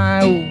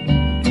my oh.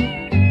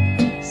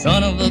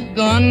 Son of a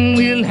gun,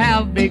 we'll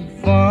have big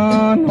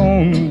fun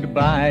on the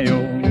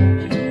bayou.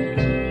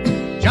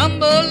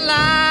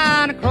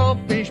 Jambalaya,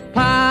 crawfish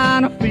pie,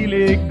 and a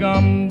filet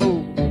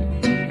gumbo.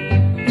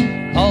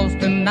 'Cause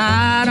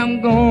tonight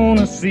I'm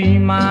gonna see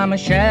Mama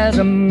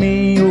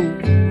Shazamio.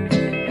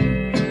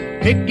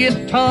 Pick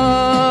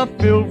guitar,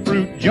 fill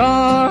fruit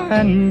jar,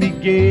 and be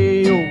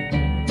gay, oh.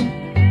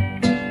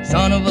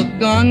 Son of a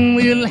gun,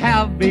 we'll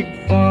have big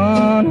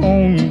fun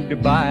on the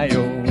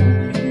bayou.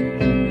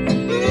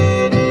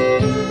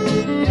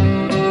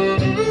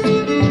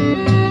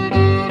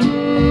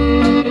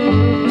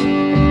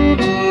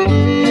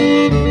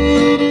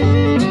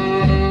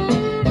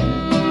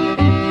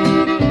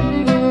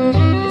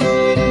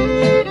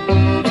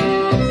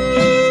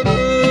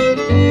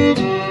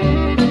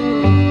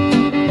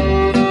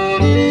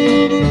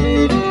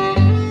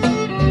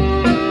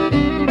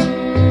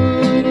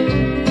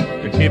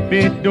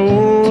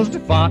 Doors, the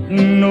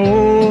fountain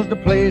knows the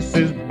place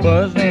is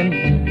buzzing.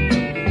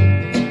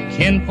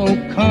 Kinfolk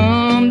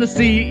come to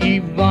see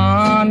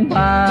Yvonne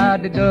by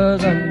the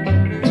dozen.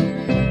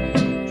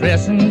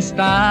 Dress in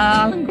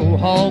style and go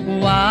hog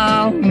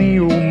wild, me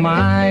oh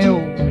my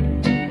oh.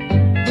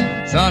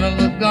 Son of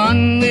a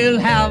gun, we'll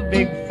have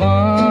big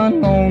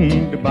fun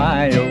on the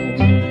bayou.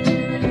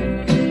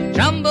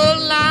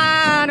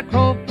 Jambalaya, a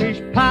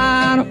crawfish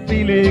pie, and a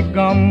filet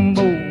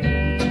gumbo.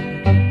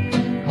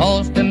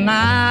 'Cause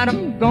tonight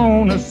I'm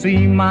gonna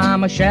see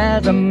Mama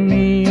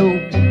Shazamio.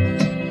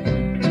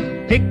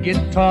 Pick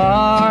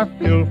guitar,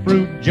 fill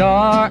fruit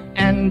jar,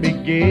 and be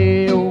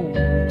gay, oh.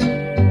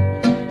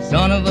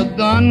 Son of a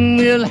gun,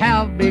 we'll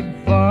have big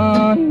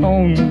fun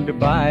on the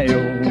bayou.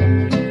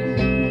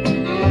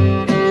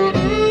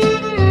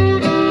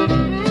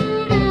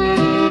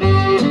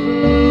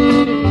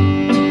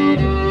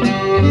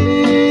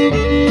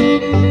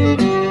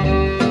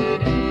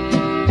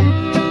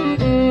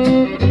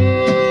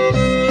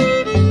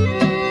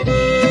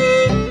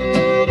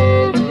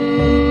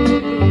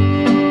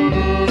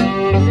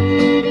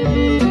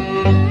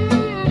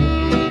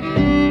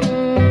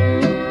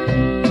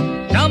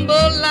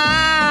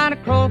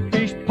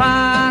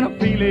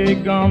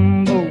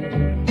 Gumbo.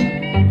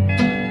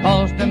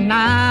 'Cause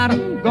tonight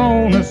I'm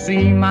gonna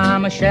see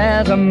Mama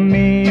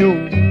Shazamio.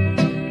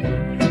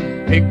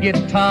 Pick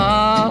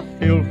guitar,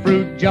 fill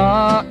fruit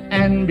jar,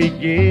 and be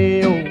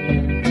gay, oh.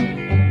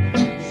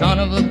 Son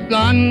of a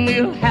gun,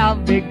 we'll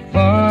have big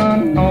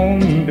fun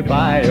on the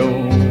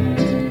bayou.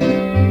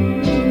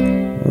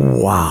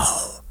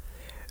 Wow.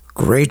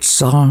 Great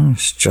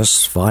songs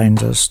just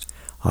find us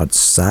on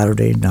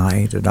Saturday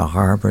night in a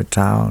harbor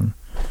town.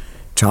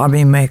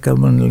 Tommy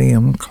Macomb and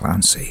Liam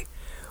Clancy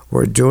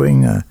were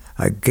doing a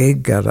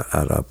gig at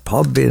a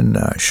pub in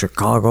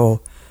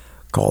Chicago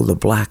called the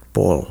Black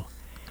Bull.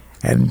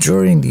 And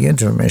during the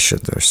intermission,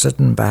 they're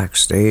sitting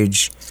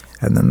backstage,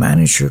 and the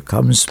manager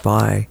comes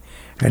by,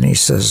 and he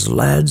says,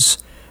 "Lads,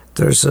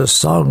 there's a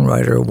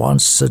songwriter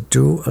wants to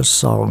do a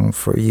song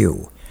for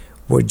you.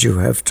 Would you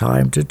have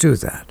time to do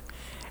that?"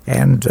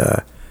 And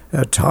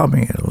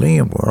Tommy and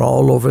Liam were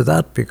all over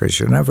that, because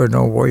you never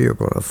know where you're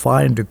going to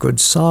find a good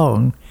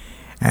song.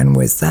 And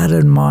with that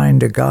in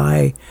mind, a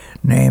guy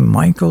named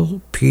Michael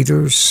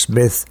Peter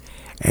Smith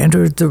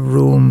entered the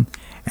room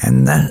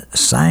and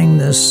sang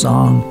this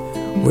song,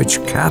 which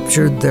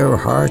captured their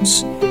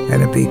hearts,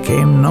 and it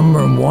became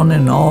 #1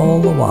 in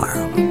all of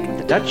Ireland.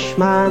 The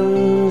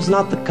Dutchman's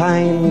not the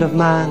kind of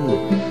man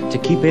to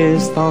keep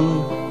his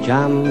thumb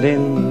jammed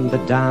in the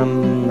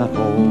dam that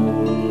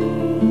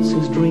holds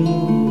his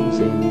dreams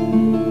in.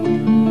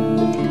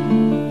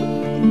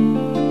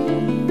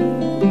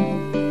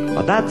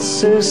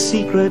 That's a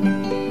secret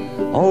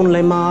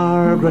only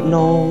Margaret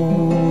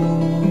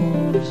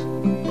knows.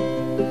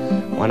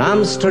 When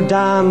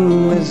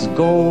Amsterdam is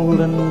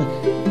golden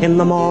in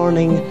the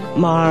morning,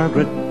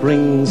 Margaret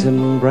brings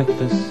him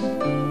breakfast.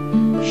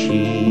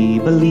 She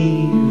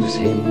believes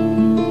him.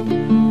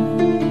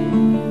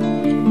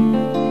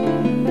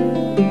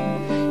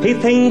 He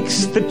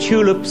thinks the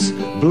tulips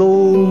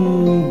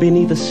bloom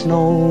beneath the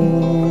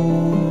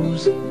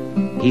snows.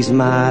 He's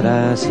mad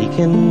as he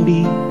can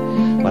be,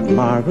 but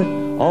Margaret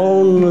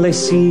only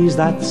sees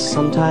that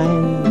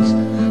sometimes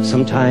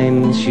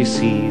she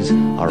sees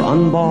her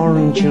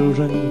unborn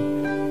children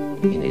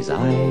in his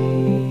eyes.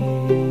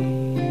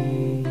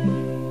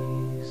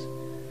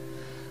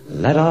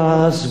 Let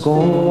us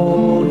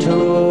go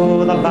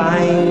to the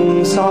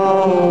banks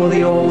of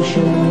the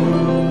ocean,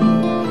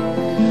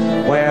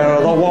 where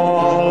the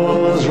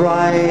walls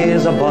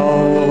rise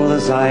above the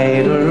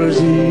Zuyder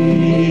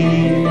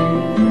Zee.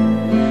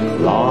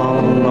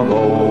 Long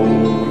ago,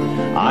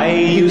 I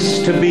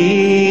used to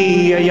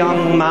be a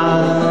young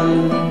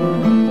man,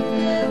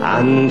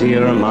 and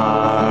dear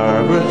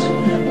Margaret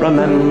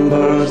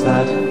remembers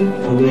that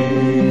for me.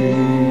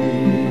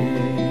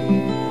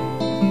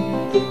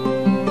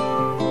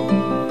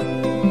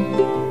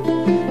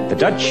 The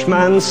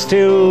Dutchman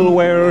still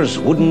wears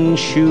wooden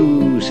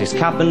shoes, his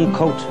cap and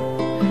coat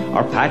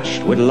are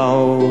patched with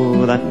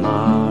love that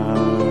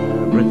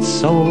Margaret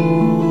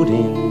sewed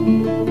in.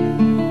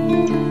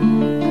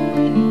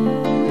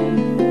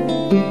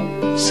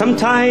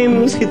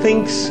 Sometimes he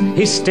thinks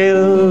he's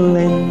still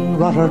in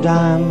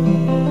Rotterdam.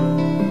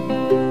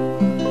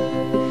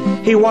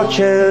 He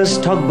watches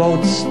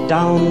tugboats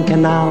down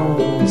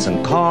canals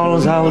and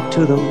calls out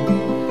to them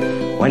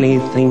when he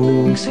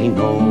thinks he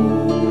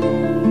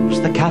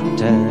knows the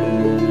captain.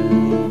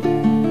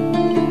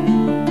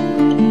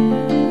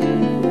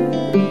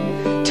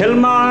 Till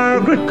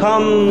Margaret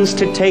comes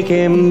to take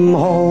him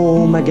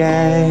home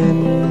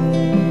again,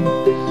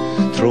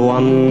 through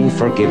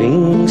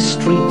unforgiving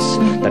streets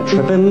that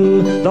trip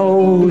him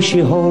though she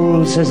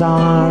holds his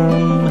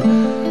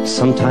arm.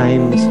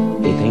 Sometimes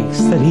he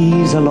thinks that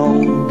he's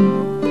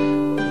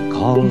alone and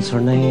calls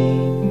her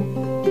name.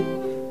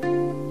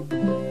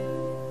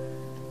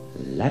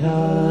 Let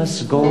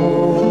us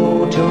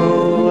go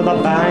to the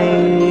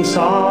banks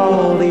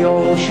of the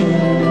ocean,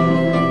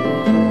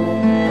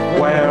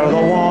 where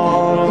the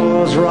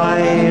walls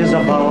rise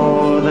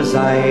above the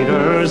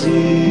Zuyder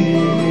Zee.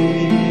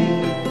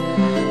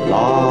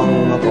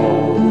 Long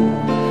ago,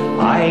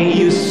 I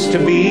used to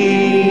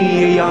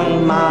be a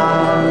young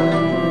man,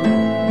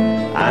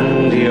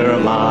 and dear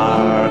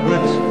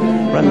Margaret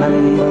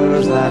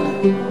remembers that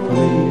for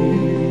me.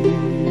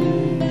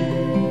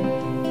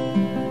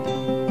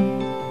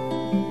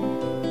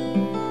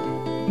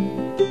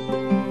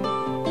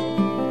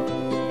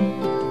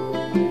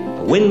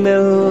 The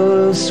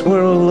windmills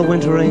swirl the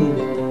winter in,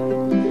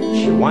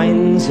 she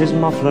winds his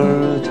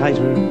muffler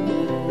tighter.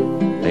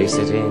 They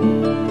sit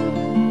in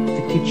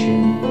the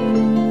kitchen,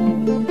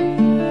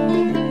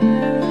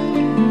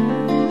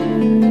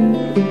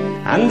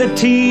 and the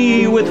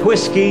tea with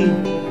whiskey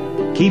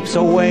keeps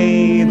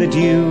away the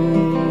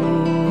dew.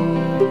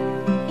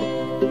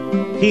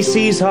 He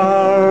sees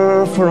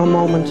her for a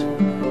moment,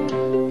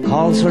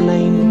 calls her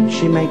name,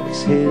 she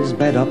makes his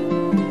bed up,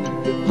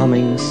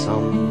 humming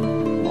some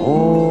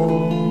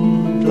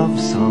old love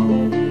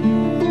song.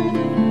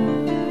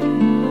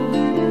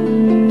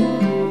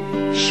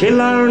 She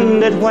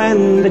learned it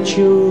when the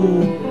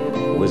tune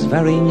was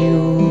very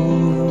new.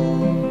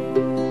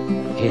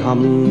 He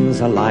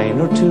hums a line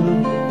or two,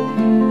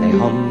 they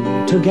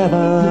hum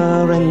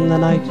together in the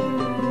night.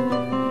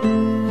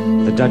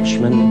 The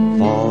Dutchman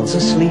falls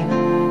asleep,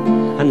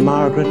 and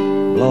Margaret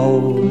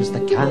blows the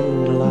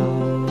candle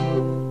out.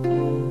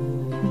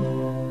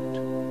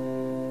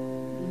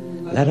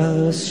 Let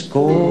us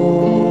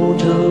go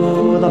to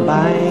the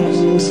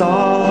banks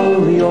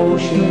of the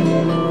ocean,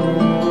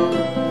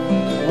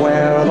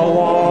 where the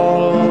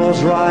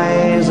walls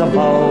rise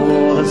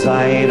above the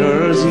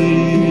Zuyder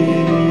Zee.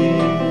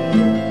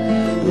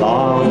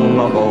 Long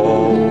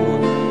ago,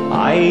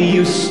 I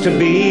used to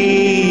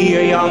be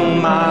a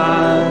young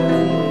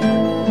man,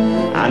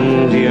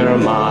 and dear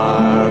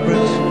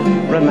Margaret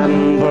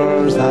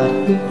remembers that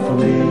for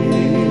me.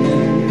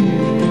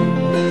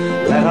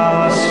 Let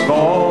us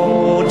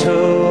go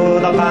to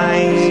the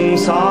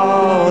banks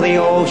of the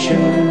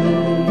ocean,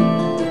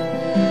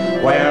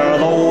 where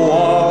the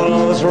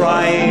walls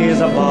rise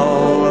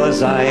above the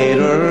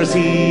Zuyder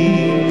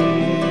Zee.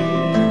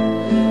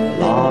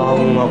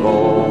 Long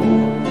ago,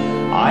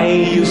 I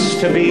used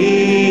to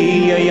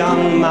be a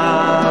young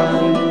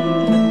man,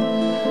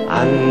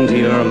 and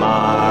dear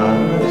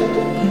Margaret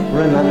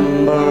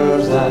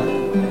remembers that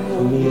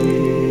for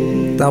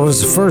me. That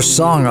was the first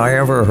song I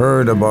ever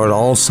heard about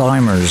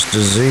Alzheimer's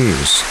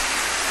disease.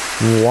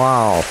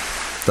 Wow,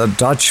 The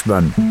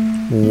Dutchman.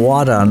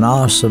 What an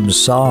awesome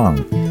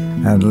song.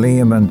 And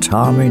Liam and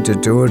Tommy to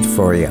do it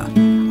for you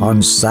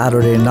on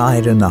Saturday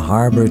night in the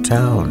harbour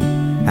town.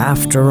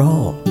 After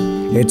all,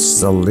 it's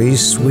the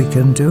least we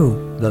can do.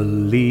 The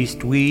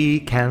least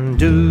we can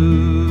do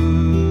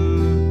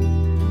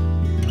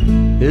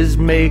is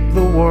make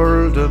the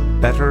world a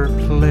better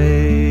place,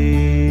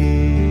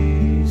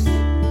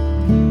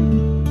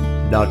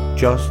 not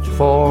just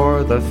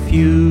for the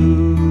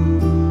few,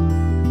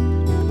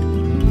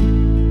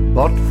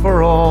 but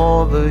for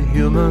all the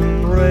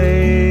human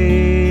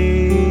race,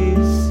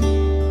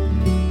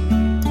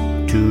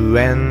 to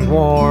end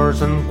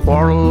wars and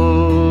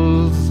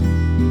quarrels,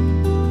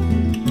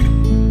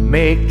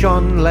 make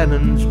John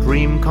Lennon's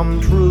dream come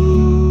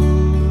true,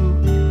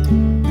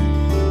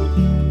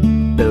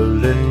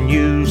 build a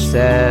new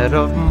set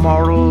of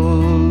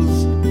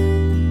morals.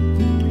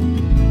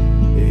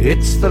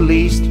 It's the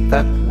least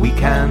that we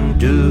can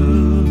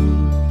do.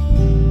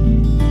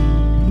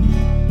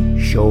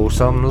 Show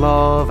some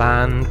love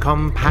and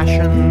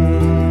compassion,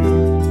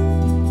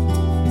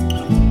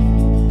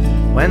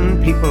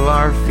 when people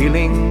are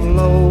feeling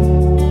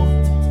low.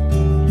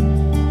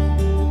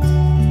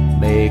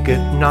 Make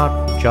it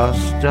not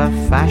just a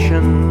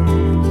fashion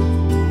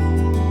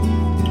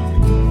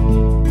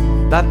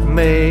that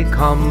may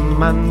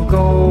come and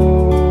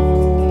go.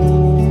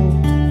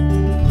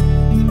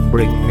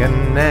 Bring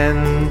an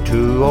end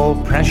to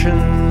oppression.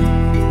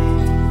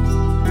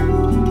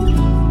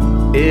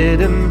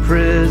 It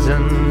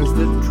imprisons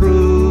the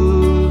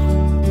truth.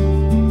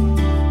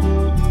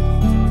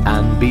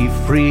 And be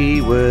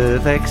free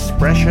with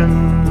expression.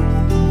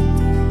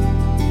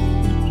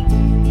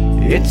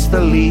 It's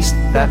the least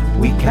that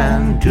we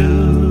can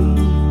do.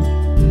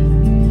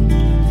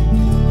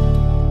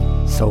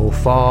 So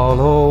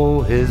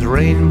follow his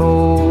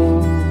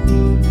rainbow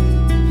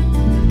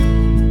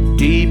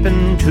deep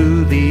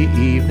into the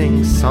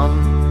evening sun,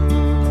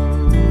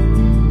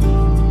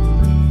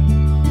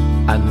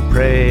 and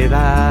pray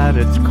that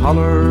its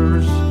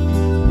colors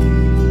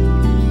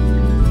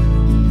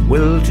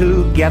will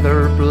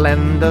together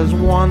blend as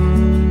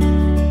one.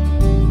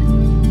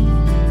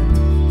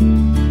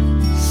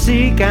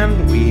 Seek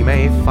and we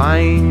may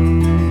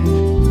find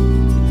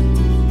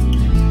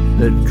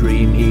the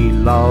dream he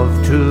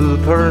loved to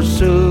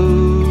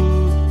pursue.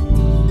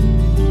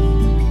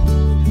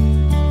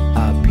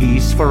 A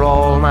peace for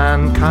all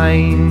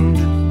mankind.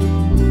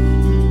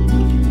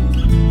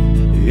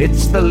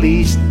 It's the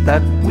least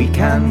that we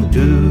can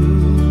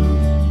do.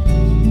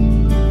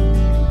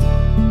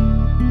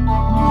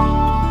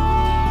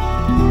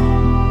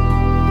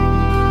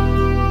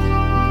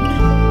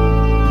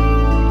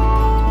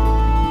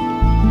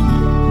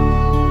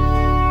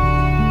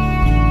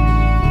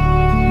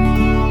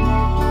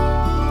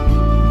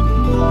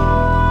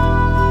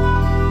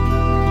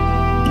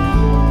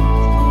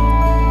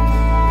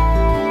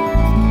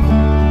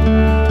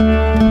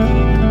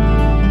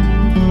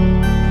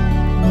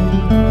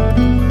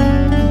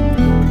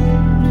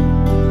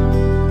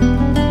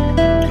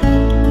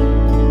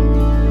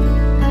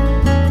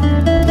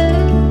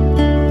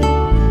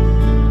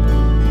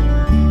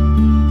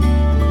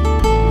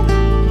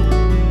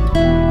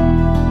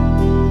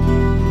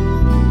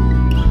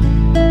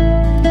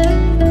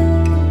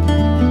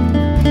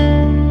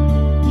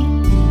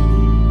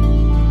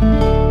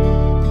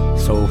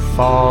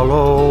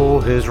 Follow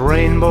his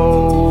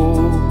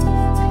rainbow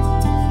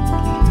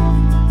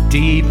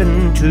deep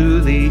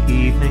into the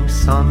evening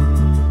sun,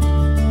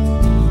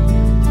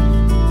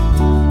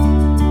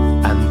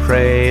 and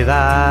pray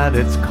that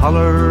its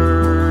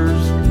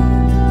colors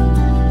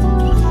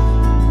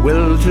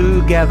will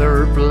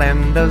together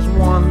blend as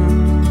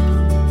one.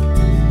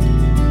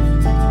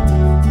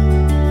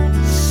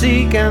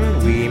 Seek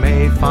and we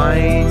may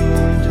find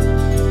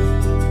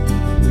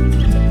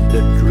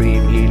the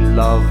dream he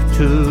loved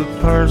to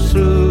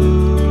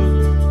pursue.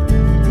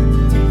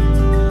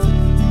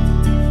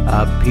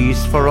 A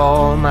peace for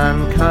all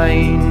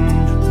mankind.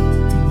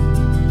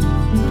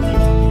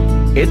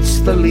 It's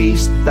the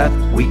least that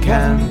we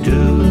can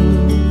do.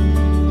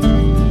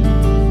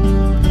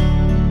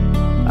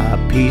 A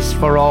peace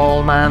for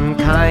all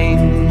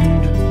mankind.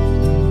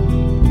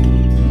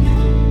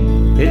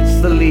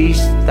 It's the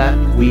least that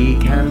we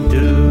can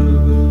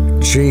do.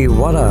 Gee,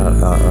 what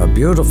a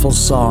beautiful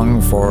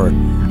song for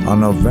a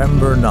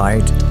November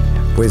night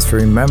with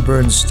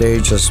Remembrance Day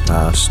just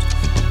past.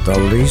 The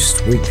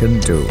least we can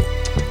do.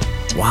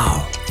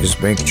 Wow, is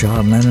make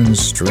John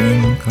Lennon's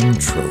dream come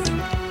true.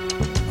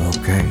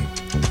 Okay,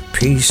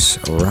 peace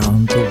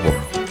around the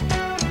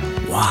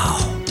world. Wow,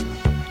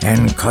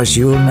 and 'cause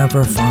you'll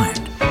never find,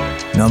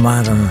 no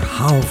matter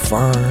how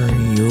far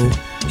you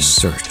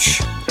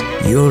search,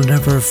 you'll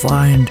never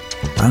find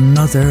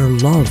another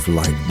love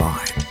like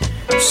mine.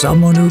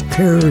 Someone who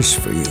cares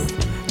for you,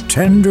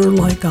 tender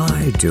like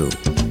I do.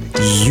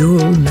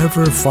 You'll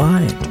never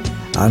find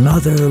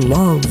another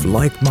love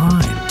like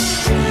mine.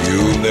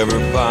 You'll never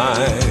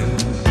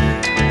find,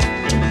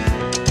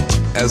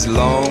 as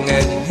long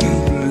as you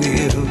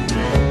live,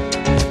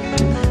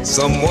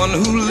 someone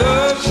who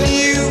loves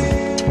you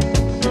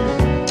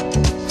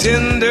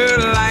tender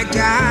like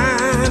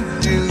I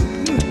do.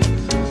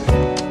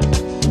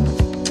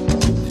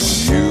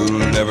 You'll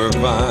never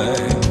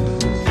find,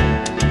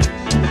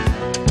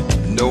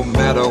 no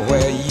matter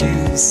where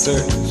you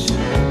search,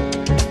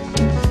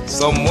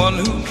 someone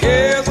who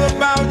cares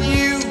about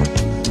you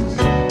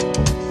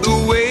the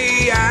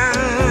way I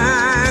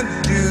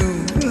do.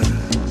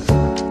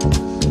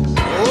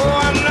 Oh,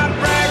 I'm not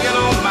bragging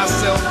on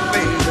myself,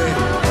 baby,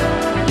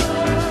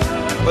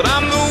 but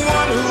I'm the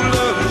one who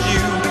loves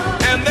you,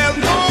 and there's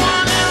no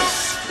one else,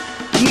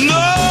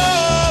 no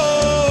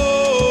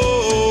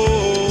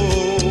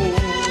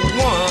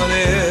one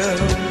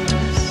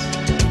else.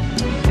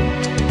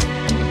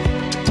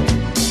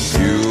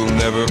 You'll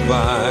never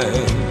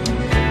find,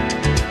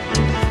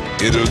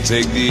 it'll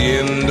take the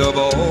end of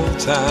all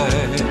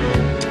time,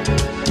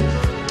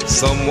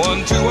 someone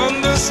to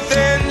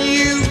understand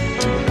you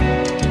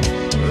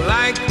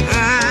like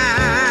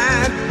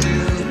I do.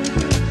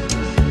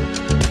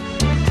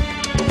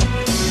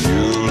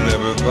 You'll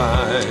never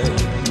find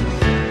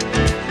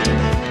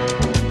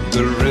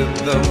the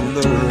rhythm,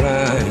 the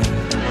rhyme,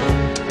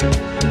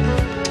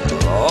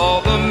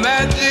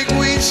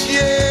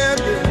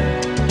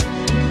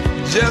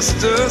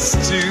 just us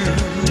two.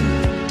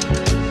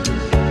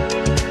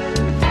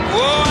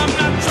 Oh, I'm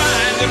not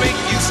trying to make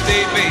you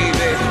stay,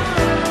 baby,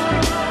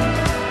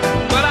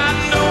 but I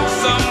know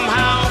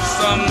somehow,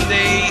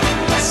 someday,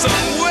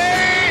 some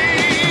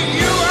way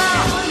you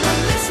are.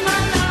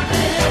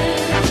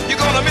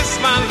 You're gonna miss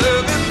my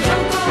loving.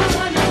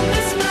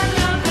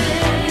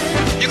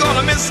 You're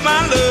gonna miss my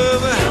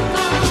love.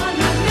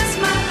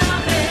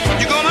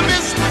 You're gonna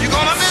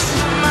miss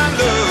my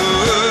love.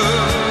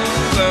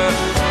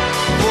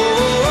 Oh,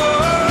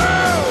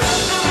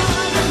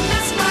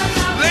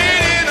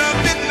 late in the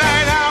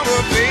midnight hour,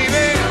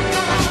 baby,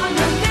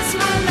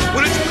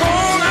 when it's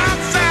cold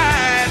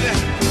outside,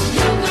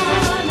 you're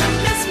gonna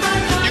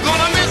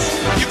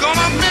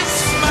miss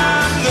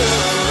my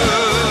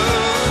love.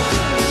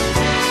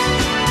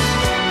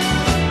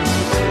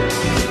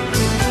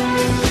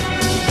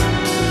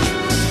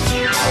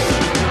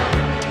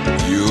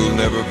 You'll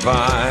never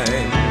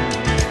find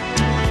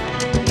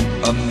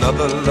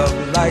another love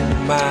like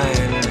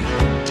mine,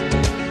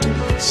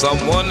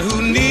 someone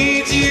who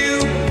needs you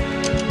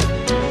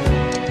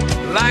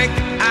like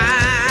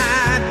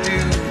I do.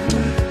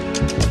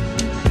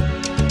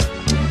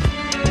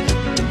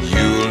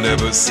 You'll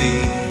never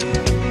see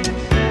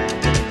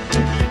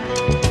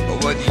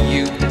what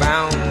you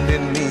found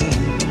in me.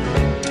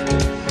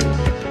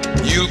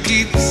 You'll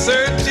keep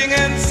searching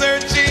and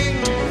searching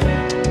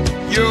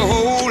your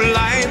whole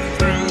life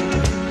through.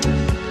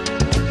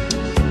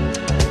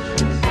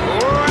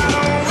 Oh, I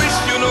don't wish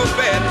you no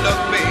bad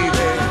luck,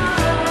 baby,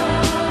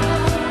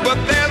 but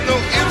there's no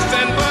ifs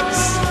and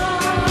buts,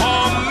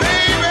 or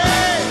maybe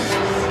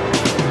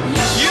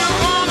you're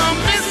gonna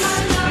miss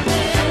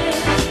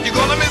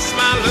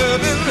my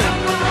loving.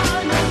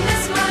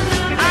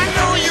 I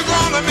know you're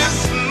gonna miss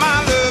my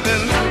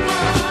loving.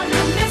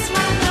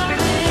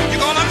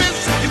 You're gonna miss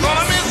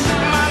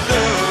my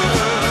love.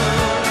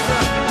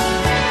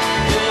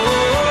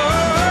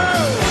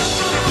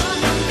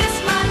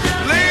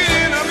 Late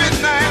in the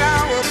midnight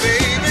hour,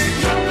 baby,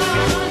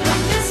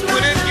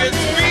 when it gets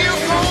real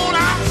cold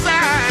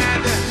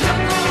outside,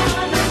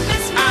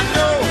 I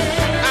know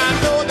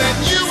that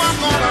you are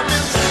gonna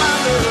miss my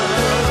love.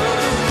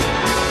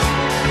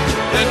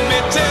 Let me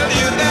tell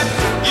you that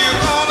you're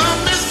gonna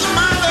miss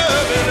my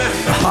loving.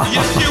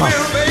 Yes, you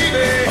will,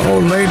 baby. Oh,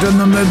 late in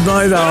the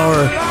midnight hour,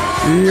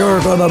 you're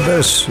gonna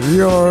miss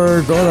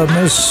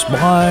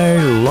my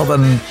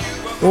lovin'.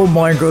 Oh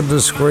my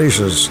goodness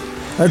gracious.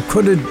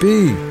 Could it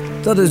be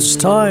that it's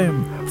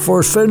time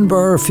for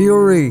Finbar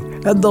Fury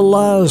and the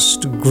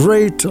last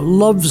great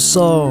love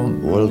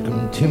song?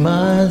 Welcome to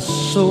my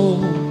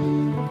soul.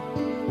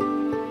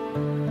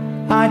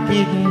 I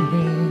didn't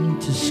mean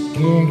to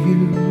scare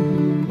you.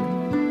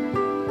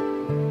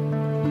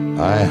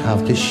 I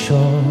have to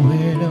show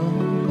it all.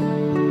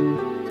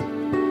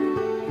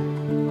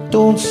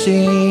 Don't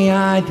say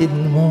I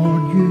didn't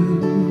warn you.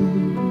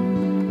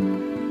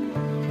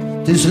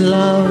 This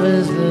love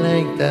is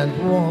like that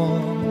wall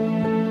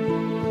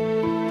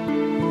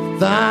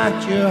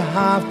that you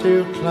have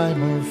to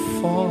climb or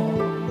fall.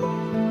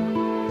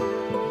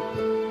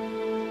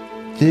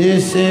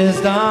 This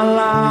is the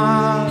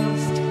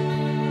last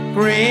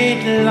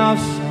great love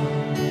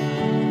song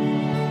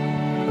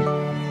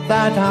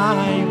that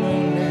I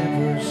will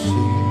never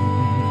sing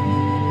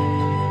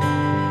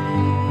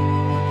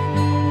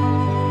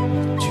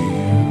to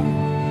you.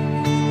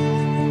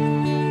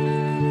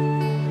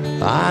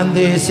 And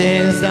this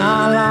is the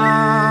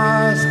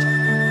last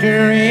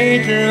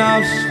great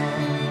love song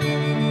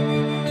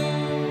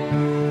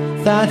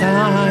that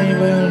I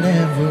will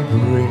never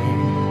bring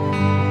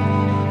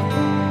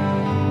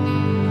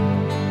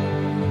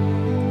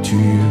to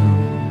you.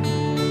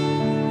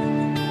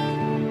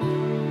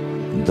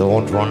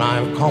 Don't run,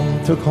 I've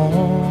come to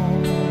call.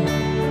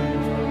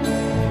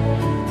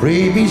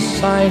 Pray be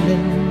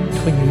silent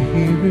when you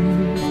hear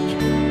it,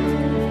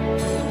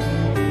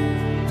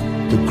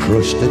 to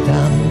crush the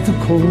damned, the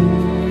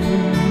cold.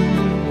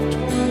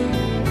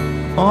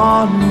 I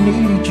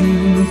need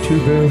you to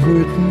bear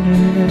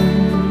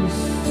witness.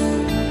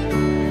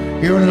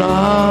 Your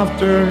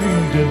laughter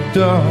in the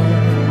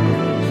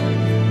dark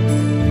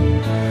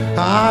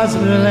has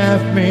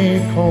left me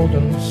cold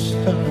and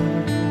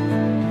stark.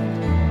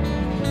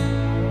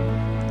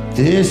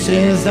 This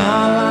is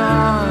our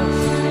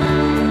last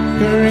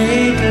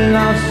great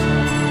love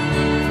song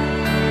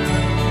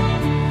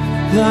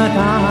that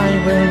I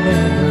will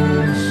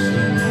never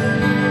sing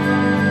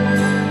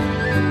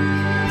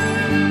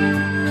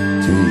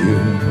to you.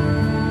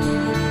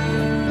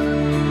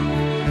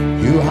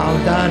 You have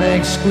that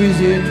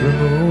exquisite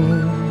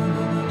remove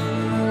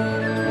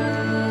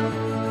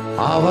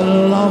of a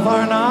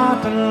lover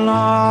not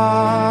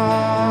alone.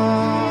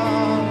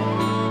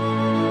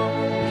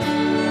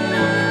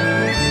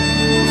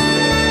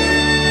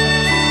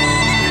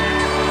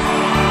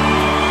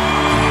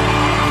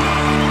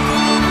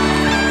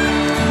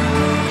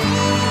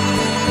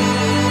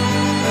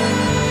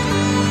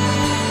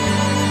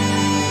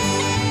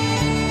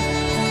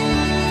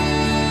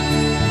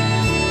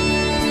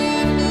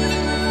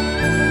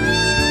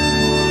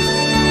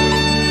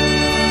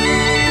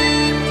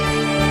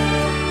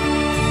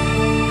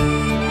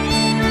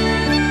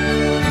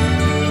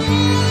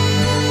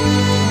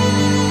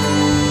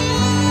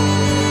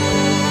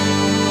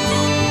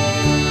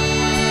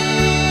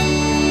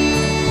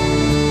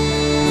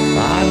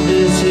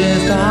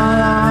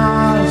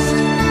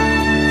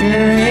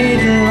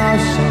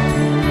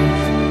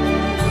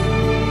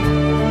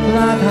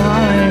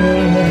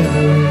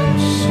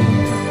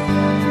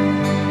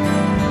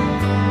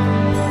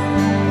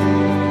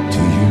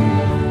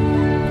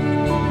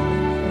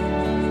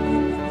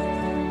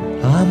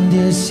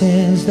 this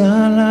is the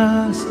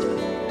last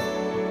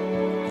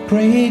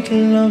great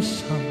love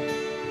song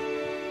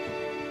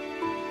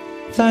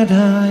that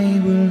I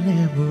will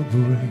ever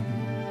bring.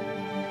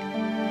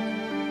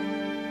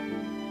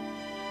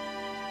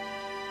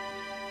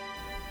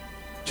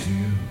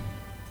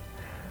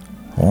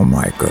 Oh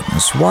my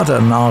goodness, what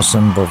an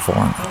awesome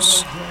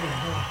performance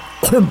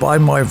by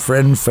my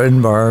friend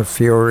Finbar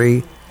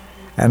Fury,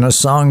 and a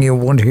song you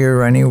won't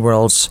hear anywhere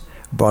else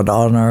but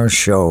on our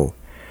show,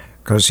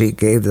 because he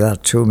gave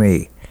that to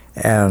me.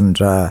 And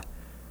the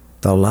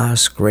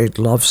last great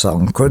love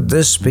song, could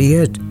this be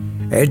it?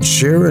 Ed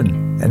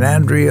Sheeran and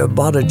Andrea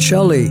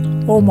Botticelli.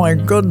 Oh my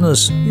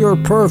goodness, you're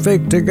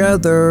perfect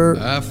together.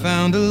 I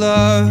found a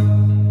love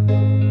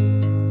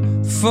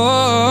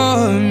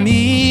for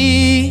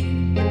me.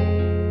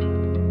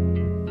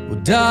 Well,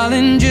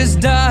 darling, just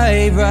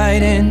dive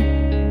right in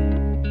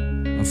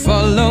and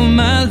follow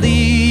my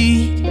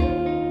lead.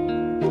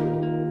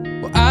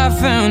 Well, I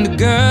found a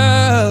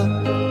girl,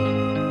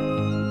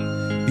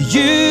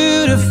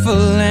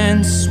 beautiful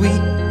and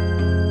sweet.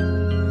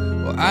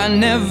 Well, I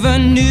never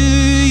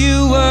knew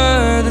you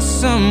were the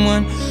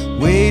someone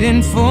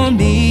waiting for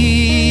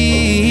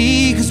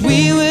me. 'Cause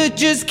we were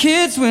just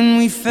kids when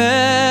we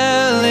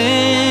fell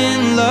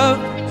in love,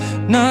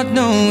 not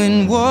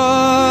knowing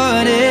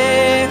what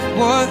it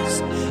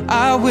was.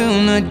 I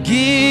will not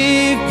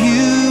give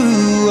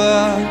you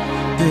up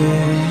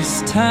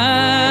this time.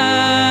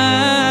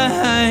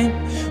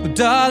 Well,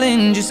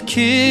 darling, just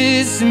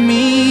kiss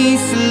me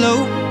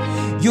slow.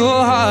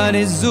 Your heart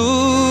is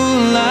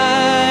all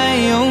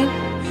I own,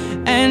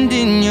 and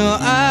in your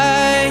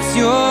eyes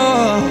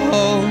you're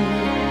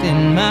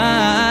holding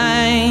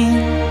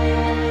mine.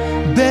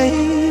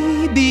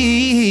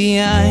 Baby,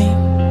 I'm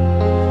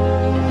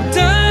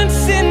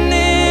dancing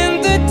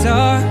in the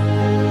dark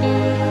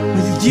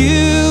with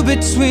you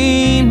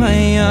between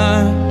my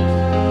arms,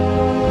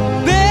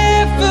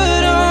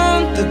 barefoot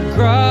on the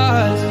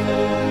grass,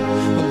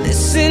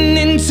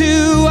 listening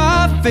to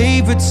our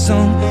favorite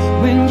song.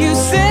 When you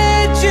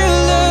said you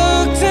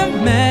looked a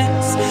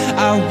mess,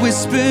 I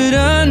whispered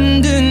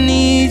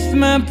underneath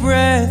my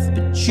breath,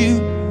 but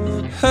you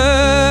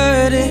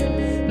heard it.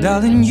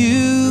 Darling,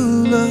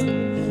 you look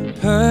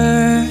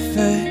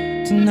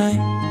perfect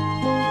tonight.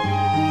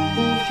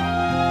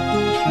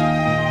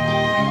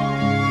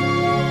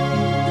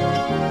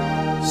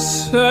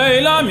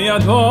 Sei la mia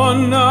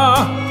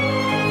donna,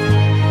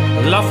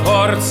 la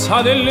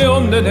forza delle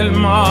onde del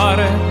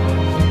mare.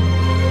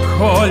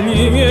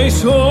 Cogli i miei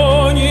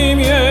sogni, i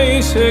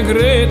miei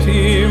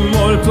segreti,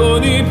 molto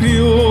di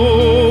più.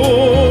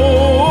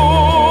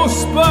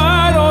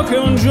 Spero che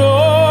un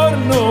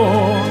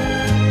giorno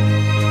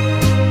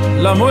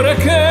l'amore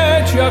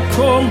che ci ha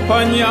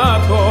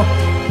accompagnato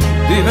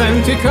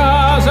diventi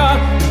casa,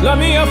 la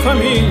mia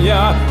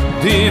famiglia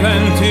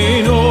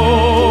diventi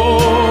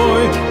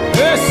noi.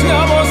 E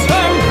siamo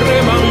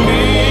sempre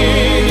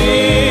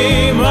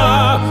bambini,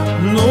 ma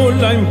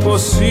nulla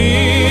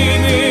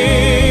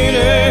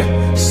impossibile.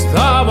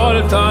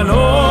 Stavolta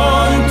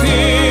non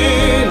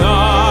ti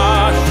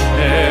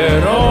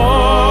lascerò.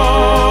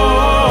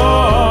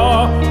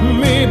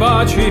 Mi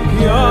baci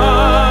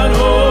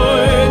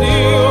piano ed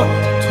io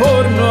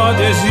torno ad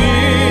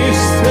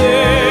esistere,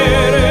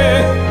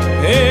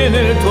 e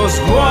nel tuo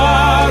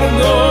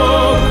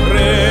sguardo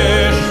crescerò.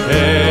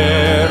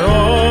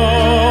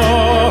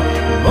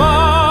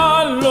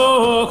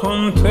 Ballo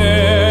con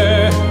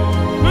te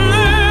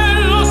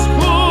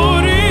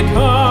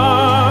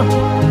nell'oscurità,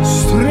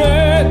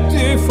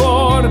 stretti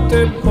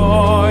forte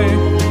poi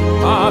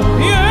a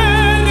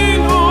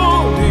piedi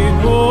nudi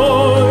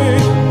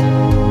noi.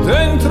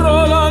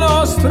 Dentro la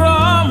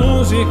nostra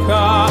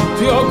musica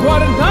ti ho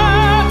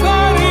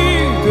guardata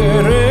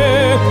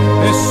ridere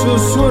e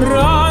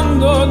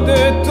sussurrando ho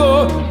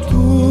detto: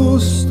 tu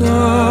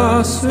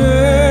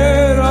stasera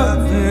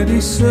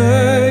vedi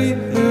sei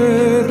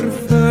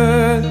perfetta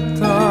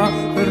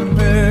per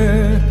me.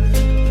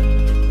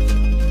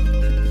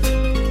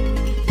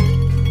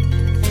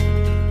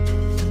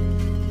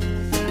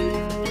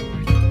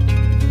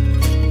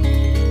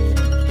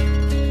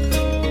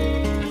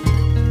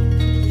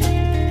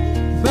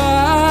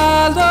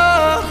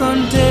 Ballo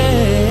con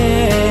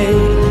te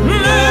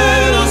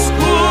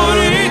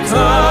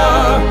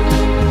nell'oscurità,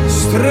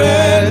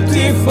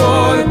 stretti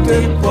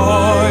forte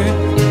poi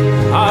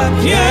a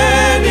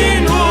piedi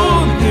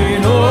nudi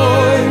noi.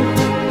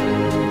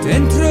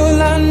 dentro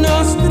la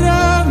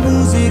nostra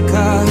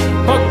musica.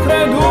 Ho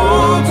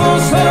creduto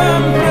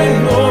sempre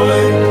in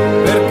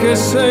noi, perché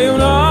sei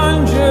un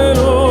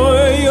angelo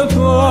e io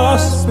t'ho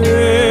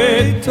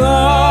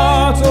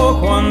aspettato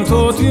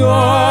quanto ti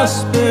ho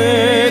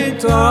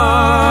aspettato.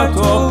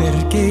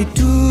 Perché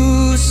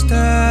tu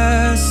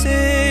stasera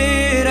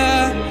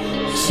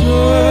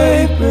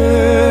sei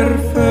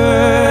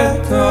perfetta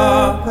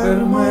per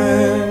me.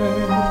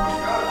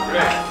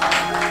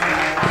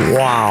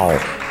 Wow.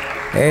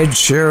 Ed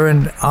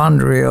Sheeran,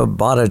 Andrea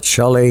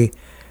Botticelli,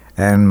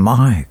 and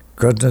my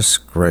goodness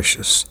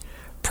gracious,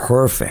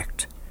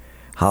 perfect.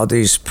 How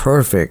these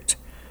perfect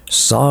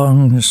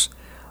songs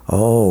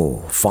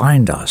Oh,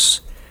 find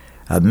us,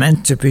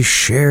 meant to be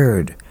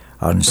shared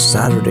on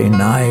Saturday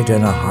night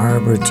in a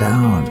harbor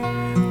town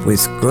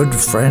with good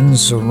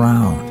friends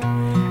around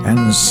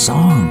and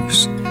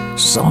songs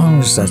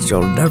that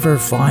you'll never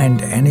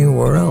find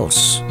anywhere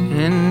else.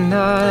 And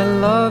I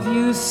love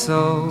you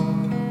so.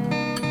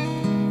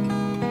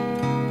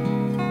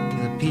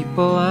 The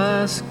people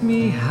ask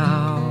me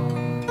how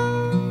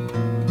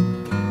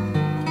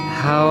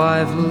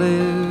I've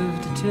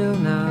lived till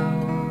now.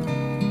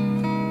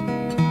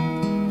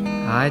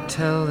 I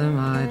tell them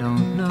I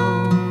don't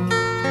know.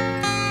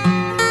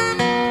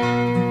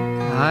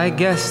 I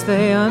guess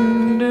they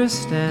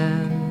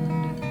understand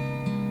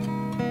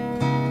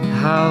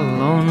how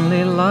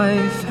lonely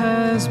life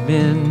has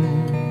been.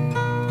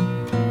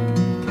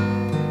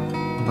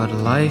 But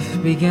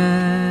life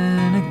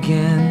began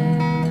again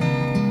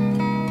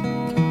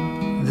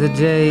the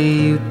day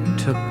you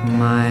took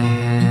my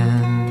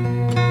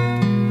hand.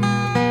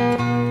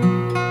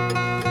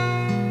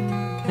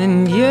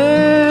 And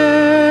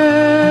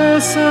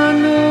yes, I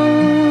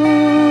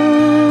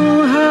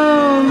know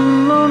how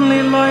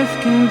lonely life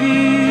can be.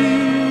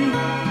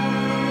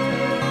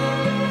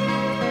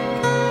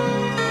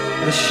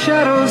 The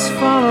shadows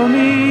follow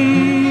me,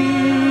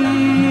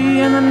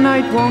 and the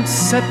night won't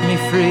set me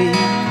free.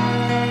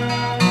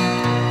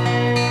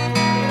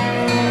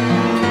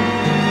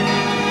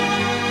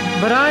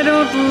 But I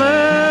don't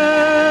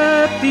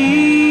let the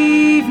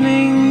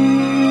evening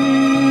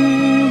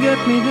get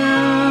me down.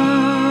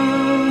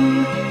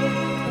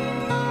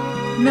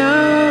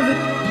 Now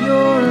that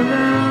you're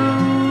around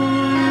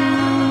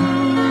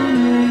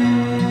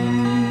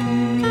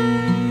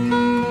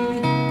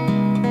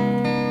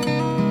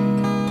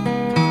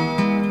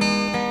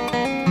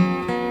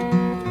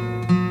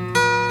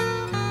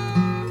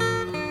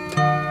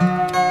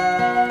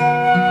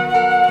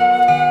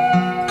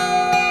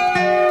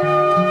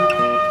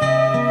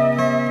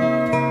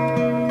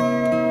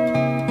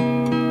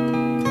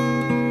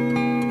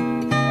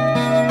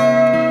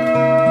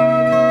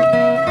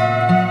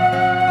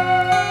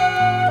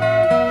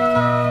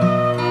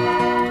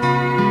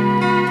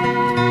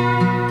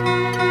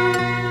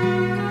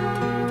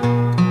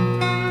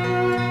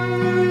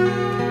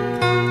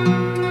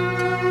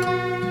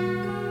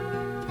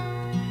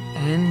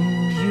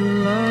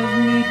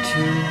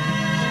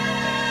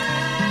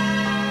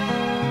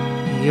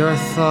Your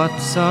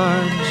thoughts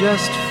are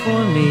just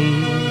for me.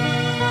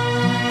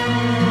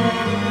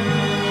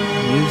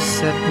 You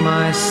set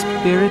my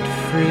spirit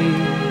free.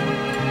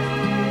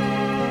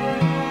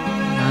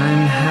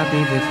 I'm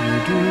happy that you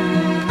do.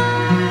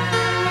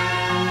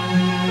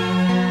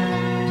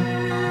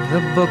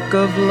 The book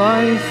of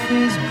life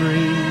is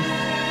brief,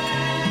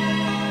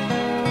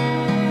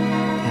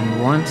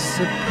 and once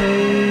a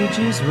page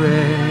is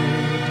read,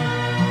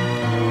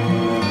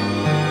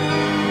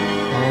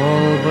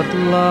 all but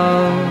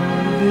love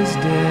is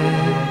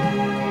dead.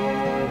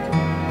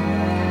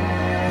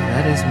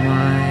 That is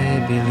my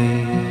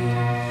belief.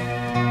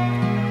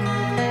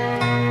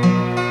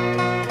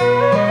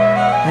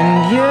 And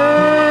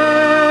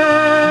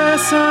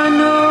yes, I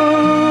know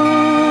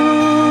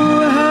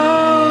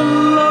how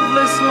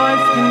loveless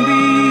life can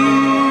be.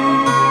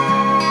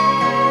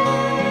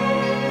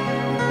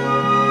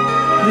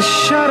 The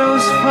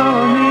shadows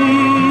follow me,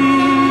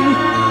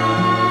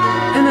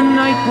 and the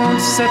night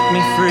won't set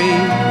me free.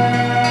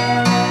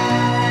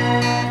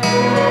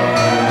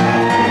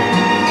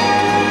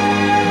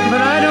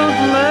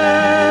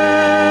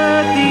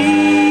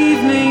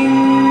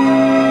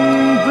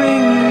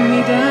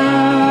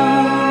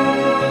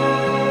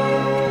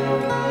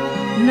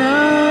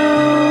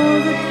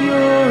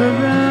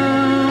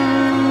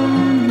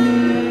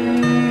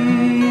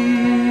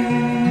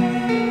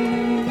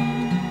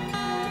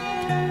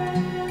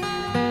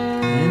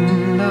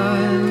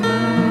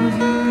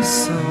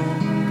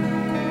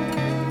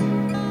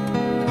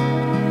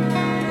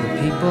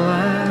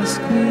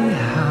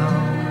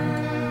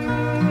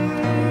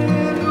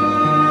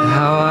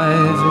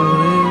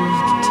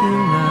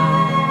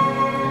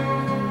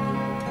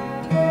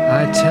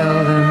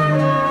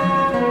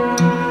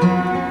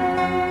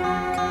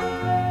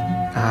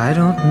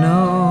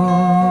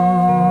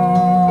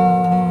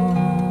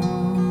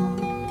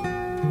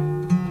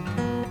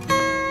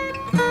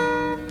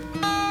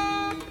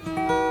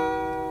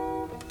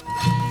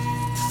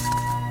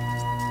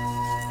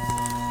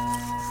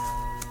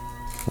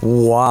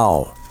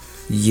 Wow.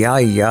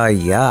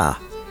 Yeah.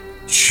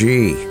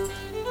 Gee,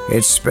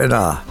 it's been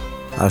a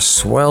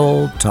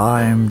swell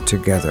time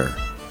together.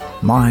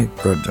 My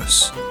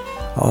goodness.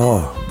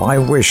 Oh, my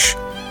wish.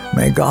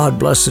 May God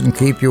bless and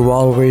keep you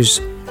always.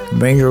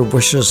 May your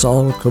wishes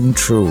all come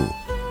true.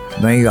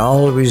 May you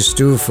always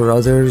do for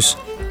others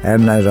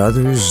and let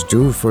others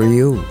do for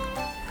you.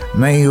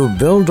 May you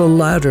build a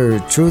ladder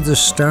to the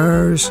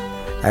stars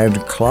and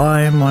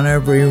climb on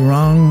every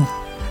rung,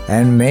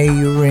 and may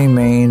you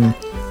remain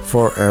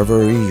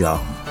forever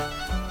young.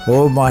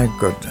 Oh my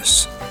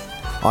goodness.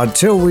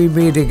 Until we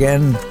meet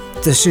again,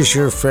 this is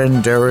your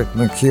friend Derek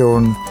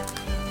MacEwen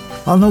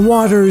on the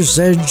water's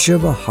edge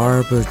of a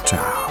harbor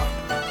town.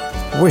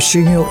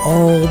 wishing you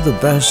all the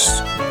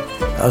best,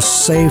 a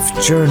safe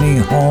journey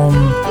home,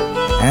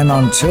 and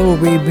until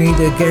we meet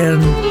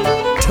again,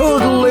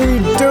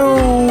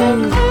 toodly-doo!